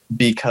it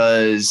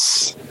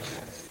because,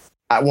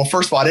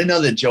 first of all, I didn't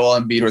know that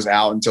Joel Embiid was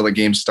out until the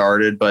game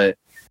started. But,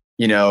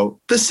 the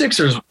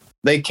Sixers,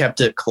 they kept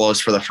it close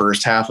for the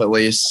first half at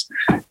least.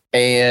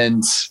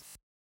 And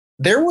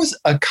there was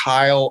a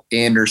Kyle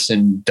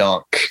Anderson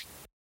dunk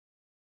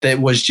that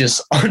was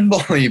just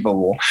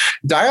unbelievable.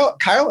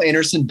 Kyle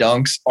Anderson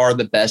dunks are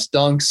the best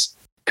dunks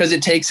because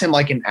it takes him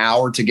an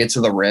hour to get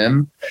to the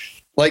rim.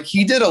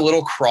 He did a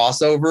little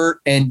crossover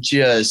and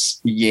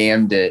just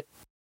yammed it.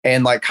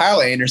 And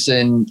Kyle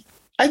Anderson,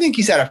 I think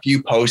he's had a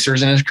few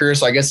posters in his career,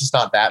 so I guess it's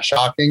not that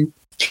shocking.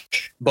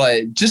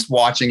 But just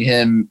watching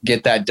him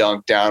get that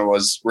dunk down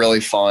was really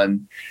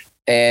fun.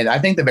 And I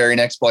think the very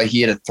next play, he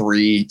hit a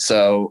 3.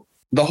 So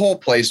the whole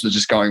place was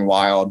just going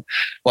wild.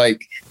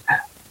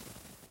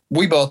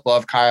 We both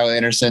love Kyle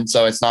Anderson,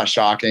 so it's not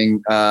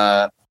shocking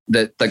that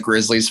the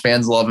Grizzlies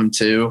fans love him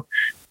too.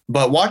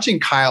 But watching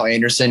Kyle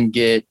Anderson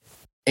get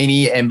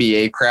any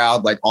NBA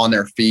crowd on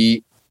their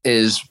feet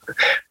is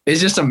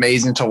just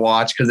amazing to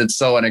watch because it's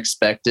so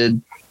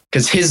unexpected,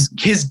 because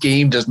his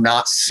game does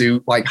not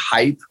suit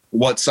hype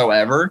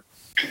whatsoever.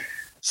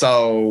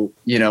 So,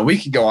 we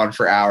could go on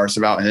for hours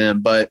about him,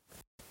 but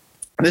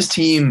this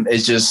team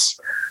is just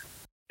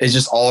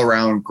all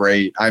around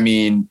great. I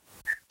mean,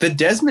 the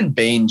Desmond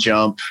Bain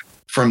jump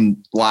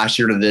from last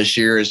year to this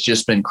year has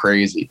just been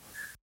crazy.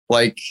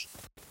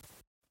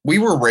 We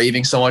were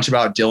raving so much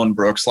about Dylan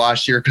Brooks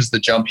last year because the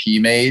jump he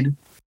made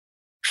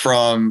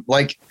from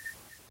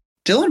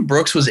Dylan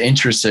Brooks was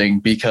interesting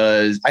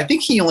because I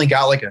think he only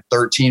got a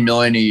 $13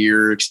 million a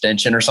year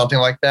extension or something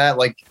like that.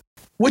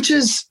 Which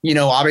is,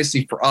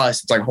 obviously for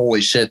us, it's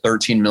holy shit,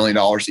 $13 million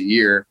a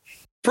year.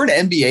 For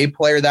an NBA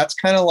player, that's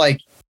kind of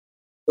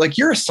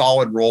you're a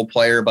solid role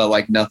player,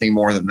 but nothing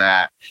more than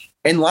that.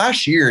 And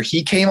last year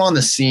he came on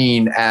the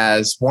scene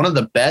as one of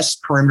the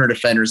best perimeter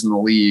defenders in the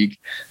league.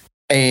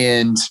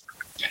 And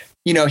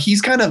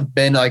he's kind of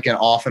been like an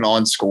off and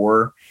on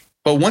scorer.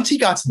 But once he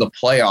got to the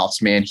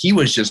playoffs, man, he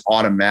was just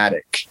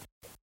automatic.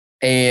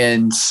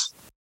 And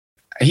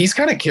he's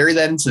kind of carried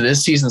that into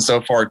this season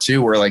so far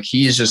too, where like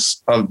he is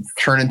just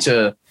turned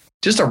into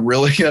just a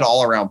really good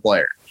all around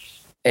player.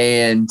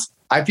 And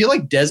I feel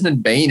like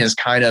Desmond Bane is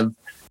kind of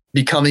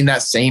becoming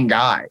that same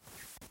guy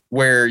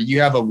where you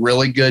have a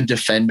really good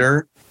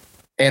defender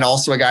and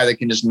also a guy that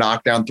can just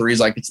knock down threes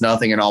like it's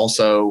nothing, and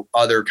also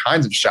other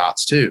kinds of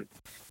shots too.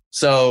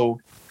 So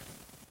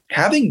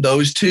having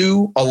those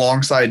two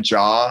alongside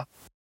Ja,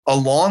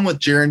 along with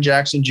Jaren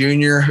Jackson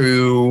Jr.,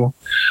 who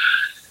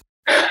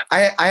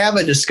I have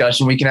a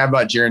discussion we can have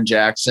about Jaren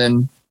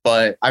Jackson,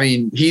 but I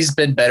mean, he's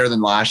been better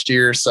than last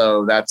year.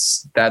 So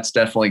that's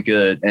definitely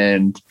good.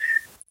 And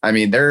I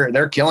mean,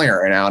 they're killing it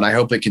right now, and I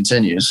hope it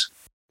continues.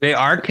 They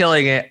are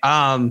killing it.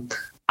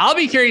 I'll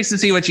be curious to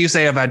see what you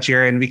say about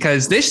Jaren,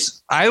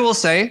 because I will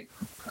say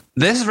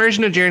this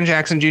version of Jaren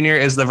Jackson Jr.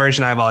 is the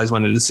version I've always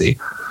wanted to see.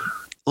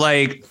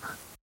 Like,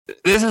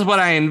 this is what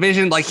I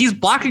envisioned. Like, he's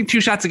blocking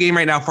 2 shots a game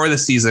right now for the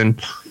season.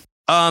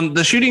 The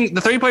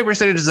 3-point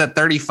percentage is at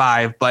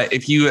 35, but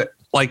if you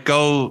like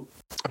go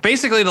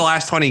basically the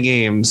last 20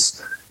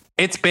 games,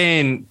 it's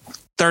been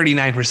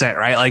 39%,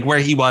 right? Like where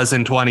he was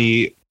in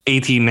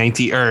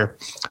 2018-19, or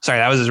sorry,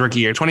 that was his rookie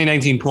year,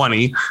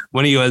 2019-20,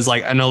 when he was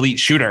like an elite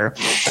shooter.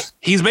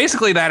 He's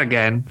basically that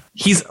again.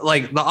 He's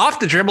like, the off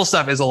the dribble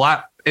stuff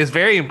is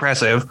very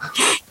impressive.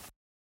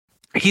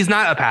 He's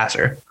not a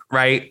passer,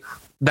 right?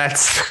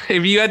 That's,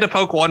 if you had to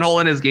poke one hole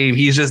in his game,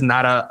 he's just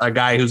not a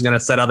guy who's going to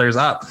set others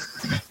up.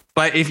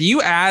 But if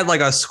you add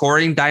like a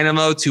scoring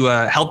dynamo to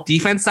a help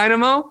defense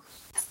dynamo,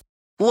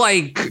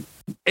 like,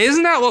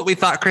 isn't that what we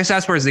thought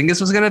Kristaps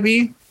Porzingis was going to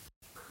be?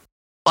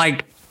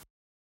 Like,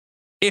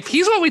 if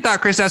he's what we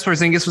thought Kristaps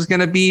Porzingis was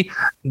going to be,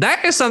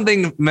 that is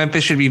something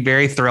Memphis should be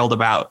very thrilled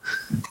about.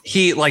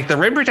 He, like, the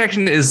rim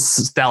protection is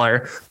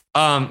stellar.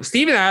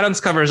 Steven Adams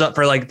covers up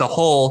for like the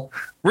whole.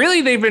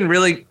 Really,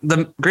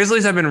 the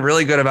Grizzlies have been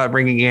really good about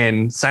bringing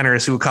in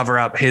centers who cover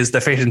up his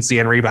deficiency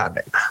in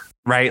rebounding,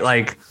 right?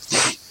 Like,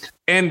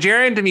 and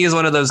Jaren to me is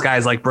one of those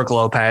guys like Brook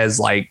Lopez,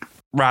 like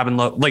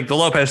like the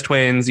Lopez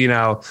twins.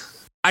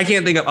 I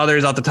can't think of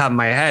others off the top of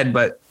my head,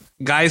 but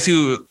guys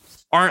who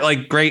aren't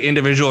like great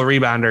individual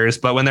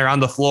rebounders, but when they're on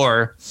the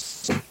floor,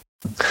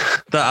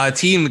 the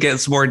team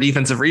gets more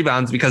defensive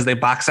rebounds because they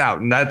box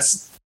out, and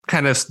that's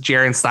kind of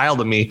Jaren's style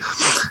to me.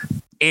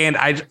 And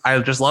I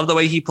just love the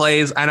way he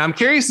plays, and I'm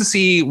curious to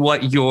see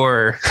what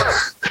you're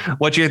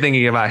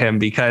thinking about him,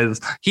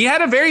 because he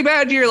had a very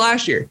bad year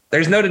last year.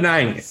 There's no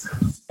denying it,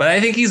 but I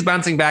think he's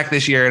bouncing back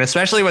this year, and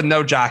especially with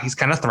no Ja, he's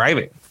kind of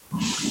thriving.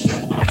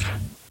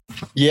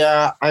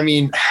 Yeah, I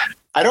mean,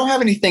 I don't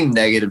have anything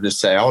negative to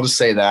say. I'll just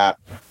say that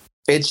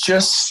it's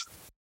just,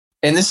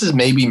 and this is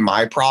maybe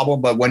my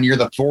problem, but when you're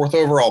the 4th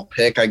overall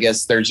pick, I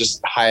guess there's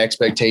just high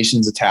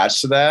expectations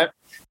attached to that.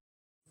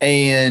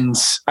 And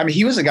I mean,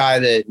 he was a guy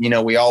that,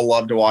 we all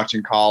loved to watch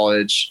in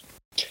college,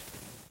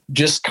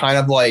 just kind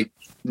of like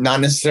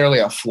not necessarily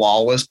a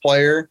flawless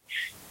player,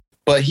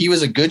 but he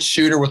was a good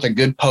shooter with a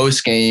good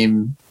post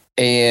game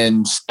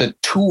and the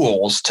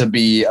tools to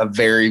be a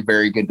very,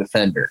 very good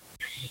defender.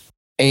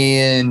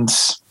 And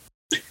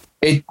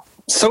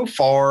so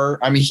far,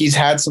 I mean, he's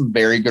had some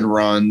very good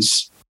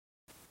runs.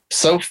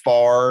 So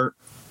far,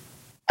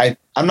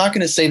 I'm not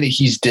going to say that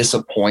he's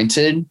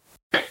disappointed,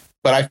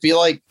 but I feel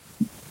like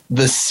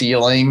the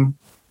ceiling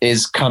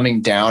is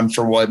coming down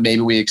for what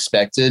maybe we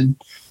expected.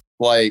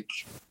 Like,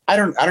 I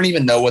don't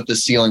even know what the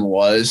ceiling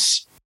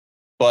was,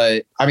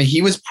 but I mean,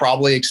 he was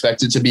probably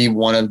expected to be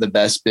one of the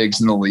best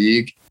bigs in the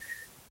league.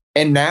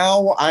 And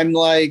now I'm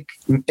like,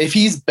 if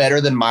he's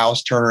better than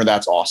Miles Turner,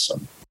 that's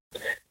awesome.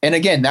 And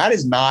again, that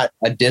is not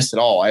a diss at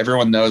all.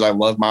 Everyone knows I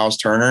love Miles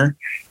Turner.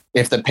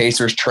 If the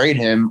Pacers trade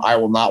him, I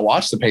will not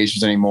watch the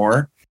Pacers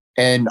anymore.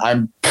 And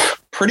I'm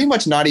pretty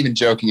much not even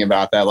joking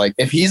about that. Like,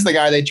 if he's the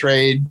guy they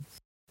trade,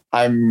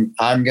 I'm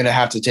going to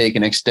have to take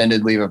an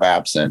extended leave of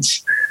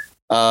absence.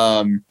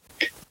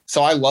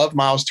 So I love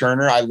Miles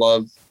Turner. I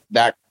love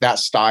that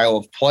style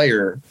of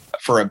player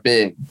for a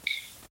big.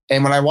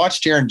 And when I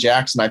watch Jaren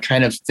Jackson, I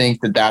kind of think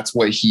that that's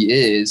what he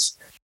is,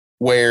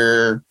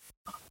 where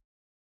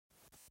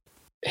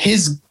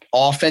his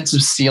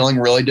offensive ceiling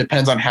really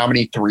depends on how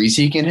many threes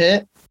he can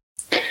hit.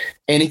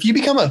 And if you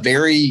become a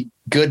very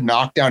good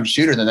knockdown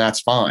shooter, then that's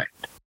fine.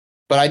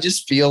 But I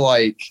just feel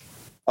like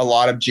a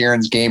lot of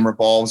Jaren's game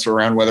revolves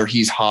around whether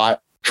he's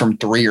hot from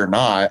 3 or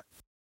not.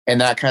 And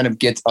that kind of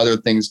gets other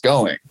things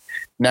going.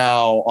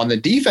 Now, on the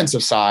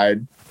defensive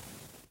side,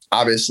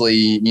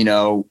 obviously,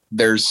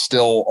 there's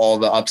still all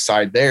the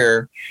upside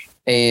there.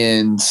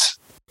 And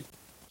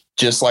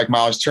just like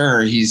Miles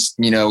Turner, he's,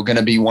 going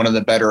to be one of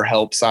the better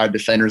help side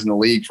defenders in the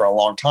league for a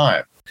long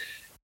time.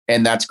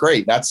 And that's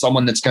great. That's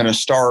someone that's going to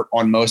start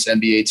on most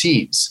NBA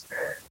teams.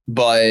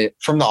 But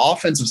from the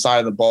offensive side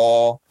of the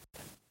ball,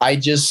 I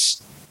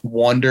just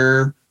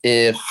wonder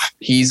if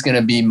he's going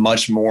to be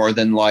much more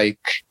than like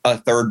a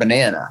third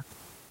banana.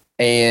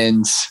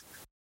 And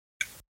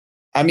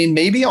I mean,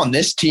 maybe on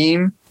this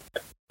team,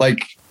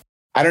 like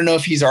I don't know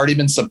if he's already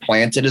been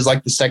supplanted as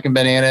like the second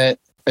banana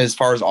as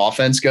far as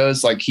offense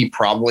goes. Like he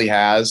probably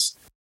has.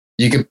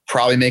 You could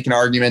probably make an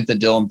argument that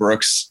Dylan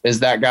Brooks is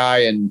that guy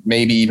and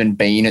maybe even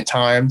Bane at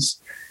times.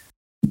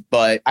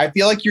 But I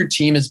feel like your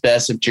team is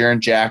best if Jaren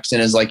Jackson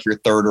is like your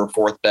third or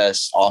fourth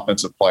best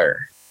offensive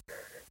player.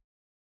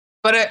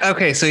 But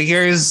okay, so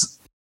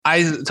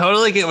I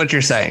totally get what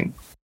you're saying.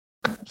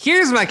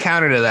 Here's my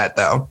counter to that,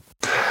 though.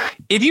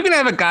 If you can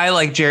have a guy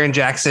like Jaren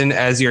Jackson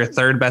as your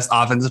third best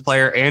offensive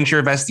player and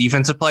your best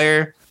defensive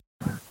player,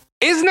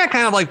 isn't that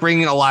kind of like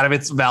bringing a lot of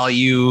its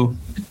value?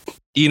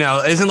 You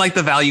know, isn't like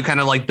the value kind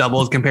of like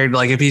doubles compared to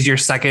like if he's your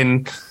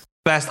second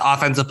best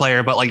offensive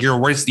player, but like your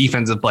worst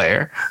defensive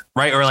player,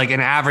 right? Or like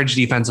an average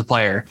defensive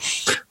player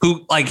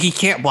who like he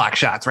can't block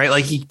shots, right?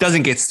 Like he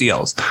doesn't get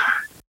steals.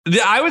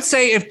 I would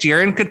say if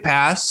Jaren could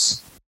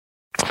pass,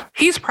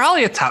 he's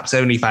probably a top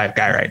 75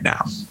 guy right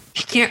now.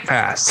 He can't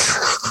pass.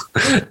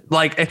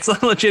 Like it's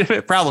a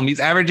legitimate problem. He's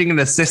averaging an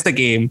assist a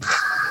game,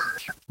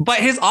 but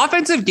his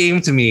offensive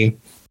game to me,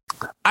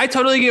 I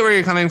totally get where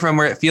you're coming from,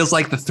 where it feels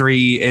like the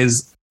three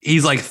is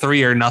he's like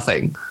 3 or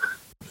nothing.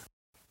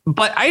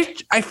 But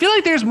I feel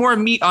like there's more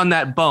meat on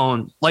that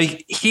bone.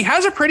 Like he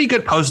has a pretty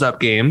good post up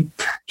game.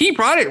 He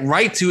brought it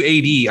right to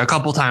AD a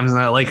couple times in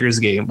that Lakers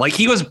game. Like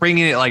he was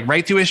bringing it like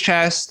right to his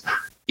chest,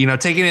 you know,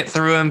 taking it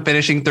through him,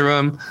 finishing through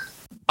him.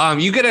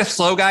 You get a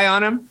slow guy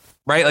on him,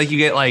 right? Like you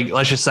get like,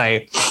 let's just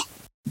say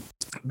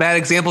bad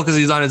example because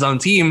he's on his own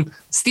team.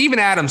 Steven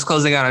Adams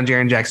closing out on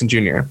Jaren Jackson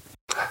Jr.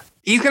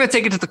 He's going to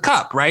take it to the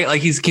cup, right?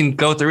 Like he can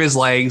go through his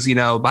legs, you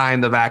know,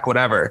 behind the back,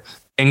 whatever,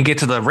 and get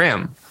to the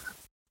rim.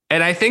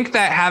 And I think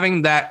that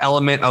having that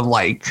element of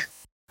like,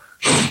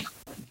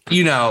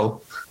 you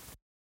know,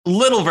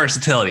 little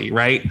versatility,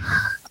 right?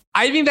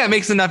 I think that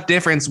makes enough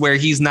difference where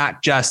he's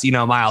not just, you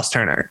know, Miles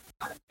Turner.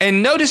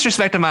 And no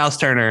disrespect to Miles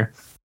Turner,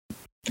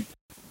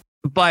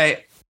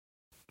 but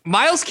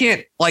Miles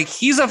can't like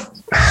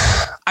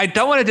I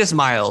don't want to diss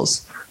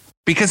Miles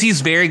because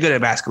he's very good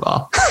at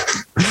basketball,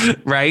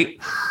 right?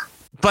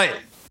 But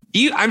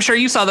I'm sure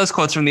you saw those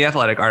quotes from the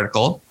Athletic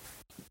article.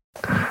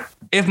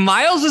 If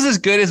Miles was as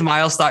good as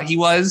Miles thought he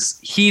was,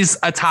 he's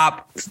a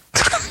top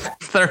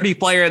 30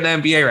 player in the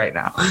NBA right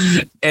now.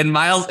 And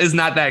Miles is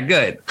not that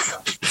good.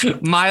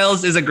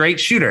 Miles is a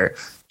great shooter.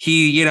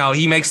 He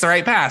makes the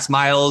right pass.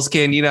 Miles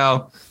can, he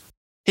can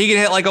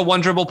hit like a one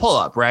dribble pull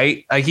up,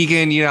 right? Like he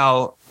can,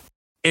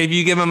 if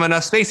you give him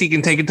enough space, he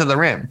can take it to the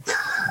rim.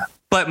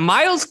 But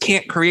Miles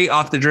can't create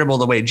off the dribble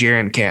the way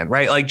Jaren can,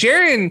 right? Like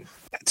Jaren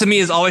to me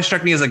has always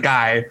struck me as a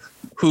guy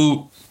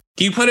who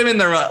you put him in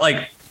the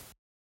like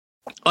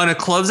on a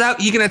closeout,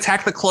 he can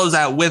attack the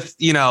closeout with,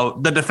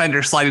 the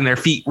defender sliding their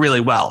feet really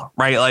well,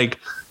 right? Like,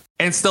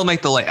 and still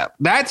make the layup.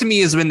 That to me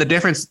has been the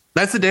difference.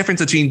 That's the difference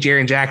between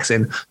Jaren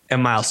Jackson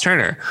and Miles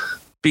Turner,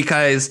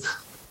 because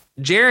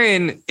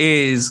Jaren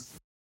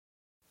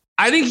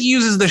I think he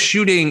uses the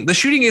shooting. The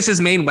shooting is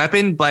his main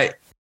weapon, but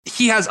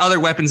he has other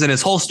weapons in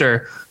his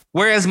holster,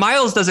 whereas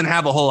Miles doesn't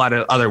have a whole lot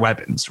of other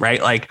weapons,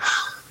 right? Like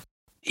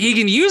he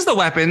can use the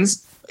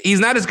weapons. He's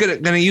not as good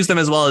at going to use them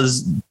as well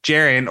as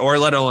Jaren or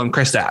let alone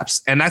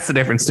Kristaps. And that's the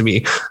difference to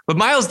me. But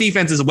Miles'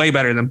 defense is way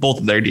better than both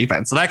of their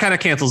defense. So that kind of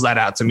cancels that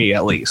out to me,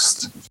 at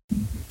least.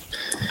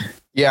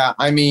 Yeah,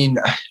 I mean,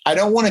 I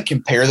don't want to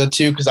compare the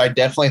two because I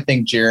definitely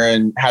think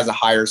Jaren has a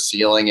higher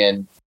ceiling.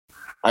 And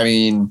I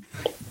mean,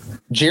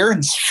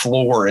 Jaren's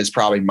floor is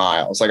probably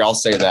Miles. Like, I'll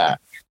say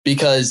that.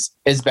 Because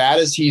as bad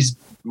as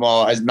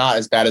not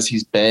as bad as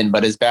he's been,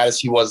 but as bad as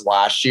he was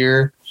last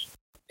year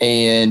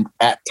and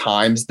at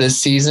times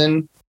this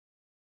season,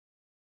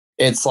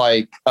 it's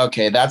like,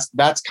 okay,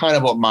 that's kind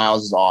of what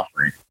Miles is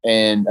offering.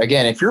 And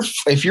again, if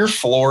your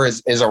floor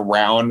is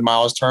around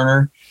Miles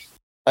Turner,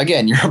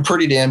 again, you're a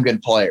pretty damn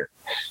good player.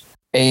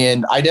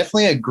 And I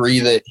definitely agree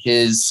that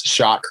his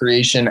shot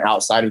creation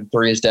outside of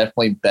three is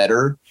definitely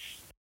better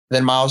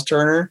than Miles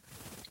Turner.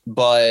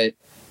 But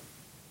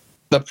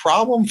the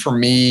problem for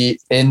me,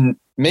 and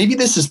maybe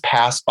this is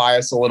past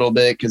bias a little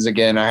bit, because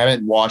again, I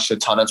haven't watched a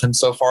ton of him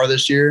so far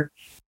this year,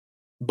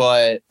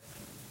 but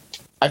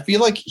I feel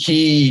like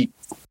he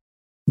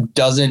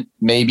doesn't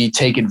maybe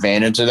take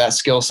advantage of that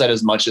skill set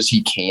as much as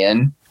he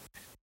can.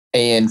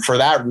 And for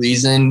that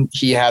reason,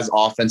 he has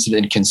offensive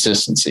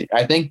inconsistency.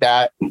 I think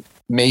that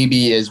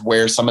maybe is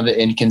where some of the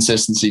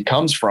inconsistency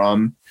comes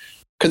from,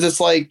 because it's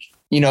like,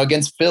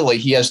 against Philly,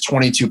 he has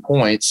 22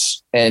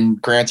 points.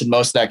 And granted,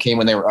 most of that came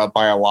when they were up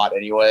by a lot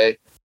anyway.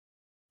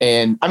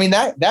 And I mean,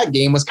 that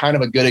game was kind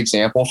of a good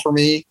example for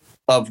me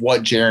of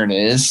what Jaren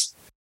is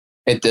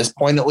at this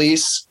point, at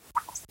least,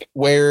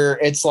 where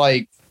it's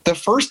like the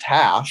first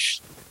half,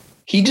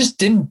 he just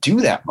didn't do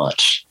that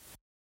much.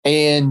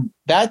 And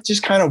that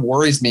just kind of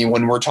worries me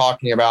when we're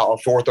talking about a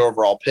fourth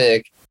overall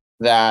pick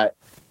that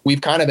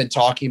we've kind of been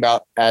talking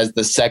about as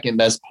the second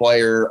best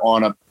player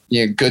on a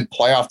good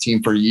playoff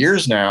team for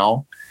years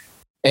now.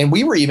 And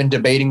we were even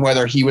debating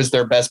whether he was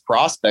their best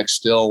prospect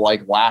still,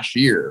 like last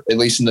year, at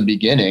least in the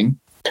beginning,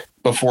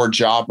 before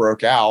Ja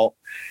broke out.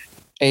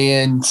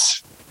 And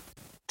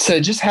to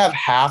just have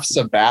halves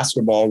of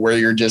basketball where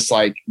you're just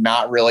like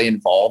not really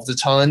involved a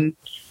ton,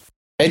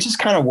 it just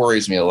kind of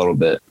worries me a little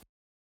bit.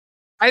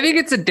 I think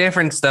it's a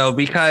difference though,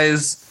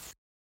 because,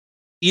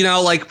 you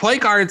know, like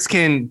point guards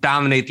can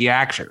dominate the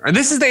action. Or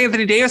this is the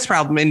Anthony Davis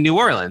problem in New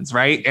Orleans,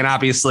 right? And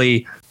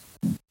obviously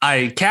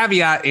I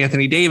caveat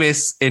Anthony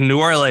Davis in New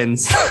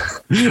Orleans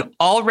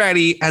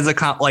already has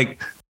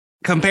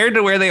compared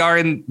to where they are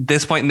in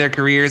this point in their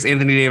careers,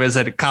 Anthony Davis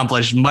had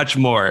accomplished much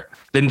more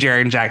than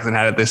Jaren Jackson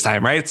had at this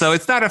time, right? So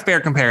it's not a fair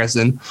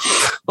comparison.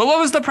 But what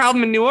was the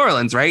problem in New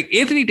Orleans, right?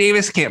 Anthony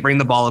Davis can't bring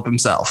the ball up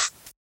himself.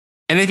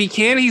 And if he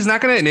can, he's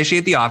not going to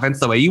initiate the offense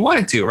the way you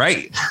want it to,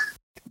 right?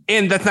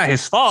 And that's not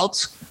his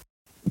fault.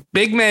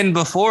 Big men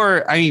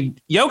before, I mean,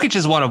 Jokic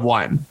is one of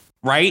one,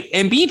 right?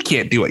 Embiid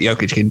can't do what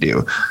Jokic can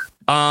do.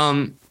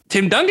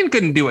 Tim Duncan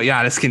couldn't do what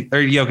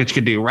Jokic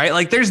could do, right?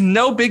 Like there's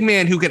no big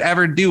man who could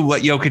ever do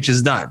what Jokic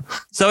has done.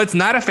 So it's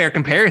not a fair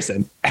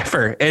comparison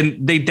ever. And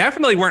they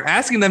definitely weren't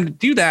asking them to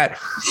do that.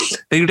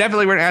 They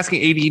definitely weren't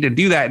asking AD to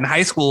do that in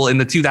high school in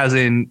the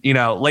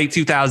late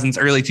 2000s,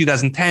 early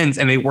 2010s.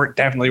 And they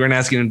definitely weren't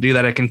asking him to do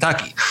that at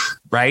Kentucky,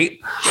 right?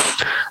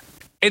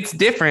 It's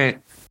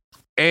different.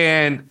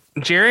 And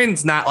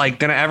Jaren's not like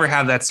going to ever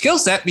have that skill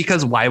set,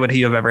 because why would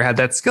he have ever had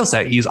that skill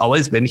set? He's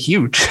always been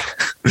huge.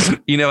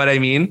 You know what I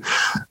mean?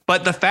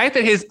 But the fact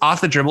that his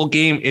off the dribble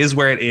game is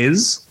where it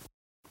is,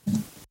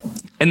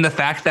 and the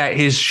fact that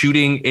his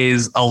shooting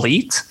is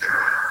elite,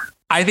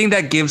 I think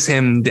that gives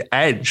him the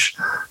edge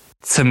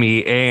to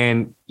me.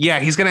 And yeah,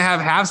 he's going to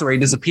have halves where he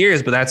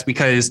disappears, but that's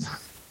because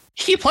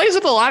he plays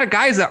with a lot of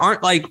guys that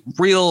aren't like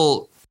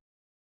real.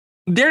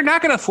 They're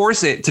not going to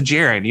force it to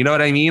Jaren. You know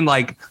what I mean?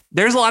 Like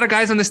there's a lot of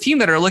guys on this team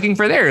that are looking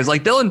for theirs,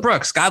 like Dylan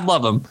Brooks. God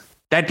love him.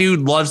 That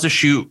dude loves to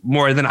shoot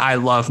more than I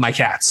love my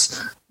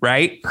cats.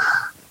 Right.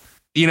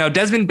 You know,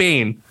 Desmond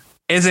Bane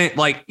isn't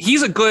like,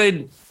 he's a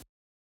good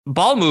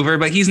ball mover,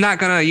 but he's not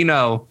going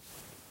to,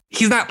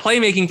 he's not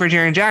playmaking for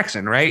Jaren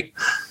Jackson. Right.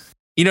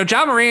 You know,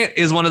 Ja Morant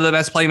is one of the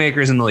best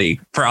playmakers in the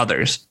league for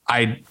others.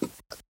 I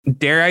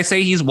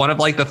say he's one of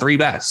like the three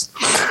best.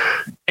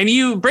 And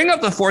you bring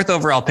up the 4th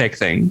overall pick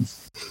thing.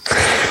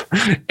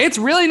 It's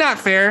really not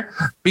fair,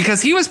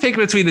 because he was picked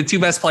between the two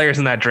best players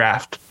in that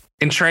draft,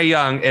 in Trae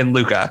Young and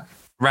Luka,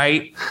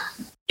 right?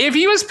 If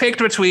he was picked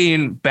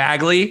between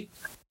Bagley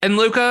and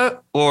Luka,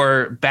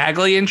 or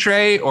Bagley and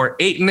Trae, or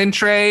Ayton and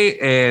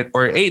Trae,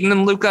 or Ayton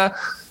and Luka,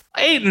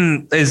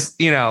 Ayton is,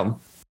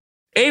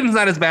 Ayton's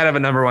not as bad of a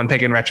number 1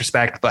 pick in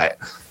retrospect, but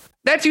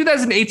that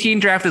 2018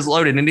 draft is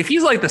loaded. And if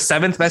he's like the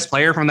 7th best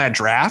player from that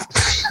draft,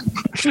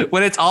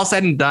 when it's all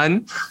said and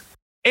done,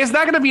 it's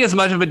not going to be as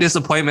much of a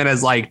disappointment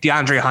as like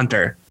DeAndre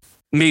Hunter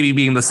maybe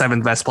being the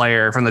 7th best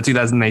player from the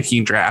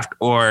 2019 draft.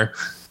 Or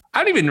I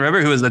don't even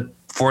remember who was the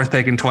 4th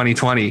pick in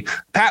 2020.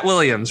 Pat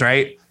Williams,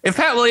 right? If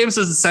Pat Williams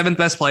is the 7th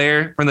best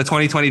player from the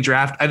 2020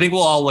 draft, I think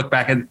we'll all look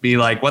back and be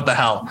like, what the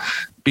hell?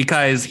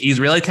 Because he's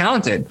really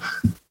talented.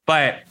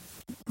 But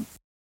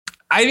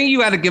I think you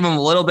got to give him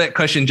a little bit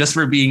cushion just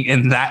for being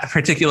in that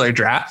particular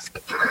draft.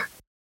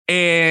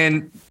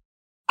 And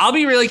I'll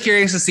be really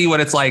curious to see what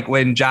it's like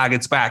when Ja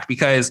gets back,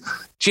 because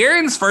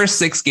Jaren's first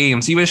 6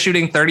 games, he was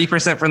shooting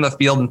 30% from the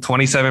field and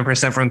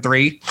 27% from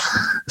 3.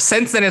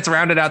 Since then, it's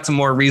rounded out to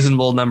more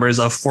reasonable numbers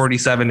of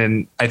 47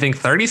 and I think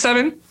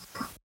 37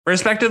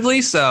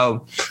 respectively.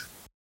 So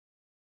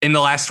in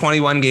the last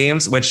 21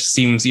 games, which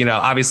seems,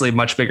 obviously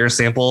much bigger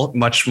sample,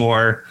 much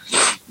more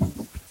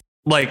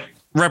like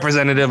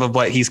representative of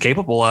what he's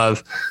capable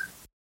of.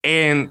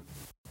 And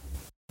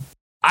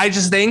I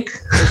just think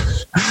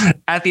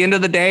at the end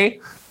of the day,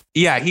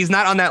 yeah, he's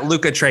not on that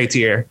Luka Trae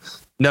tier,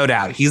 no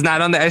doubt. He's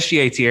not on the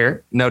SGA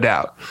tier, no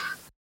doubt.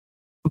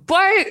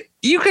 But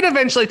you could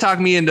eventually talk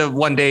me into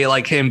one day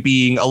like him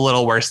being a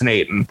little worse than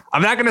Ayton.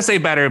 I'm not going to say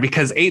better,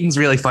 because Ayton's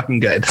really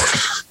fucking good.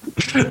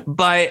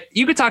 But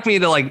you could talk me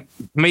into like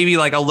maybe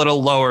like a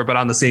little lower, but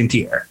on the same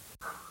tier.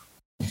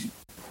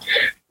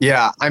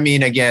 Yeah, I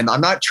mean, again,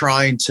 I'm not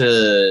trying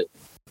to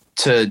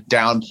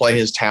downplay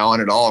his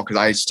talent at all, because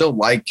I still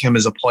like him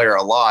as a player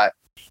a lot.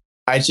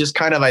 I just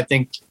I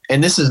think,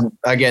 and this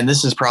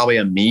is probably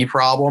a me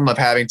problem of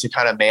having to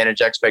kind of manage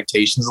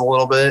expectations a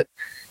little bit,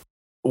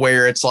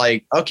 where it's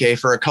like, okay,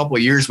 for a couple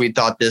of years, we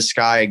thought this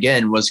guy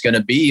again was going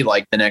to be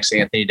like the next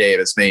Anthony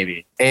Davis,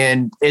 maybe.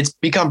 And it's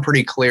become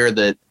pretty clear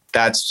that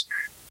that's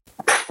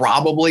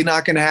probably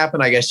not going to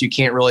happen. I guess you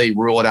can't really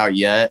rule it out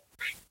yet,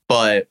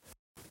 but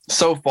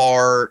so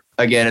far,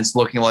 again, it's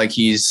looking like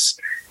he's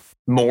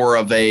more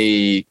of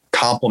a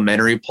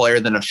complementary player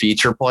than a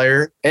feature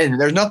player. And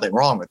there's nothing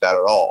wrong with that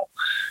at all.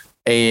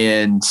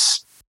 And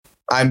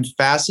I'm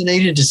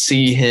fascinated to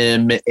see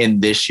him in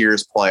this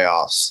year's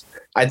playoffs.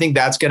 I think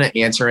that's going to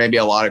answer maybe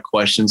a lot of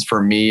questions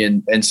for me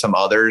and some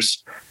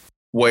others,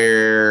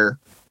 where,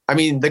 I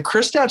mean, the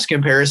Kristaps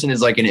comparison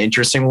is like an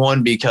interesting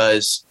one,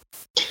 because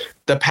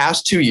the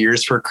past 2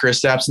 years for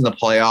Kristaps in the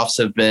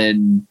playoffs have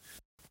been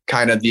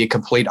kind of the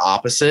complete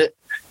opposite,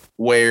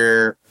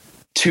 where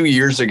 2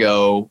 years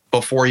ago,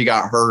 before he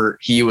got hurt,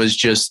 he was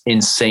just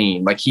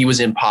insane. Like, he was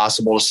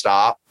impossible to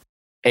stop.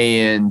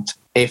 And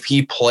if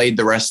he played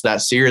the rest of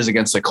that series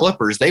against the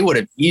Clippers, they would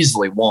have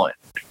easily won.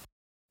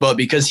 But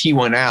because he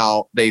went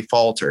out, they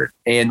faltered.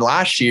 And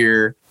last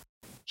year,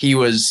 he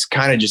was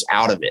kind of just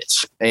out of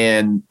it.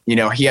 And,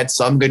 he had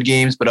some good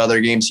games, but other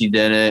games he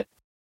didn't.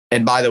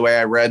 And by the way,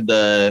 I read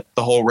the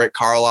whole Rick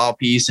Carlisle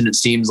piece, and it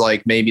seems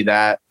like maybe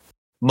that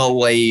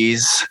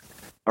malaise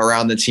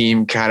around the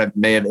team kind of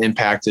may have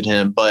impacted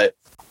him. But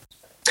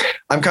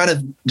I'm kind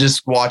of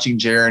just watching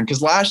Jaren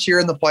because last year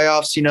in the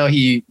playoffs,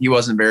 he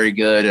wasn't very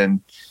good.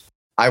 And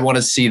I want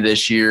to see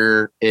this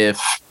year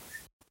if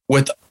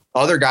with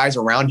other guys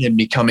around him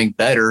becoming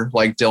better,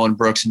 like Dylan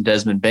Brooks and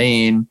Desmond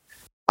Bane,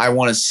 I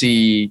want to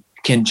see,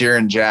 can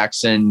Jaren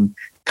Jackson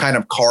kind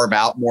of carve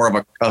out more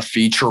of a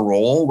feature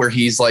role where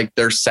he's like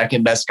their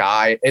second best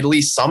guy, at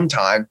least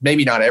sometimes,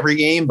 maybe not every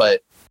game,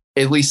 but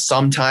at least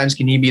sometimes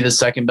can he be the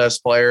second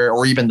best player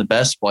or even the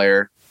best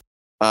player?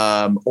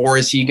 Or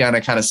is he going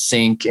to kind of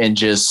sink and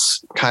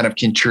just kind of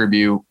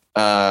contribute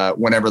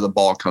whenever the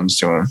ball comes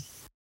to him?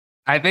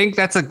 I think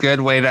that's a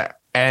good way to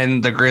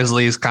end the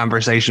Grizzlies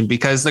conversation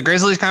because the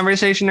Grizzlies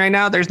conversation right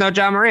now, there's no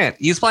Ja Morant.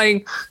 He was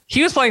playing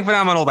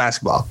phenomenal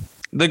basketball.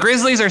 The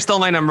Grizzlies are still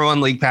my number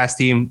one league pass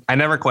team. I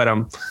never quit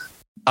them.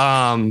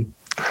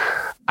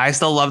 I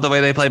still love the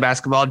way they play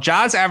basketball.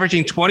 Ja's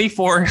averaging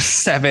 24,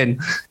 7,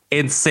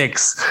 and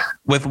 6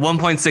 with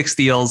 1.6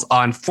 steals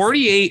on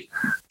 48,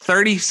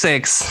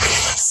 36,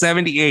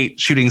 78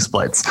 shooting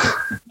splits.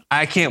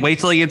 I can't wait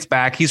till he gets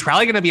back. He's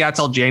probably going to be out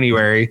till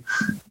January,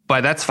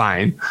 but that's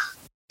fine.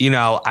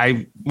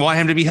 I want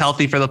him to be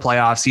healthy for the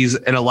playoffs. He's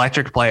an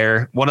electric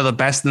player, one of the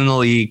best in the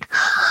league.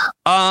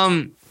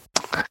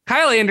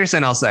 Kyle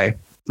Anderson, I'll say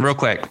real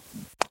quick.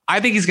 I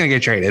think he's going to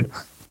get traded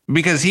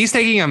because he's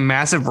taking a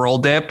massive roll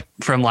dip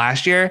from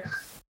last year.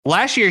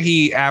 Last year,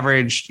 he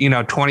averaged,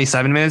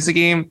 27 minutes a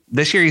game.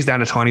 This year, he's down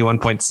to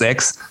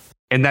 21.6.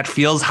 And that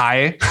feels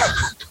high.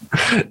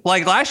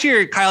 Like last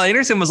year, Kyle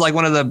Anderson was like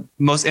one of the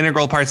most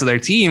integral parts of their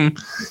team.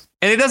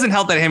 And it doesn't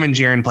help that him and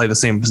Jaren play the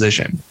same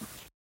position.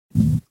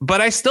 But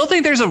I still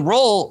think there's a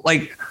role.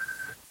 Like,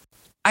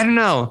 I don't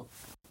know.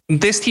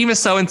 This team is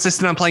so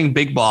insistent on playing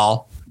big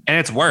ball. And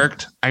it's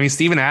worked. I mean,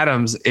 Steven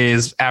Adams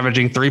is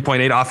averaging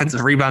 3.8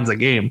 offensive rebounds a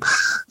game.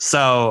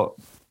 So,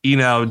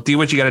 do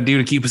what you got to do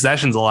to keep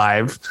possessions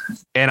alive.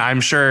 And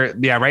I'm sure,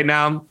 right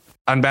now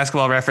on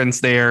Basketball Reference,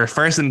 they're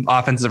first in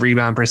offensive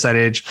rebound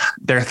percentage.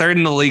 They're third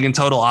in the league in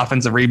total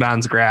offensive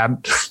rebounds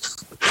grabbed.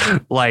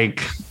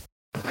 Like,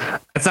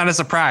 it's not a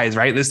surprise,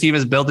 right? This team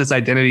has built its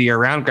identity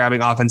around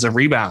grabbing offensive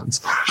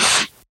rebounds.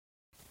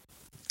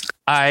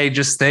 I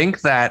just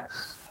think that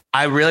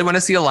I really want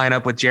to see a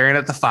lineup with Jaren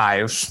at the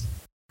 5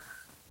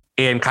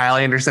 and Kyle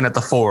Anderson at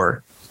the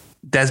 4,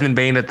 Desmond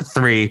Bane at the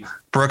 3,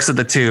 Brooks at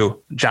the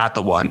 2, Ja at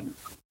the 1.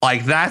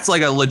 Like that's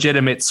like a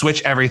legitimate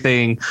switch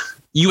everything.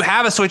 You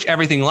have a switch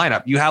everything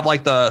lineup. You have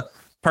like the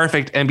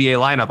perfect NBA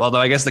lineup. Although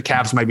I guess the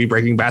Cavs might be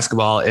breaking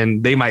basketball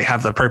and they might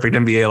have the perfect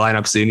NBA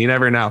lineup soon. You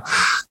never know.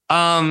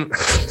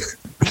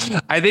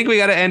 I think we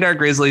got to end our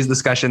Grizzlies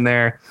discussion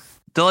there.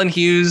 Dylan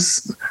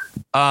Hughes.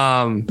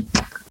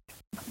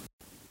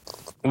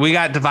 We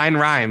got Divine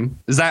Rhyme.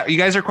 Is that you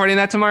guys recording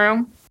that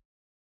tomorrow?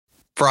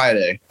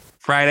 Friday.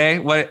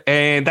 What?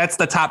 And that's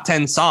the top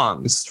 10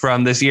 songs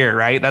from this year,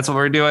 right? That's what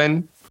we're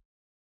doing.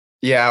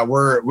 Yeah,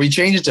 we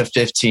changed it to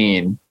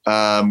 15.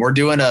 We're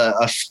doing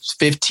a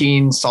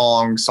 15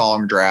 song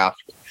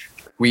draft.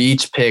 We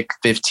each pick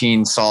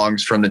 15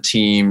 songs from the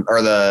team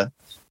or the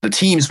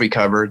teams we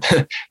covered,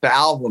 the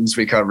albums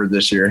we covered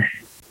this year.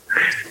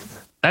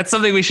 That's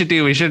something we should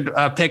do. We should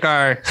pick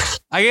our.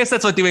 I guess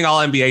that's what doing all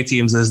NBA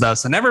teams is, though.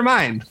 So never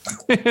mind.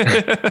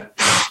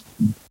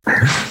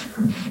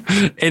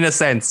 In a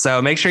sense.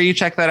 So make sure you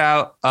check that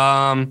out.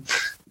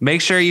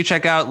 Make sure you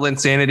check out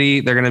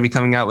Linsanity. They're going to be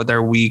coming out with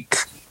their week.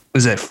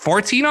 Was it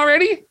 14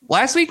 already?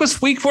 Last week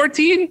was week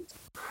 14.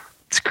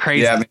 It's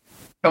crazy. Yeah,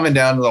 coming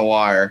down to the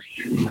wire.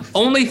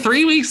 Only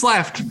 3 weeks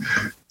left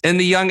in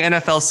the young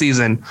NFL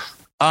season.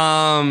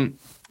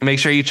 Make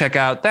sure you check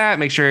out that.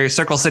 Make sure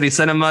Circle City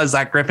Cinema,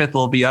 Zach Griffith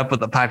will be up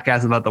with a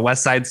podcast about the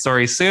West Side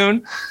Story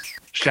soon.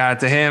 Shout out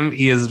to him.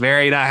 He is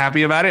very not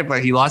happy about it,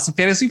 but he lost in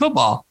fantasy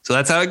football. So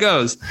that's how it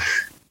goes.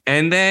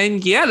 And then,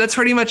 yeah, that's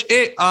pretty much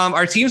it.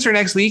 Our teams for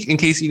next week, in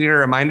case you need a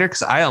reminder,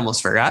 because I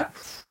almost forgot.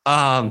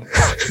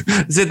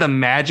 Is it the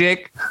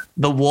Magic,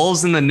 the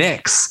Wolves, and the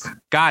Knicks?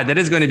 God, that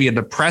is going to be a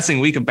depressing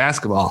week of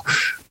basketball.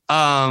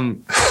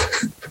 And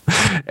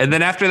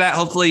then after that,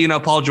 hopefully,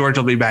 Paul George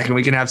will be back and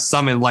we can have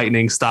some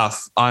enlightening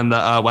stuff on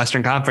the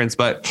Western Conference.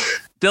 But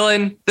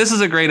Dylan, this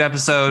is a great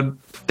episode.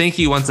 Thank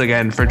you once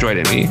again for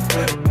joining me.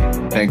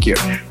 Thank you.